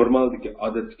normaldagi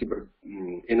odatdagi bir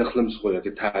aniqlamasi qo'yadi,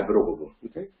 ta'biri bu.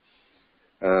 Okay?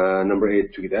 Number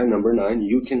 8 tugida. Number 9.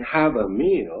 You can have a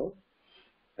meal.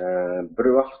 Bir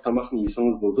vaqt tamoqni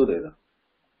yesangiz bo'ldi deydi.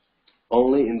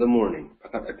 Only in the morning.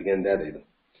 Faqat atganda deydi.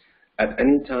 At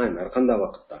any time, har qanday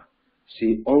vaqtda.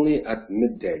 See, only at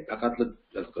midday. Faqat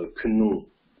kunning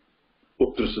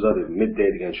o'ttirisida deydi. Midday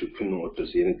degan shu kunning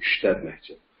o'ttirisi, ya'ni tushda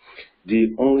demakchi. The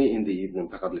only in the evening,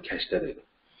 faqat kechda deydi.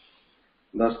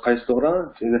 Bundan qaysi to'g'ri?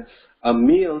 Ya'ni a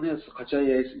meal ni qachon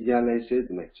yeylaysiz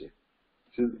demakchi.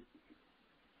 Siz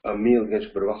a meal degan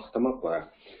bir vaqt tamoq bor.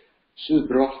 Siz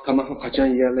bir vaqt tamoqni qachon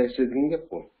yeylaysiz degan gap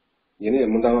bu. Ya'ni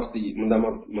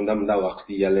bundan vaqt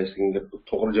yeylaysiz degan gap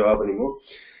to'g'ri javobi nima?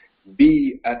 be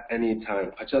at any time.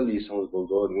 Qachon deysangiz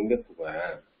bo'ldi degan gap bu.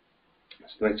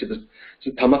 Demakchi biz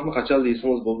siz tamoqni qachon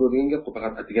deysangiz bo'ldi degan gap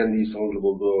faqat atigan deysangiz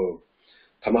bo'ldi.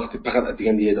 Tamoqni faqat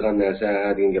atigan deydigan narsa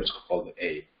degan gap chiqib qoldi.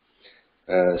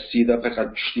 C'da faqat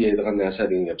tush deydigan narsa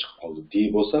degan gap chiqib qoldi. D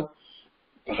bo'lsa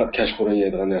faqat kashxo'ran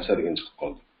yeydigan narsa degan chiqib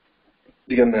qoldi.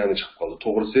 Degan ma'no chiqib qoldi.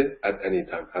 To'g'risi at any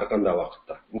time, har qanday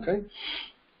vaqtda. Okay?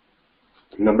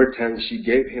 Number 10, she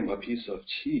gave him a piece of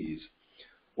cheese.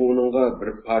 Uningga bir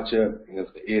parcha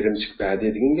erimchik berdi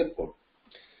degan gap bu.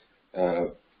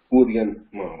 U degan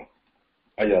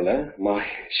ayol,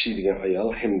 she degan ayol,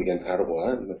 him degan er bu.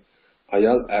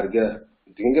 Ayol erga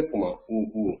degan gap bu.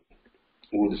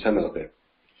 U desamadi.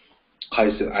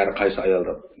 Qaysi ayol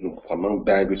deb qo'yman,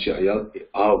 berguchi ayol,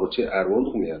 olguchi er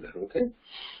bo'ldimi yerda, okay?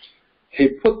 He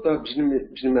put the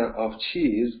jima of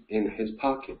cheese in his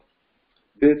pocket.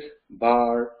 Bit,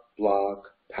 bar, block,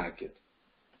 packet.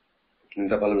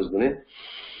 Nda qolamiz buni.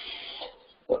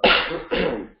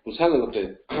 Bu sanalikda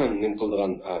nim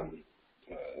qilgan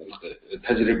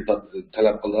tajriba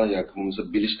talab qilgan yoki bo'lmasa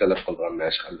bilish talab qilgan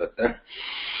mashq albatta.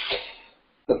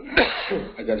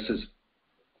 Agar siz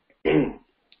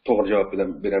to'g'ri javob bilan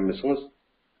beramisangiz,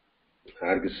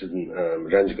 hargiz sizdan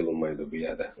ranjiga olmaydi bu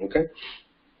yerda, okay?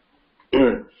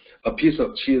 A piece of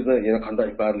cheese yana qanday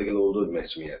ifodalangan bo'ldi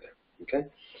demoqchiman yerda, okay?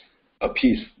 A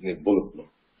piece bo'libmi?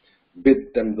 Bit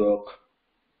demdoq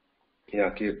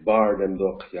yoki bar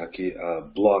demdoq yoki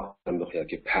block demdoq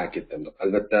yoki packet demdoq.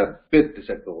 Albatta bit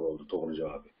desak to'g'ri bo'ldi, to'g'ri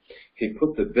javob. He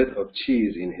put the bit of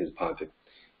cheese in his pocket.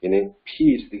 Ya'ni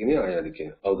piece degani ayoliki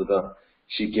oldida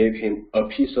she gave him a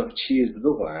piece of cheese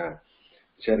dedi-ku.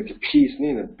 Shariki piece ni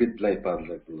bit bilan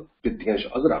ifodalanadi. Bit degan shu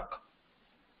ozroq.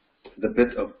 The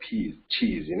bit of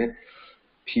cheese, ya'ni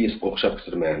piece o'xshab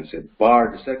turmaydi. Bar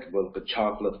desak bu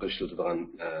chocolate qo'shiladigan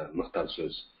miqdor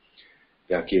so'z.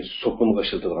 Yoki so'pinga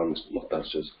qo'shiladigan miqdor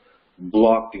so'z.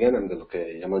 Block degan hamdaligi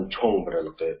yomon cho'ng bir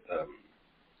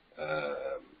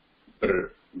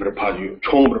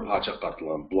cho'ng bir parcha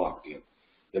qartilgan block degan.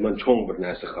 Yomon cho'ng bir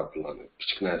narsa qartilgan,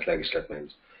 kichik narsalarga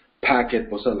ishlatmaymiz. Packet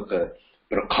bo'lsa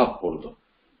bir qop bo'ldi.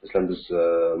 Masalan biz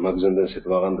magazindan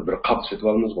sotib olganda bir qop sotib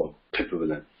olamiz-ku, qipi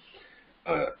bilan.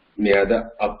 Miyada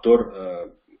aktor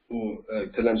u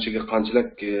tilamchiga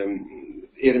qanchalik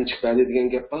erimchik berdi degan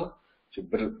gap bor. Shu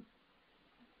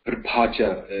bir parcha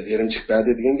erimchik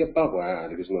berdi degan gap bor.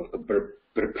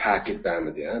 Bir paket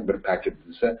bermadi, bir paket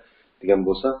desa degan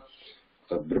bo'lsa,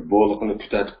 bir bo'liqni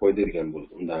tutatib qo'ydi degan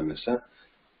bo'ldi. Unda emas-a,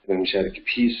 demakki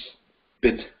piece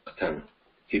bit qatan.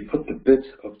 He put the bit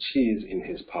of cheese in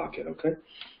his pocket, okay?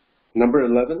 Number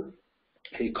 11,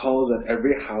 he called at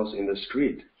every house in the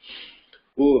street.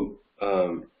 Bu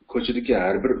ko'chadagi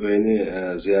har bir uyni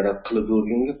ziyorat qilib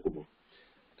bo'lgan gap bu.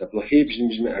 Dabla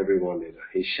hepsini everyone dedi.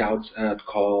 He shouts at,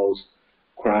 calls,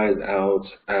 cries out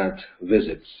at,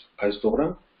 visits. Qaysi to'g'ri?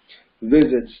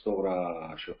 Visits to'g'ri.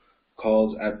 Shu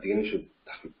calls at degani shu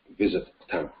visit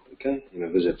tam, okay?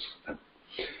 Visits tam.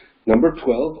 Number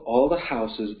 12, all the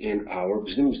houses in our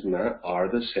business are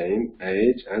the same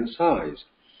age and size.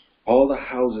 All the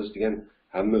houses degan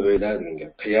hamma uylar degan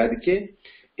gap. Qayerdiki?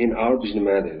 In our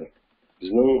business dedi.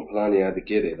 Bizning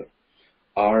planiyadagi dedi.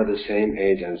 Are the same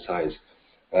age and size.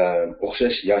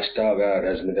 O'xshash yoshda va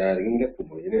razmida degan gap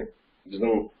bu. Ya'ni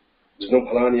bizning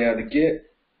planiyadagi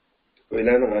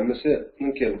uylarning hammasi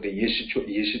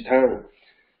yeshi tang,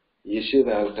 yeshi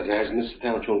va rajmisi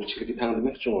tang, cho'ngchiligi tang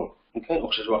demoqchi u.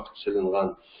 O'xshash vaqt silingan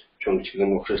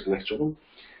cho'ngchiligini o'xshash demoqchi u.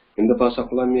 Endi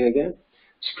basaqlamiyaga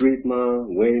streetma,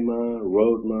 wayma,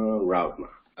 roadma,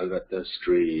 routema. Albatta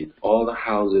street. All the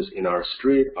houses in our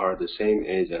street are the same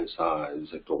age and size.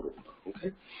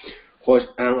 Okay? Xo'sh,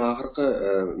 eng oxirgi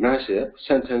mashq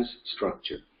sentence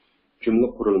structure. Jumla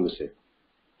qurilmasi.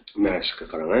 Mashqqa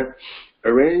qarang.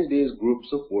 Arrange these groups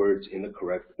of words in the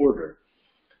correct order.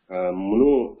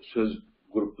 Buni so'z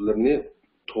guruhlarini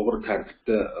to'g'ri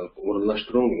tartibda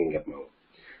o'rinlashtiring degan gap bu.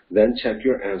 Then check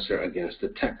your answer against the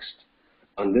text.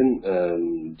 Ondan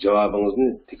javobingizni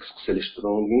tekstga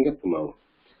solishtiring degan gap bu.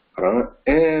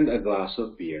 And a glass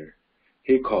of beer.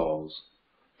 He calls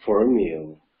for a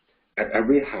meal at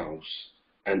every house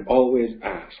and always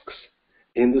asks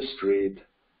in the street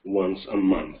once a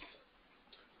month.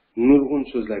 Nurg'un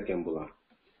so'zlar ekan bular.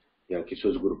 Yoki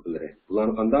so'z guruhlari.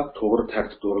 Bularni qanday to'g'ri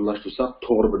tartibda o'rinlashtirsak,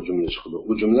 to'g'ri bir jumla chiqadi.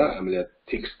 Bu jumla amaliyot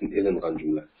tekstdan ilingan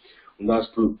jumla. Undan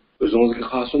bu o'zingizga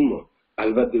xosmi?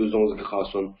 Albatta o'zingizga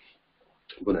xosun.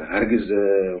 Buni hargiz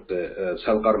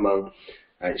sal qarmang.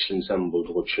 İşlensem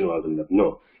bulduğu düşünüp aldım deb.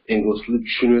 No. Ingliz tili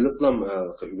düşünülüp lan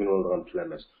öğrenip olgan til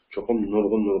emas. Çoxum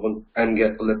nurgun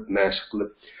əmgək qılıb, məşq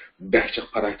qılıb, bəhçək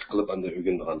praktik qılıb anda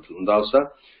öyrəndiğin til. Unda olsa,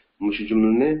 bu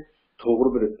cümləni to'g'ri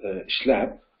bir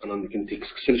ishlab, Anandan keyin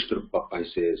tekstga selishtirib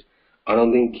boqaysiz.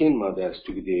 Anandan keyin ma ders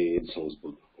tugidi desangiz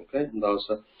bo'ladi. Okay? Unda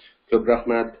olsa ko'p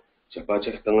rahmat. Jafo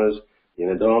chekdingiz.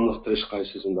 Yana davomli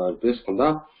tirishqaysiz. Unda biz bunda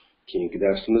keyingi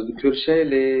darsimizda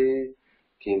ko'rishaylik.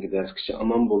 Keyingi darsgacha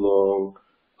omon bo'ling.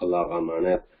 Allohga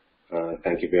omonat.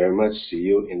 Thank you very much. See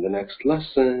you in the next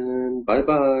lesson. Bye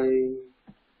bye.